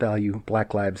claim to value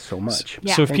Black lives so much.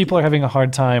 So if people are having a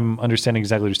hard time understanding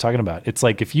exactly what he's talking about, it's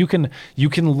like if you can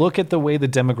look at the way the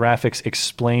demographics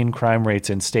explain crime rates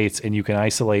in states, and you can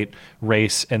isolate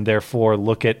race and therefore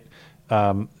look at,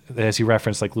 as he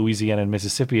referenced, like Louisiana and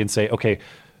Mississippi, and say, okay,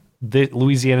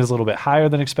 Louisiana is a little bit higher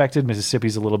than expected, Mississippi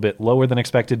is a little bit lower than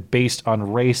expected based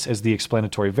on race as the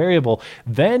explanatory variable,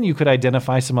 then you could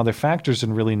identify some other factors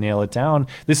and really nail it down.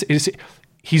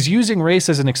 He's using race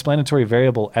as an explanatory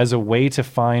variable as a way to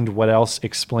find what else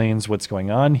explains what's going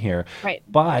on here. Right.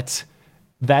 But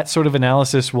that sort of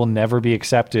analysis will never be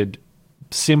accepted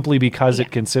simply because it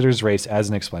considers race as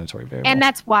an explanatory variable. And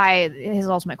that's why his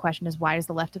ultimate question is, why does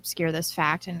the left obscure this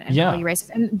fact and call you racist?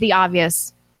 And the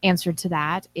obvious answer to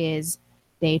that is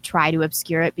they try to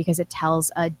obscure it because it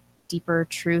tells a deeper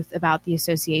truth about the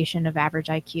association of average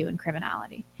IQ and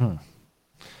criminality.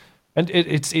 And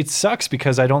it sucks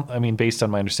because based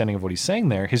on my understanding of what he's saying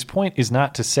there, his point is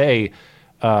not to say,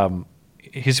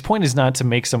 his point is not to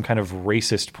make some kind of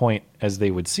racist point as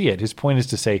they would see it. His point is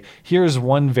to say, here's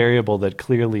one variable that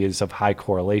clearly is of high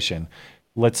correlation.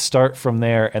 Let's start from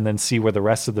there and then see where the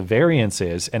rest of the variance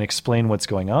is and explain what's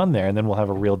going on there. And then we'll have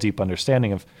a real deep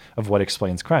understanding of what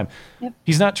explains crime. Yep.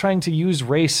 He's not trying to use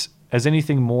race as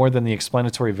anything more than the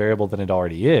explanatory variable than it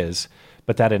already is.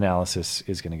 But that analysis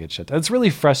is going to get shut down. It's really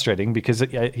frustrating because I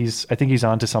think he's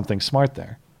onto something smart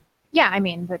there. Yeah,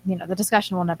 but the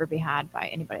discussion will never be had by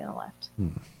anybody on the left,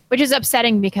 which is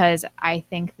upsetting because I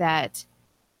think that,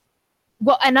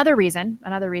 another reason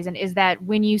is that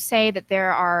when you say that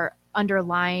there are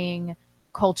underlying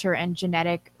culture and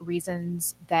genetic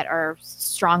reasons that are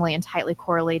strongly and tightly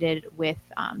correlated with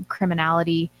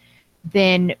criminality,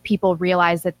 then people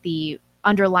realize that the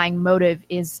underlying motive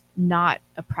is not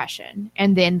oppression,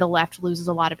 and then the left loses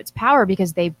a lot of its power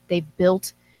because they've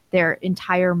built their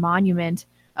entire monument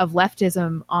of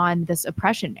leftism on this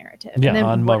oppression narrative. Yeah, and then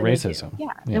on racism.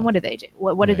 Yeah. Then what do they do?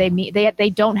 What do they mean? They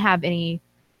don't have any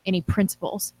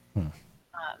principles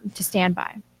to stand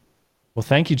by. Well,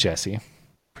 thank you, Jesse.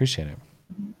 Appreciate it.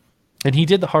 And he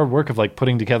did the hard work of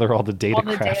putting together all the data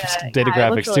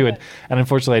graphics too. And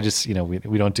unfortunately, I just,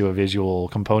 we don't do a visual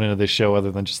component of this show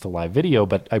other than just the live video,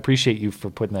 but I appreciate you for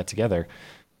putting that together.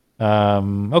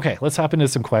 Okay, let's hop into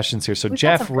some questions here. So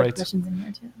Jeff writes,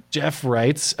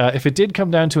 if it did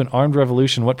come down to an armed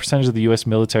revolution, what percentage of the U.S.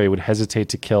 military would hesitate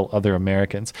to kill other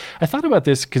Americans? I thought about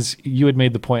this because you had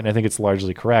made the point, and I think it's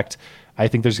largely correct. I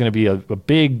think there's going to be a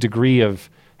big degree of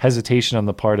hesitation on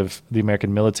the part of the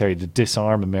American military to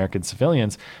disarm American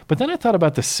civilians. But then I thought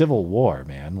about the Civil War,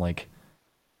 man.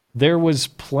 There was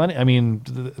plenty,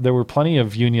 there were plenty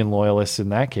of Union loyalists in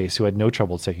that case who had no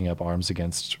trouble taking up arms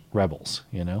against rebels,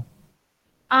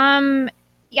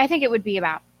 I think it would be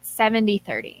about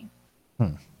 70-30.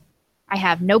 I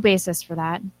have no basis for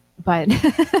that, but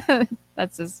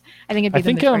that's just, I think it'd be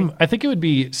I think it would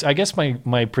be, I guess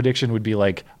my prediction would be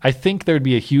I think there'd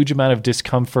be a huge amount of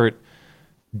discomfort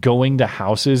going to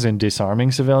houses and disarming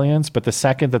civilians, but the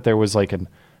second that there was an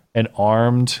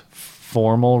armed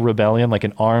formal rebellion, like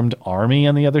an armed army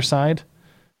on the other side,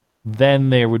 then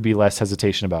there would be less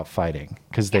hesitation about fighting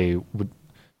because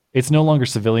it's no longer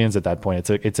civilians at that point.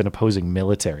 It's an opposing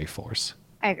military force.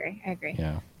 I agree.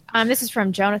 Yeah. This is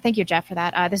from Jonah. Thank you, Jeff, for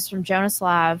that. This is from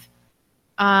Jonaslav.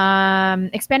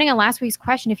 Expanding on last week's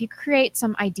question, if you create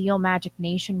some ideal magic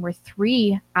nation where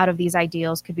 3 out of these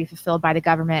ideals could be fulfilled by the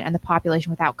government and the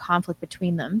population without conflict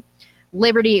between them,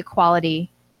 liberty,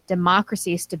 equality,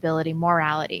 democracy, stability,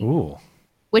 morality. Ooh.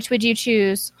 Which would you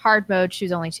choose? Hard mode,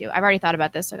 choose only 2. I've already thought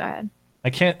about this, so go ahead.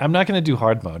 I'm not going to do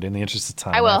hard mode in the interest of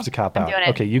time. I will. I have to cop out. Doing it.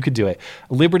 Okay, you could do it.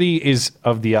 Liberty is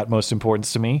of the utmost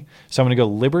importance to me. So I'm going to go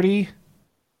liberty.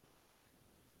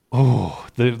 Oh,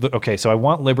 okay. So I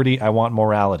want liberty. I want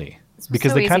morality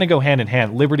because they kind of go hand in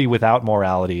hand. Liberty without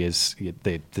morality is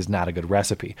not a good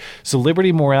recipe. So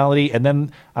liberty, morality, and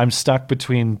then I'm stuck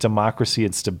between democracy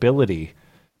and stability.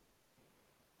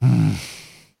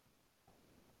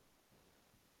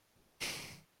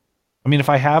 If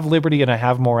I have liberty and I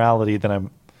have morality, then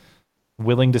I'm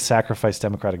willing to sacrifice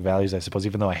democratic values, I suppose,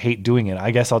 even though I hate doing it.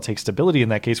 I guess I'll take stability in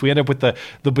that case. We end up with the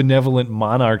benevolent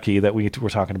monarchy that we were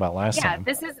talking about last time.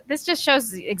 Yeah, this just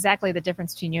shows exactly the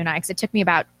difference between you and I, because it took me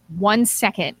about 1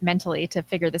 second mentally to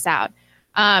figure this out.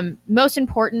 Most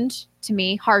important to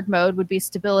me, hard mode, would be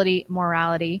stability,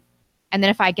 morality. And then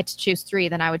if I get to choose 3,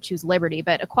 then I would choose liberty.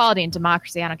 But equality and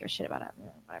democracy, I don't give a shit about it.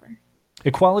 Whatever.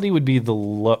 Equality would be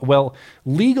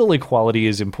legal equality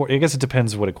is important. I guess it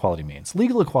depends what equality means.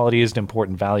 Legal equality is an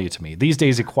important value to me. These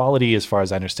days, equality, as far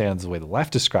as I understand, the way the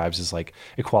left describes, is like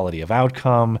equality of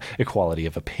outcome, equality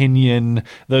of opinion,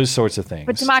 those sorts of things.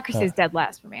 But democracy is dead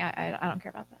last for me. I don't care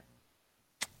about that.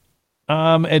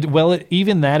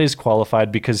 Even that is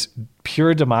qualified because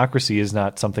pure democracy is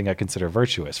not something I consider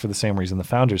virtuous for the same reason the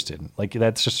founders didn't. Like,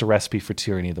 that's just a recipe for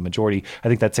tyranny of the majority. I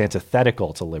think that's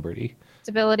antithetical to liberty.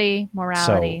 Stability,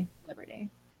 morality, liberty.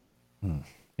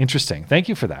 Interesting. Thank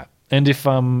you for that. And if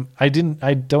I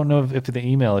don't know if the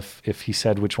email if he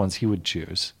said which ones he would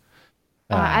choose.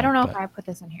 I don't know if I put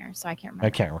this in here, so I can't remember. I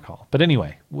can't recall. But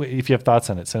anyway, if you have thoughts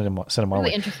on it, send them our way.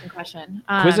 Really interesting question.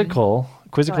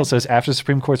 Quizzical says, after the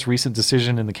Supreme Court's recent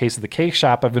decision in the case of the cake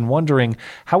shop, I've been wondering,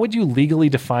 how would you legally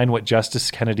define what Justice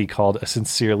Kennedy called a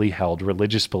sincerely held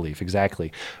religious belief?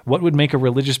 Exactly. What would make a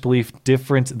religious belief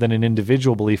different than an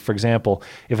individual belief? For example,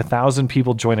 if 1,000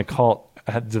 people join a cult,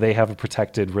 do they have a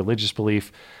protected religious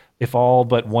belief? If all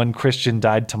but one Christian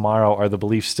died tomorrow, are the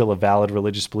beliefs still a valid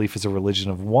religious belief as a religion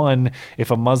of one?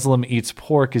 If a Muslim eats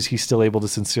pork, is he still able to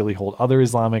sincerely hold other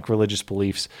Islamic religious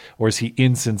beliefs, or is he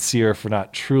insincere for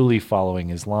not truly following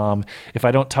Islam? If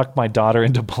I don't tuck my daughter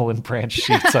into bull and branch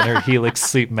sheets on her Helix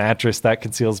sleep mattress, that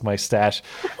conceals my stash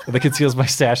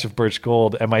of birch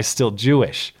gold, am I still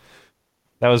Jewish?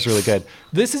 That was really good.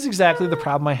 This is exactly the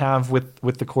problem I have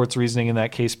with the court's reasoning in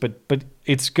that case, but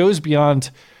it goes beyond.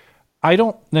 I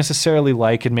don't necessarily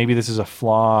like, and maybe this is a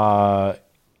flaw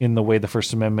in the way the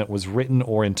First Amendment was written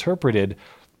or interpreted,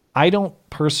 I don't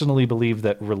personally believe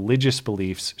that religious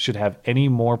beliefs should have any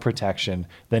more protection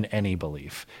than any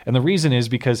belief. And the reason is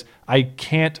because I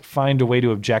can't find a way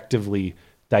to objectively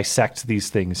dissect these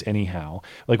things anyhow.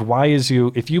 Like,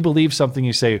 if you believe something,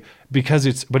 you say,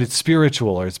 but it's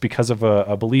spiritual, or it's because of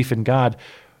a belief in God.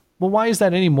 Well, why is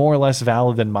that any more or less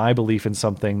valid than my belief in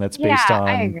something that's based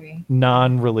on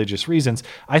non-religious reasons?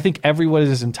 I think everyone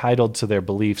is entitled to their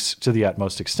beliefs to the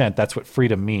utmost extent. That's what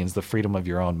freedom means, the freedom of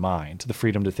your own mind, the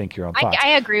freedom to think your own thoughts.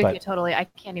 I agree with you totally. I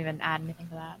can't even add anything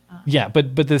to that. Yeah,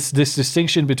 but this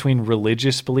distinction between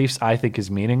religious beliefs, I think, is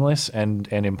meaningless and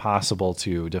impossible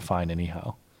to define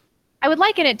anyhow. I would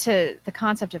liken it to the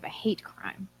concept of a hate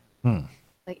crime.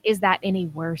 Like, is that any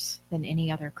worse than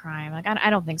any other crime? Like, I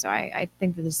don't think so. I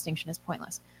think the distinction is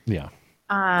pointless. Yeah,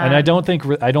 and I don't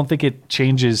think it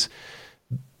changes.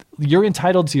 You're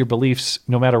entitled to your beliefs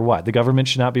no matter what. The government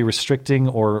should not be restricting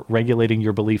or regulating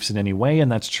your beliefs in any way,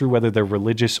 and that's true whether they're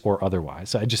religious or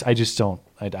otherwise. I just don't.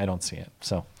 I don't see it.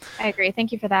 So I agree.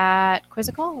 Thank you for that.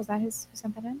 Quizzical, was that who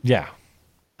sent that in? Yeah.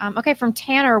 Okay, from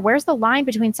Tanner, where's the line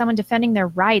between someone defending their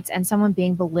rights and someone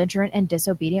being belligerent and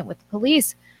disobedient with the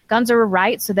police? Guns are a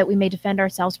right so that we may defend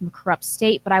ourselves from a corrupt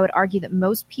state, but I would argue that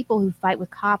most people who fight with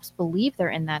cops believe they're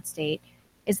in that state.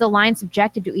 Is the line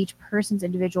subjective to each person's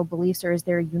individual beliefs, or is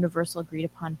there a universal agreed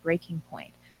upon breaking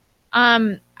point?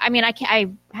 I mean, I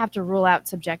have to rule out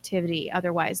subjectivity,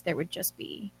 otherwise there would just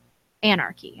be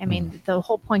anarchy. I mean, the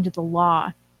whole point of the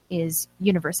law is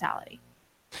universality.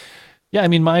 Yeah, I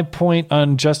mean, my point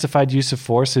on justified use of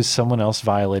force is someone else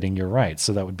violating your rights.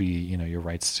 So that would be, your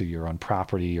rights to your own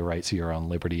property, your rights to your own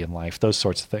liberty in life, those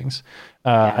sorts of things.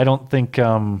 I don't think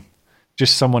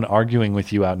just someone arguing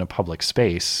with you out in a public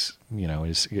space,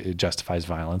 it justifies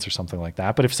violence or something like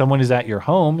that. But if someone is at your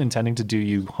home intending to do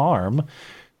you harm,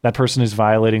 that person is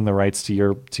violating the rights to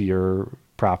your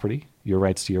property, your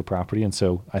rights to your property. And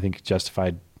so I think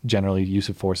generally use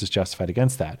of force is justified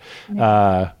against that.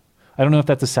 Yeah. I don't know if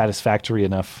that's a satisfactory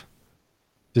enough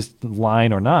just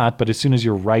line or not, but as soon as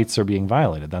your rights are being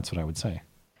violated, that's what I would say.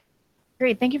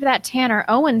 Great. Thank you for that, Tanner.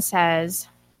 Owen says,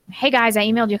 hey, guys, I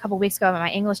emailed you a couple weeks ago about my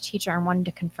English teacher and wanted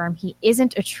to confirm he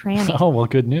isn't a tranny. Oh, well,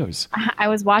 good news. I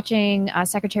was watching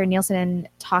Secretary Nielsen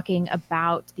talking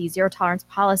about the zero tolerance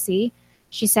policy.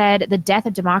 She said the death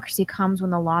of democracy comes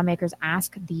when the lawmakers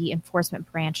ask the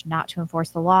enforcement branch not to enforce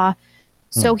the law.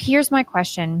 So here's my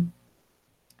question.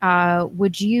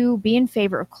 Would you be in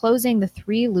favor of closing the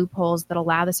 3 loopholes that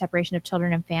allow the separation of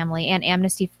children and family and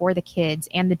amnesty for the kids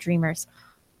and the dreamers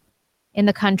in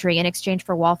the country in exchange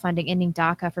for wall funding, ending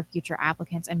DACA for future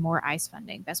applicants, and more ICE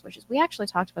funding? Best wishes. We actually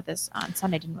talked about this on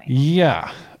Sunday, didn't we?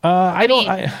 Yeah. I don't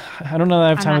know that I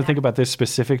have time to think about this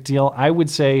specific deal. I would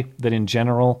say that in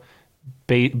general,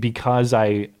 because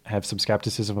I have some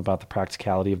skepticism about the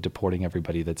practicality of deporting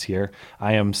everybody that's here,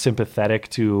 I am sympathetic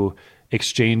to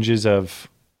exchanges of,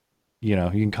 you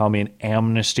can call me an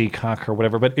amnesty cock or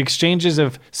whatever, but exchanges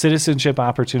of citizenship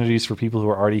opportunities for people who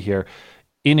are already here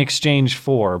in exchange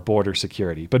for border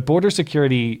security. But border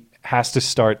security has to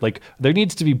start, there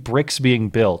needs to be bricks being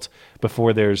built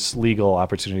before there's legal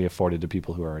opportunity afforded to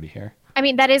people who are already here. I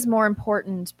mean, that is more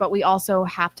important, but we also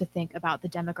have to think about the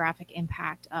demographic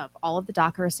impact of all of the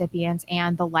DACA recipients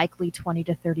and the likely 20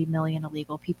 to 30 million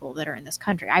illegal people that are in this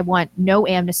country. I want no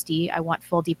amnesty. I want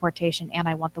full deportation, and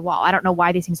I want the wall. I don't know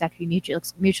why these things have to be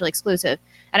mutually exclusive.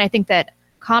 And I think that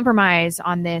compromise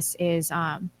on this is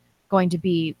going to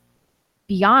be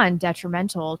beyond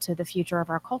detrimental to the future of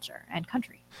our culture and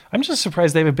country. I'm just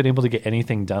surprised they haven't been able to get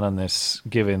anything done on this,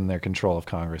 given their control of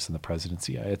Congress and the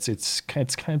presidency. It's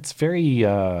very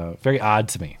very odd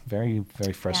to me, very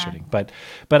frustrating. Yeah.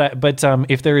 But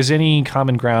if there is any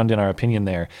common ground in our opinion,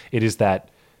 there it is that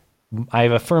I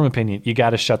have a firm opinion. You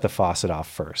got to shut the faucet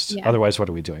off first. Yeah. Otherwise, what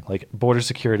are we doing? Like border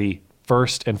security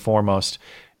first and foremost,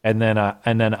 and then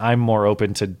I'm more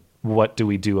open to what do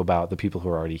we do about the people who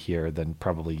are already here than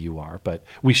probably you are. But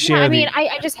we share. Yeah, I mean,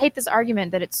 I just hate this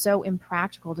argument that it's so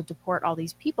impractical to deport all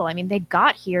these people. I mean, they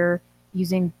got here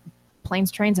using planes,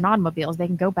 trains, and automobiles. They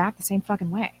can go back the same fucking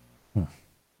way.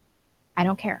 I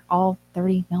don't care. All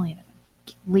 30 million of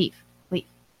them. Leave.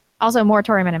 Also,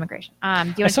 moratorium on immigration.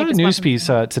 I saw a news piece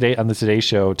today on the Today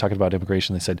Show talking about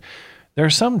immigration. They said there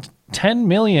are some 10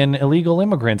 million illegal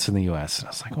immigrants in the U.S. And I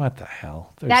was like, what the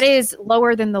hell? That is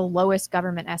lower than the lowest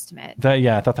government estimate.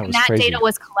 I thought that was crazy. That data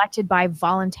was collected by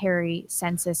voluntary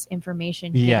census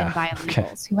information given by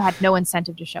illegals who had no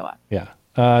incentive to show up. Yeah.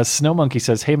 Snow Monkey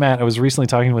says, hey, Matt, I was recently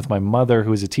talking with my mother,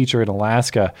 who is a teacher in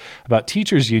Alaska, about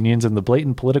teachers' unions and the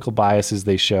blatant political biases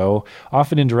they show,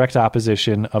 often in direct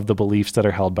opposition of the beliefs that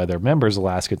are held by their members.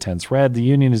 Alaska tends red. The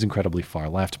union is incredibly far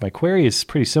left. My query is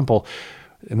pretty simple,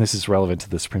 and this is relevant to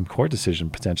the Supreme Court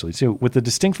decision potentially too. With the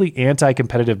distinctly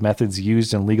anti-competitive methods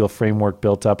used and legal framework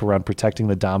built up around protecting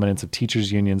the dominance of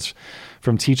teachers' unions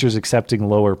from teachers accepting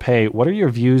lower pay, what are your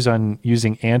views on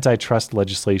using antitrust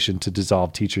legislation to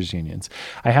dissolve teachers' unions?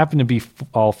 I happen to be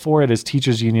all for it, as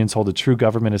teachers' unions hold a true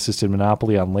government-assisted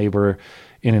monopoly on labor.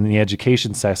 In the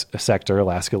education sector,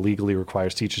 Alaska legally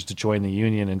requires teachers to join the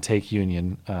union and take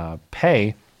union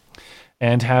pay,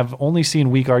 and have only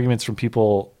seen weak arguments from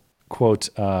people, quote,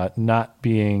 not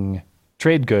being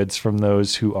trade goods from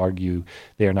those who argue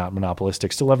they are not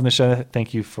monopolistic. Still loving the show.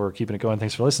 Thank you for keeping it going.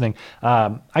 Thanks for listening.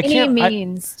 Any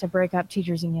means to break up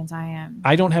teachers' unions,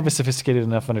 I don't have a sophisticated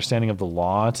enough understanding of the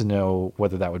law to know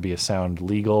whether that would be a sound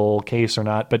legal case or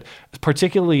not. But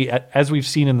particularly, as we've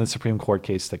seen in the Supreme Court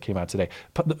case that came out today,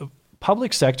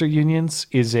 public sector unions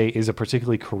is a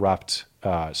particularly corrupt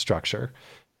structure.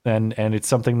 And it's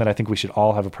something that I think we should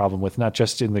all have a problem with, not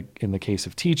just in the case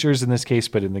of teachers in this case,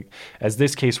 but as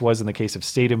this case was in the case of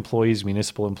state employees,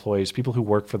 municipal employees, people who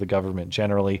work for the government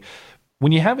generally.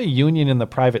 When you have a union in the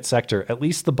private sector, at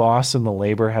least the boss and the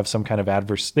labor have some kind of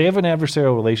they have an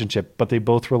adversarial relationship, but they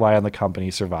both rely on the company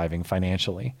surviving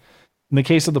financially. In the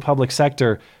case of the public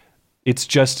sector, it's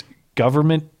just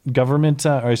government,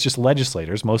 or it's just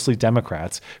legislators, mostly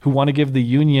Democrats, who want to give the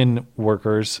union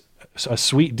workers a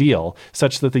sweet deal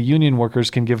such that the union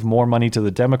workers can give more money to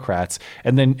the Democrats,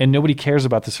 and nobody cares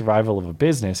about the survival of a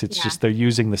business. It's just they're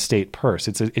using the state purse.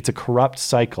 It's a corrupt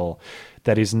cycle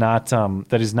that is not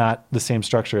the same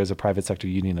structure as a private sector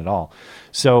union at all.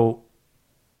 So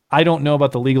I don't know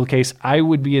about the legal case. I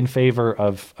would be in favor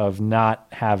of not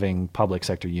having public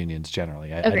sector unions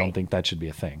generally. I don't think that should be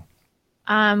a thing.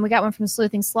 We got one from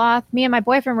Sleuthing Sloth. Me and my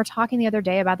boyfriend were talking the other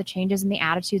day about the changes in the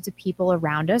attitudes of people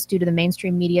around us due to the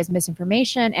mainstream media's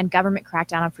misinformation and government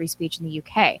crackdown on free speech in the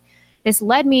UK. This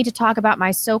led me to talk about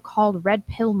my so-called red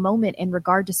pill moment in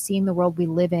regard to seeing the world we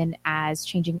live in as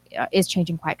changing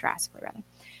quite drastically, rather.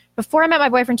 Before I met my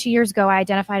boyfriend 2 years ago, I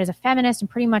identified as a feminist and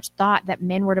pretty much thought that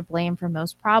men were to blame for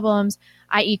most problems,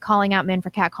 i.e. calling out men for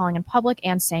catcalling in public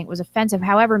and saying it was offensive.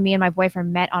 However, me and my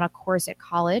boyfriend met on a course at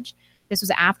college. This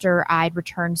was after I'd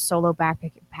returned from a solo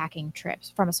backpacking trip.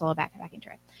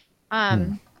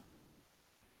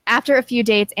 After a few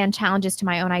dates and challenges to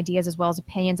my own ideas as well as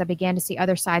opinions, I began to see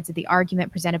other sides of the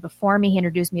argument presented before me. He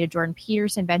introduced me to Jordan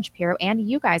Peterson, Ben Shapiro, and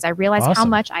you guys. I realized how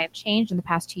much I have changed in the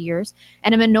past 2 years,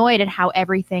 and I'm annoyed at how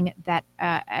everything that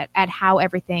has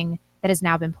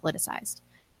now been politicized.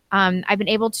 I've been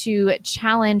able to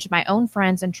challenge my own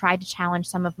friends and tried to challenge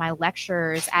some of my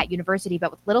lecturers at university, but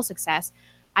with little success.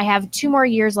 I have 2 more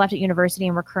years left at university,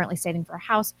 and we're currently saving for a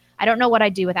house. I don't know what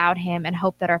I'd do without him, and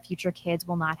hope that our future kids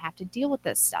will not have to deal with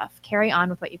this stuff. Carry on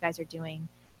with what you guys are doing.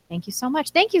 Thank you so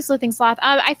much. Thank you, Sleuthing Sloth.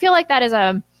 I feel like that is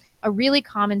a really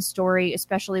common story,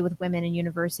 especially with women in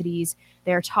universities.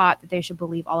 They're taught that they should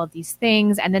believe all of these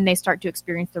things, and then they start to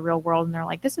experience the real world, and they're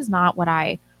like, this is not what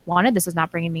I wanted. This is not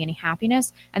bringing me any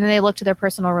happiness. And then they look to their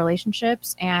personal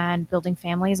relationships and building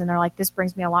families, and they're like, this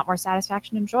brings me a lot more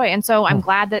satisfaction and joy. And so I'm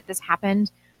glad that this happened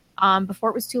before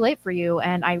it was too late for you.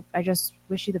 And I just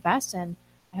wish you the best, and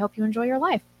I hope you enjoy your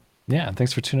life. Yeah, and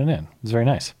thanks for tuning in. It was very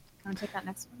nice. Want to take that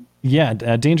next one? Yeah,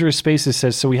 Dangerous Spaces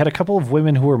says, so we had a couple of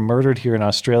women who were murdered here in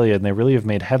Australia, and they really have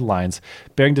made headlines.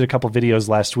 Bearing did a couple of videos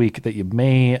last week that you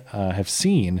may have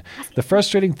seen. The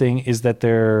frustrating thing is that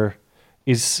there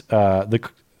is the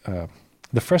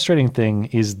frustrating thing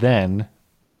is then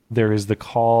there is the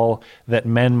call that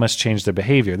men must change their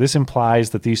behavior. This implies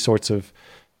that these sorts of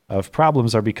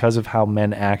problems are because of how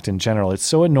men act in general. It's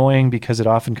so annoying because it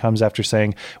often comes after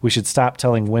saying we should stop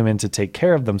telling women to take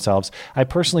care of themselves. I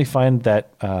personally find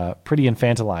that pretty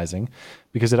infantilizing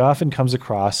because it often comes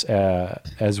across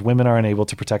as women are unable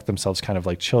to protect themselves, kind of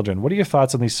like children. What are your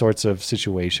thoughts on these sorts of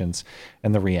situations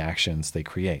and the reactions they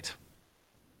create?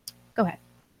 Go ahead.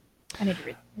 I need to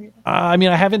read. I mean,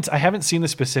 I haven't seen the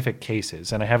specific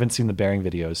cases, and I haven't seen the Bearing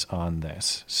videos on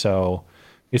this, so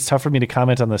it's tough for me to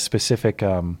comment on the specific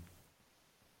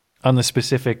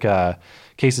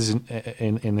cases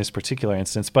in this particular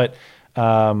instance. But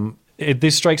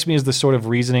this strikes me as the sort of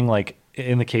reasoning, like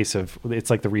in the case of, it's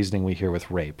like the reasoning we hear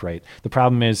with rape, right? The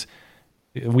problem is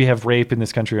we have rape in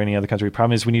this country or any other country. The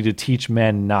problem is we need to teach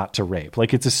men not to rape.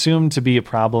 Like it's assumed to be a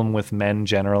problem with men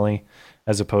generally,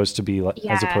 as opposed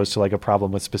to like a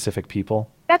problem with specific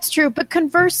people. That's true, but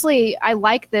conversely, I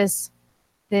like this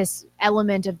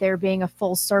element of there being a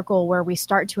full circle where we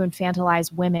start to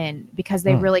infantilize women because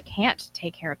they really can't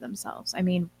take care of themselves. I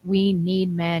mean, we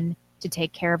need men to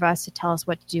take care of us, to tell us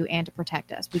what to do, and to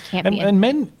protect us. We can't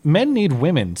and men need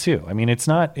women too. I mean, it's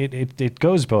not it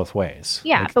goes both ways.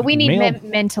 Yeah, like, but we need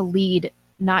men to lead,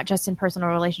 not just in personal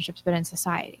relationships, but in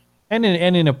society. And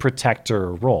in a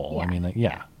protector role. Yeah. I mean,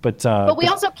 but we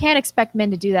also can't expect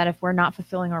men to do that if we're not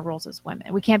fulfilling our roles as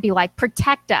women. We can't be like,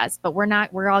 protect us, but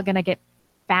we're all going to get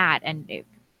fat and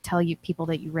tell you people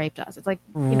that you raped us. It's like,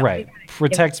 right.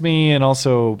 Protect me. And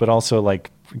also like,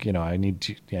 I need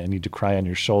to cry on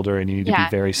your shoulder and you need to be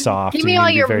very soft. Give me all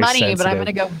your money, sensitive. But I'm going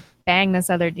to go bang this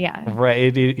other. Yeah.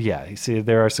 Right. You see,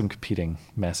 there are some competing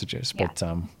messages, but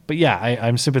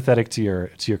I'm sympathetic to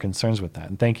your concerns with that.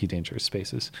 And thank you, Dangerous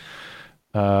Spaces.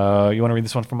 You want to read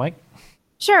this one from Mike?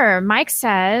 Sure. Mike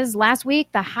says, last week,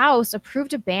 the House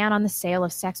approved a ban on the sale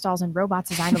of sex dolls and robots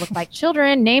designed to look like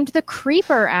children, named the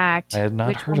Creeper Act, I had not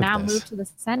which heard will of now this. move to the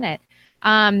Senate.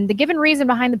 The given reason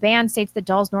behind the ban states that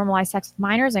dolls normalize sex with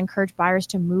minors and encourage buyers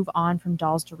to move on from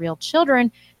dolls to real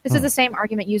children. This is the same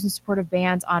argument used in support of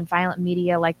bans on violent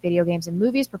media like video games and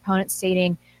movies, proponents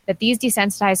stating that these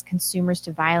desensitize consumers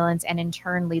to violence and in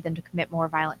turn lead them to commit more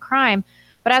violent crime.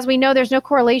 But as we know, there's no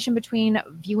correlation between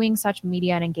viewing such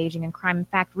media and engaging in crime. In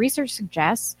fact, research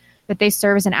suggests that they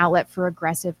serve as an outlet for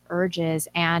aggressive urges.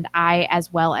 And I,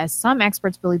 as well as some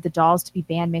experts, believe the dolls to be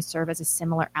banned may serve as a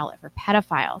similar outlet for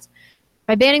pedophiles.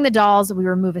 By banning the dolls, we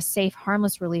remove a safe,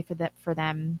 harmless relief for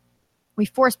them. We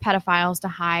force pedophiles to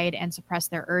hide and suppress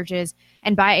their urges,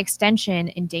 and by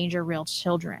extension, endanger real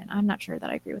children. I'm not sure that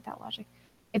I agree with that logic.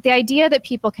 If the idea that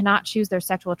people cannot choose their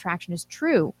sexual attraction is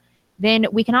true, then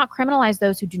we cannot criminalize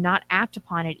those who do not act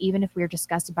upon it, even if we are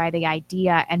disgusted by the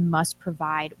idea and must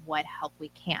provide what help we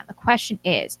can. The question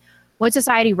is, would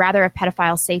society rather have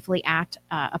pedophiles safely act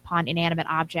upon inanimate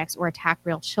objects or attack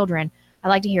real children? I'd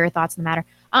like to hear your thoughts on the matter.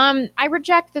 I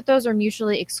reject that those are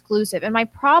mutually exclusive. And my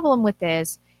problem with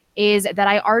this is that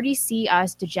I already see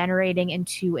us degenerating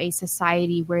into a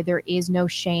society where there is no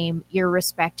shame,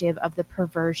 irrespective of the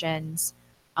perversions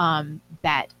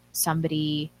that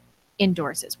somebody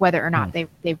endorses, whether or not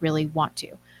they really want to.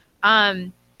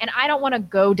 And I don't want to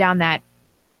go down that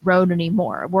road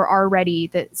anymore. We're already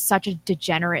such a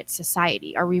degenerate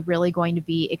society. Are we really going to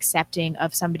be accepting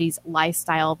of somebody's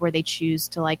lifestyle where they choose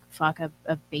to like fuck a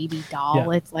baby doll?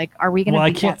 Yeah. It's like, are we going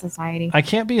to be that society? I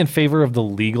can't be in favor of the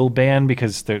legal ban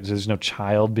because there's no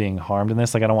child being harmed in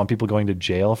this. Like, I don't want people going to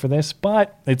jail for this,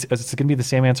 but it's going to be the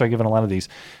same answer I give in a lot of these.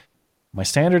 My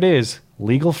standard is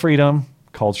legal freedom,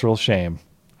 cultural shame.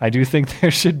 I do think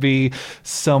there should be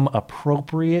some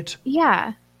appropriate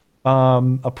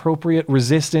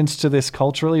resistance to this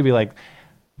culturally. Be like,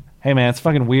 hey man, it's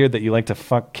fucking weird that you like to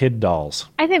fuck kid dolls.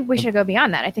 I think we should go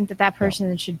beyond that. I think that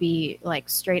person should be like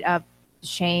straight up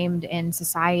shamed in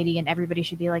society, and everybody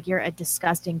should be like, you're a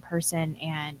disgusting person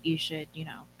and you should,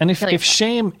 And if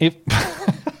shame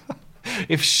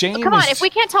come on, if we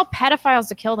can't tell pedophiles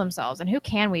to kill themselves, and who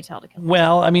can we tell to kill themselves?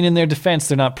 Well, I mean, in their defense,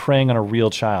 they're not preying on a real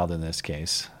child in this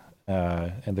case,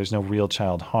 and there's no real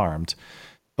child harmed.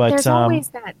 But there's always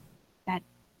that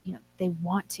they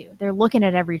want to. They're looking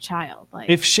at every child. Like,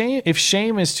 if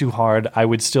shame is too hard, I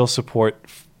would still support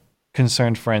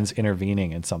concerned friends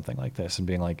intervening in something like this and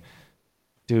being like,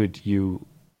 dude, you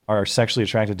are sexually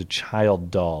attracted to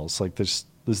child dolls. Like, this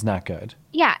is not good.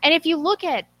 Yeah, and if you look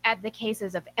at the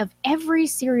cases of every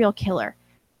serial killer,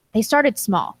 they started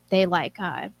small. They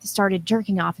started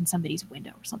jerking off in somebody's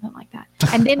window or something like that.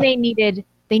 And then they needed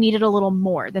a little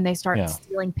more. Then they started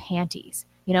stealing panties,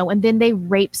 and then they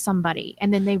rape somebody,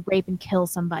 and then they rape and kill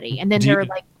somebody, and then they're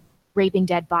like raping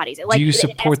dead bodies. Do you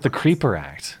support the Creeper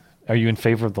Act? Are you in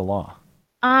favor of the law?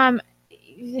 Yeah,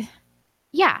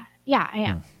 I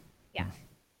am. Yeah.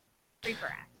 Creeper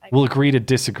Act. We'll agree to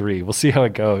disagree. We'll see how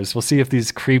it goes. We'll see if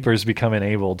these creepers become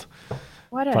enabled.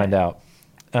 Find out.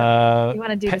 You want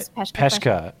to do this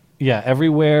Peshka? Yeah,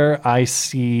 everywhere I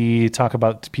see talk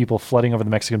about people flooding over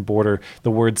the Mexican border, the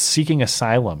words seeking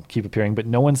asylum keep appearing, but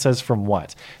no one says from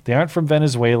what. They aren't from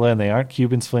Venezuela, and they aren't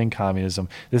Cubans fleeing communism.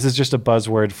 This is just a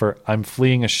buzzword for I'm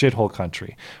fleeing a shithole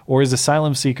country. Or is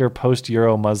asylum seeker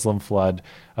post-Euro Muslim flood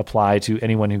apply to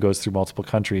anyone who goes through multiple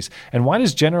countries? And why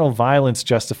does general violence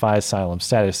justify asylum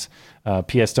status?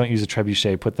 P.S. Don't use a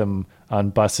trebuchet. Put them on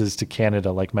buses to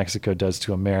Canada like Mexico does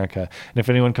to America. And if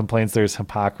anyone complains there's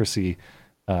hypocrisy,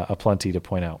 aplenty to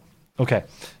point out. Okay,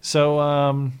 so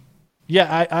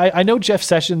I know Jeff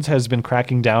Sessions has been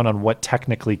cracking down on what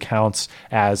technically counts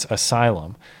as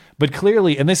asylum, but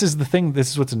clearly, and this is the thing,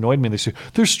 this is what's annoyed me. They say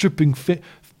they're stripping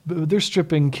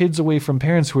kids away from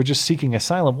parents who are just seeking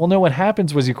asylum. Well, no, what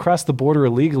happens was you crossed the border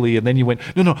illegally, and then you went,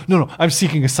 no, I'm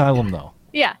seeking asylum though.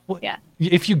 Yeah.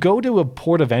 If you go to a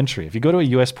port of entry, if you go to a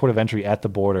U.S. port of entry at the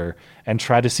border and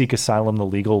try to seek asylum the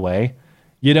legal way,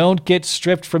 you don't get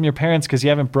stripped from your parents because you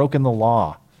haven't broken the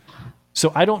law.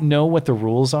 So I don't know what the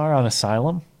rules are on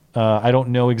asylum. I don't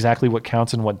know exactly what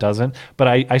counts and what doesn't, but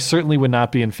I certainly would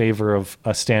not be in favor of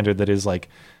a standard that is like,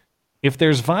 if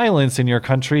there's violence in your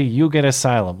country, you get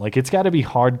asylum. Like, it's got to be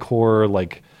hardcore,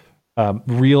 like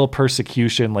real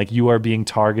persecution, like you are being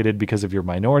targeted because of your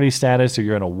minority status or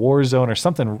you're in a war zone or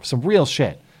something, some real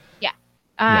shit. Yeah.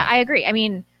 I agree. I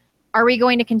mean, are we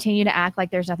going to continue to act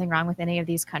like there's nothing wrong with any of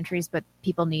these countries, but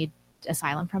people need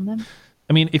asylum from them?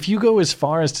 I mean, if you go as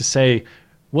far as to say,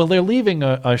 well, they're leaving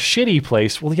a shitty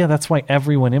place. Well, yeah, that's why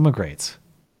everyone immigrates.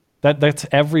 That's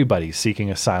everybody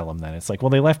seeking asylum then. It's like, well,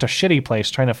 they left a shitty place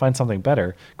trying to find something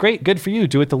better. Great, good for you.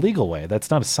 Do it the legal way. That's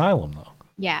not asylum, though.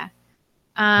 Yeah.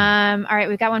 All right,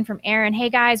 we've got one from Aaron. Hey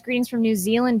guys, greetings from New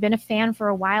Zealand. Been a fan for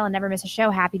a while and never miss a show.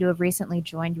 Happy to have recently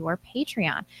joined your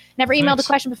Patreon. Never emailed a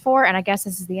question before, and I guess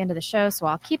this is the end of the show, so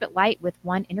I'll keep it light with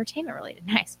one entertainment related.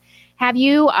 Nice. Have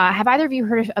either of you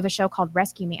heard of a show called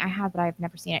Rescue Me? I have, but I've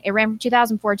never seen it. It ran from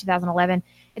 2004 to 2011.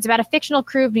 It's about a fictional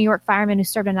crew of New York firemen who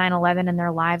served in 9/11 and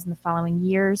their lives in the following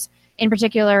years. In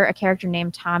particular, a character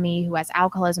named Tommy who has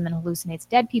alcoholism and hallucinates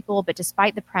dead people. But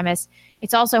despite the premise,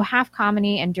 it's also half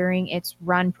comedy, and during its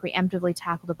run preemptively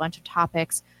tackled a bunch of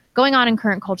topics going on in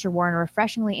current culture war in a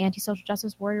refreshingly anti-social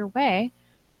justice warrior way.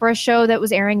 For a show that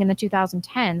was airing in the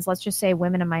 2010s, let's just say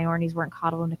women and minorities weren't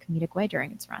coddled in a comedic way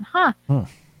during its run.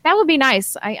 That would be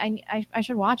nice. I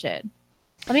should watch it.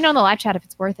 Let me know in the live chat if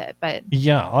it's worth it. But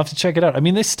yeah, I'll have to check it out. I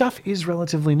mean, this stuff is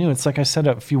relatively new. It's like I said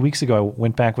a few weeks ago, I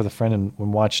went back with a friend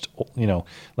and watched,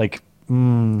 like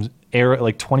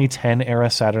 2010 era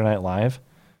Saturday Night Live.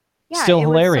 Yeah, still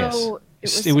hilarious.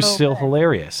 It was still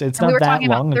hilarious. It's not that long ago. We were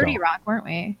talking about 30 Rock, weren't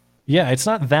we? Yeah, it's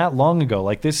not that long ago.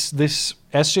 Like this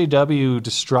SJW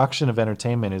destruction of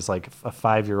entertainment is like a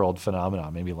 5-year-old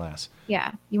phenomenon, maybe less.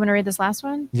 Yeah. You want to read this last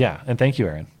one? Yeah, and thank you,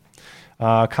 Aaron.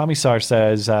 Commissar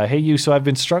says, hey, you, so I've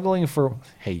been struggling for...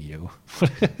 Hey, you.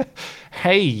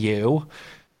 Hey, you.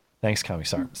 Thanks,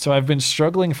 Commissar. So I've been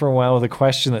struggling for a while with a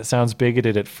question that sounds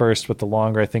bigoted at first, but the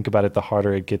longer I think about it, the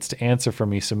harder it gets to answer for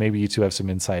me. So maybe you two have some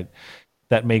insight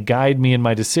that may guide me in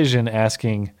my decision,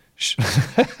 asking...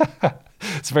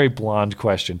 It's a very blonde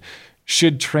question.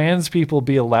 Should trans people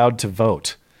be allowed to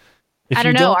vote? I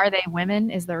don't know. Are they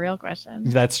women is the real question.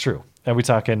 That's true. Are we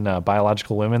talking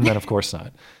biological women? Then of course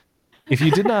not. If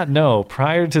you did not know,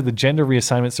 prior to the gender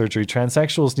reassignment surgery,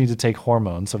 transsexuals need to take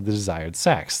hormones of the desired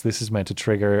sex. This is meant to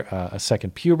trigger a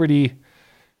second puberty.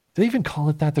 Do they even call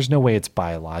it that? There's no way it's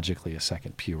biologically a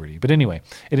second puberty. But anyway,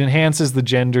 it enhances the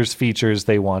gender's features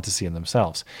they want to see in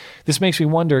themselves. This makes me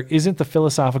wonder, isn't the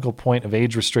philosophical point of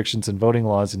age restrictions and voting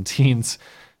laws in teens...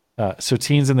 So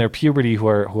teens in their puberty who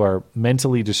are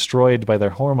mentally destroyed by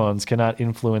their hormones cannot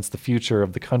influence the future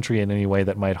of the country in any way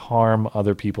that might harm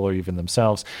other people or even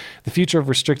themselves. The future of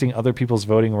restricting other people's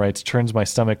voting rights turns my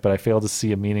stomach, but I fail to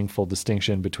see a meaningful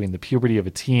distinction between the puberty of a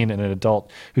teen and an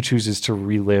adult who chooses to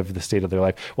relive the state of their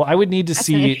life. Well, I would need to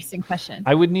see... That's an interesting question.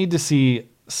 I would need to see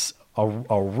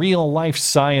a real life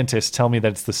scientist tell me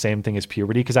that it's the same thing as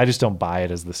puberty, because I just don't buy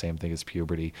it as the same thing as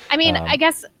puberty. I mean, I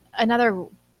guess another...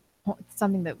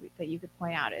 something that you could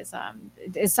point out is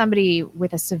somebody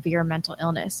with a severe mental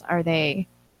illness,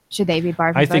 should they be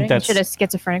barred from voting? Should a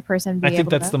schizophrenic person be I think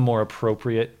that's the more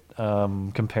appropriate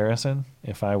comparison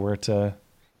if I were to,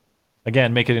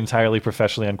 again, make an entirely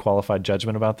professionally unqualified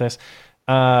judgment about this.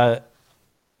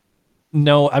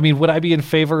 No, I mean, would I be in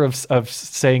favor of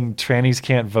saying trannies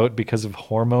can't vote because of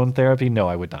hormone therapy? No,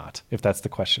 I would not, if that's the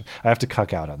question. I have to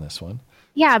cuck out on this one.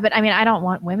 Yeah, but I mean, I don't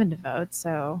want women to vote,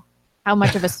 so how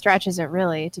much of a stretch is it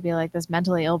really to be like this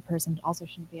mentally ill person also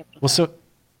shouldn't be able to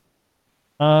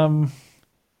vote?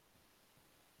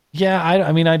 Yeah,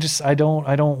 I mean, I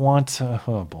don't want.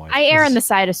 Oh boy, I err on the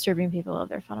side of stripping people of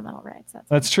their fundamental rights.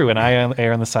 That's true, and I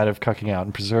err on the side of cucking out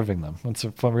and preserving them. It's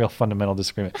a real fundamental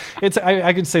disagreement.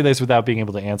 I can say this without being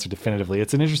able to answer definitively.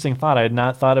 It's an interesting thought. I had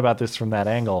not thought about this from that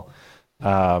angle.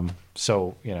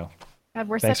 So God,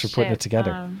 we're thanks for such putting shit. it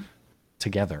together.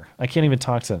 Together, I can't even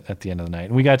talk at the end of the night.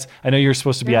 And I know you're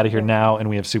supposed to be out of here now, and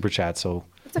we have super chat. So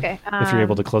it's okay. If you're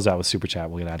able to close out with super chat,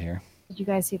 we'll get out of here. Did you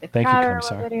guys see the Thank you, Crowder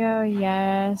Commissar. video?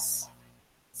 Yes.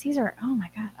 Caesar. Oh my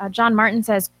God. John Martin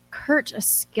says Kurt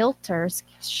Schlichter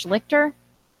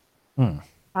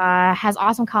has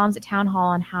awesome columns at Town Hall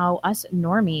on how us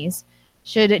normies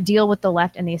should deal with the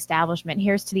left and the establishment.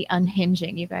 Here's to the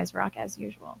unhinging. You guys rock as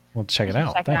usual. Well, check it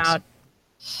out. Check Thanks. it out.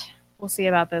 We'll see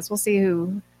about this. We'll see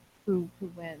who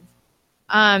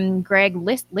wins. Greg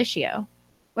Licio.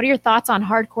 What are your thoughts on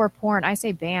hardcore porn? I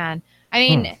say ban. I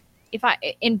mean, if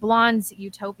in Blonde's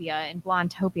Utopia, in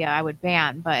Blondtopia, I would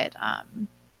ban, but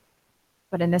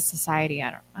in this society,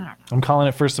 I don't know. I'm calling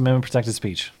it First Amendment protected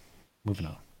speech. Moving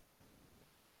on.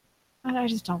 I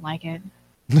just don't like it.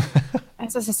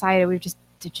 As a society, we've just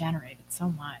degenerated so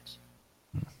much.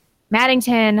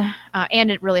 Maddington,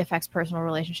 and it really affects personal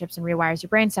relationships and rewires your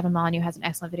brain. Stephen Molyneux has an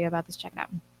excellent video about this. Check it out.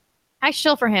 I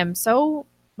shill for him so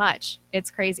much.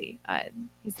 It's crazy.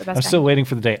 He's the best. I'm still waiting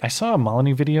for the day. I saw a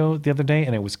Molyneux video the other day,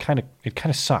 and it kind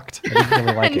of sucked. I didn't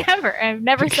really like it. I've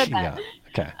never said that. Yeah.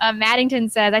 Okay. Maddington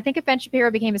says, I think if Ben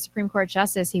Shapiro became a Supreme Court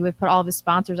justice, he would put all of his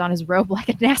sponsors on his robe like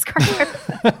a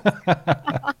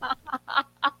NASCAR.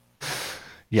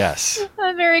 Yes.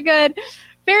 Very good.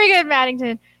 Very good,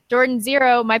 Maddington. Jordan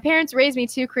Zero. My parents raised me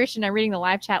too Christian. I'm reading the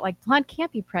live chat like Blonde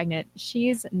can't be pregnant.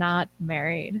 She's not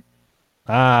married.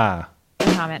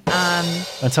 Comment.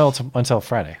 Until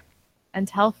Friday.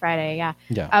 Until Friday, yeah.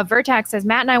 Yeah. Vertax says,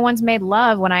 Matt and I once made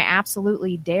love when I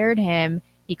absolutely dared him.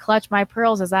 He clutched my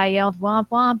pearls as I yelled womp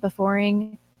womp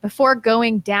before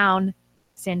going down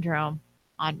syndrome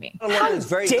on me. How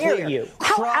dare you?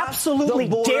 How absolutely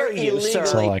dare you, sir?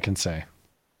 That's all I can say.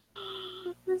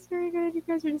 That's very good. You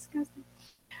guys are disgusting.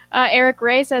 Eric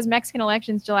Ray says Mexican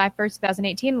elections July 1st,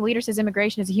 2018. The leader says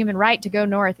immigration is a human right to go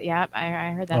north. Yeah,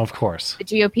 I heard that. Of course. The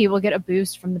GOP will get a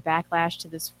boost from the backlash to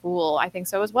this fool. I think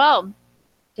so as well.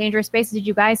 Dangerous Spaces. Did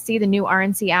you guys see the new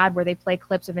RNC ad where they play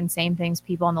clips of insane things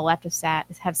people on the left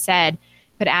have said?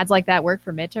 Could ads like that work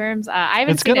for midterms? I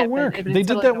haven't It's seen gonna it. work. But They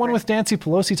did that one with Nancy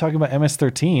Pelosi talking about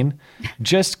MS-13.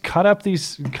 Just cut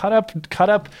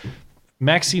up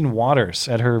Maxine Waters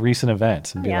at her recent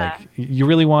event and be like, you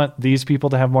really want these people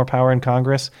to have more power in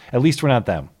Congress? At least we're not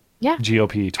them. Yeah.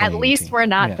 GOP 2018. At least we're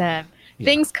not them.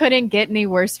 Things couldn't get any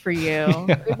worse for you.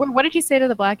 What did he say to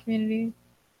the black community?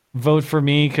 Vote for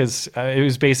me because it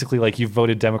was basically like you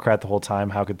voted Democrat the whole time.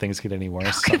 How could things get any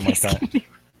worse? Something like that.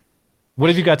 What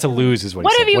have you got to lose is what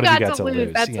he said. What have you got to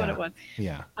lose? That's what it was.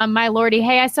 Yeah. My lordy.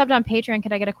 Hey, I subbed on Patreon.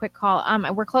 Could I get a quick call?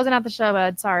 We're closing out the show,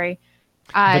 bud. Sorry.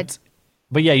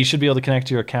 But yeah, you should be able to connect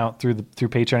to your account through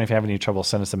Patreon. If you have any trouble,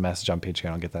 send us a message on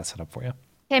Patreon. I'll get that set up for you.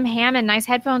 Tim Hammond, nice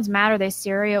headphones, Matt. Are they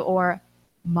stereo or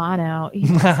mono?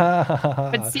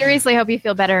 But seriously, hope you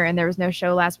feel better. And there was no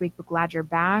show last week, but glad you're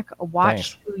back.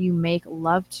 Watch who you make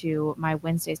love to. My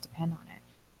Wednesdays depend on it.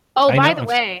 Oh, by the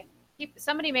way,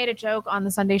 somebody made a joke on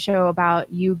the Sunday show about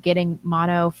you getting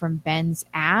mono from Ben's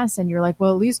ass, and you're like,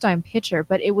 well, at least I'm pitcher.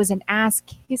 But it was an ass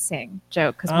kissing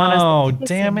joke. Oh,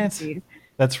 damn it. Disease.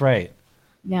 That's right.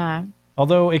 Yeah.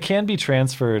 Although it can be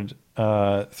transferred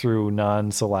through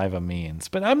non-saliva means.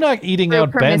 But I'm not eating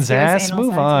out Ben's ass.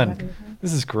 Move on.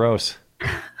 This is gross.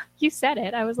 You said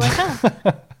it. I was like,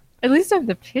 huh. At least I'm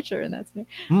the pitcher, and that's me.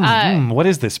 What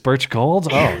is this, Birch Gold?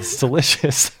 Oh, it's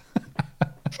delicious.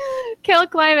 Kill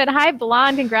Climate. Hi,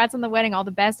 Blonde. Congrats on the wedding. All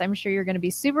the best. I'm sure you're going to be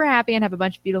super happy and have a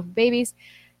bunch of beautiful babies.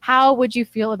 How would you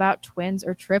feel about twins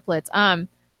or triplets? I'd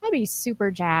be super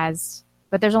jazzed.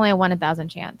 But there's only a 1 in 1,000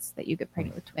 chance that you get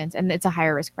pregnant with twins, and it's a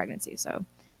higher risk pregnancy. So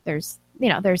there's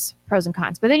pros and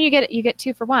cons. But then you get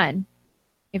 2 for 1.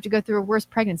 You have to go through a worse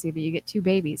pregnancy, but you get 2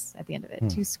 babies at the end of it.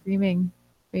 2 screaming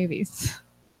babies.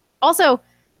 Also,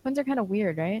 twins are kind of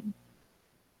weird, right?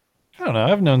 I don't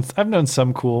know. I've known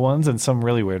some cool ones and some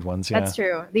really weird ones. Yeah, that's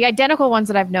true. The identical ones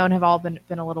that I've known have all been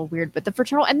a little weird, but the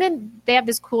fraternal, and then they have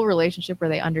this cool relationship where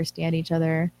they understand each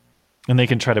other. And they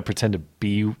can try to pretend to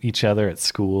be each other at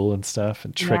school and stuff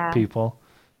and trick people.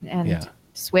 And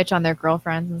switch on their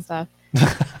girlfriends and stuff.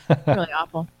 Really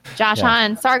awful. Josh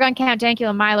Hahn, Sargon, Count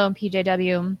Dankula, Milo, and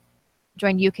PJW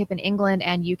joined UKIP in England,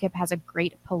 and UKIP has a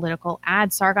great political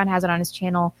ad. Sargon has it on his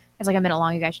channel. It's like a minute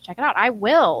long. You guys should check it out. I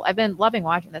will. I've been loving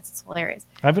watching this. It's hilarious.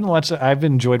 I've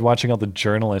enjoyed watching all the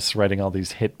journalists writing all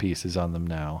these hit pieces on them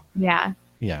now. Yeah.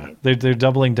 Yeah. They're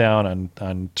doubling down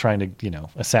on trying to,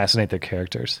 assassinate their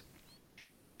characters.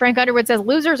 Frank Underwood says,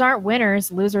 losers aren't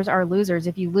winners. Losers are losers.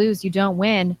 If you lose, you don't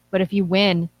win. But if you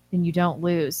win, then you don't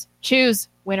lose. Choose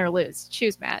win or lose.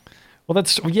 Choose, Matt. Well,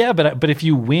 but if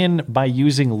you win by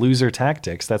using loser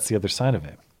tactics, that's the other side of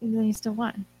it. Then you still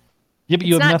won. Yeah, but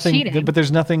you have nothing. Cheating. But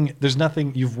there's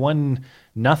nothing. You've won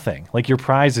nothing. Like your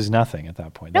prize is nothing at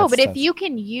that point. No, but if you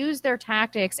can use their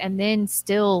tactics and then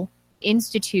still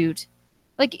institute,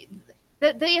 like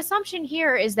the assumption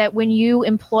here is that when you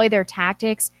employ their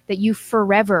tactics, that you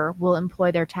forever will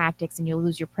employ their tactics and you'll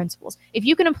lose your principles. If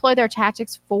you can employ their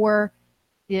tactics for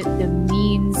the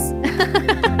means.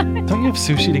 Don't you have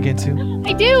sushi to get to?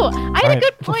 I do. I had a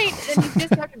good point. And you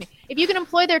just talked to me. If you can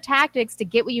employ their tactics to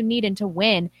get what you need and to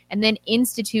win, and then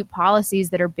institute policies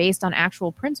that are based on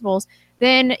actual principles,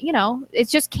 then it's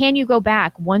just, can you go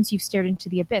back once you've stared into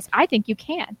the abyss? I think you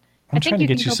can. I'm trying to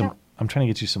get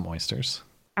you some oysters.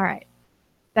 All right.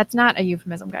 That's not a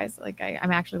euphemism, guys. Like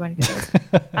I'm actually going to do this.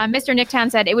 Mr.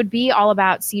 Nicktown said it would be all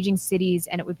about sieging cities,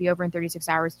 and it would be over in 36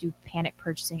 hours due to panic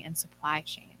purchasing and supply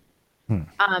chain.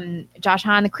 Josh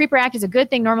Hahn, the Creeper Act is a good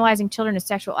thing. Normalizing children as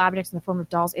sexual objects in the form of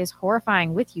dolls is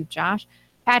horrifying. With you, Josh.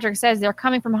 Patrick says they're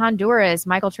coming from Honduras.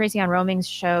 Michael Tracy on Roaming's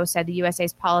show said the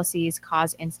USA's policies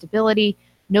cause instability.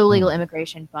 No legal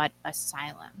immigration, but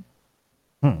asylum.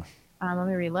 Let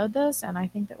me reload this, and I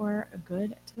think that we're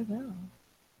good to go.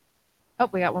 Oh,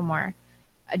 we got one more.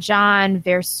 John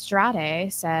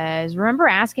Verstrade says, remember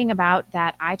asking about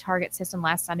that iTarget system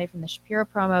last Sunday from the Shapiro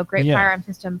promo? Great firearm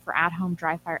system for at-home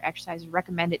dry fire exercise.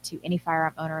 Recommend it to any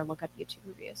firearm owner. Look up YouTube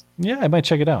reviews. Yeah, I might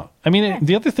check it out. I mean,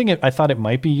 the other thing I thought it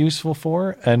might be useful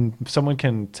for, and someone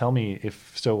can tell me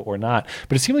if so or not,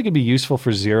 but it seemed like it'd be useful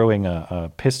for zeroing a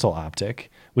pistol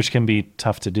optic, which can be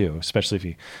tough to do, especially if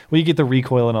you get the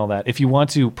recoil and all that. If you want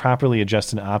to properly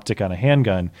adjust an optic on a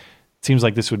handgun, seems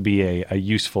like this would be a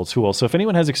useful tool. So if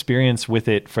anyone has experience with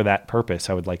it for that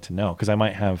purpose, I would like to know, because I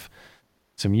might have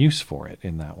some use for it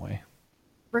in that way.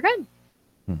 We're good.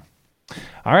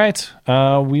 All right.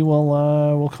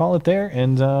 We'll call it there,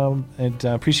 and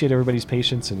appreciate everybody's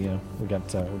patience. And we're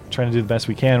trying to do the best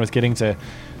we can with getting to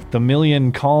the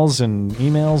million calls and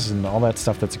emails and all that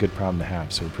stuff. That's a good problem to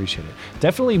have, so we appreciate it.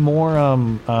 Definitely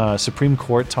more Supreme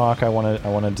Court talk. I want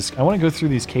to go through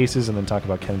these cases and then talk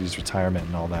about Kennedy's retirement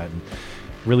and all that, and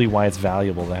really why it's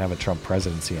valuable to have a Trump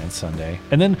presidency on Sunday.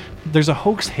 And then there's a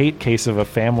hoax hate case of a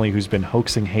family who's been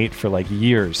hoaxing hate for like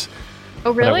years.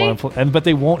 Oh, really? But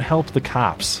they won't help the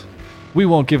cops. We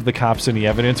won't give the cops any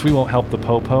evidence. We won't help the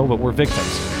popo, but we're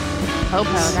victims. Popo,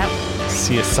 that.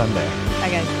 See you Sunday.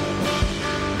 Bye, guys.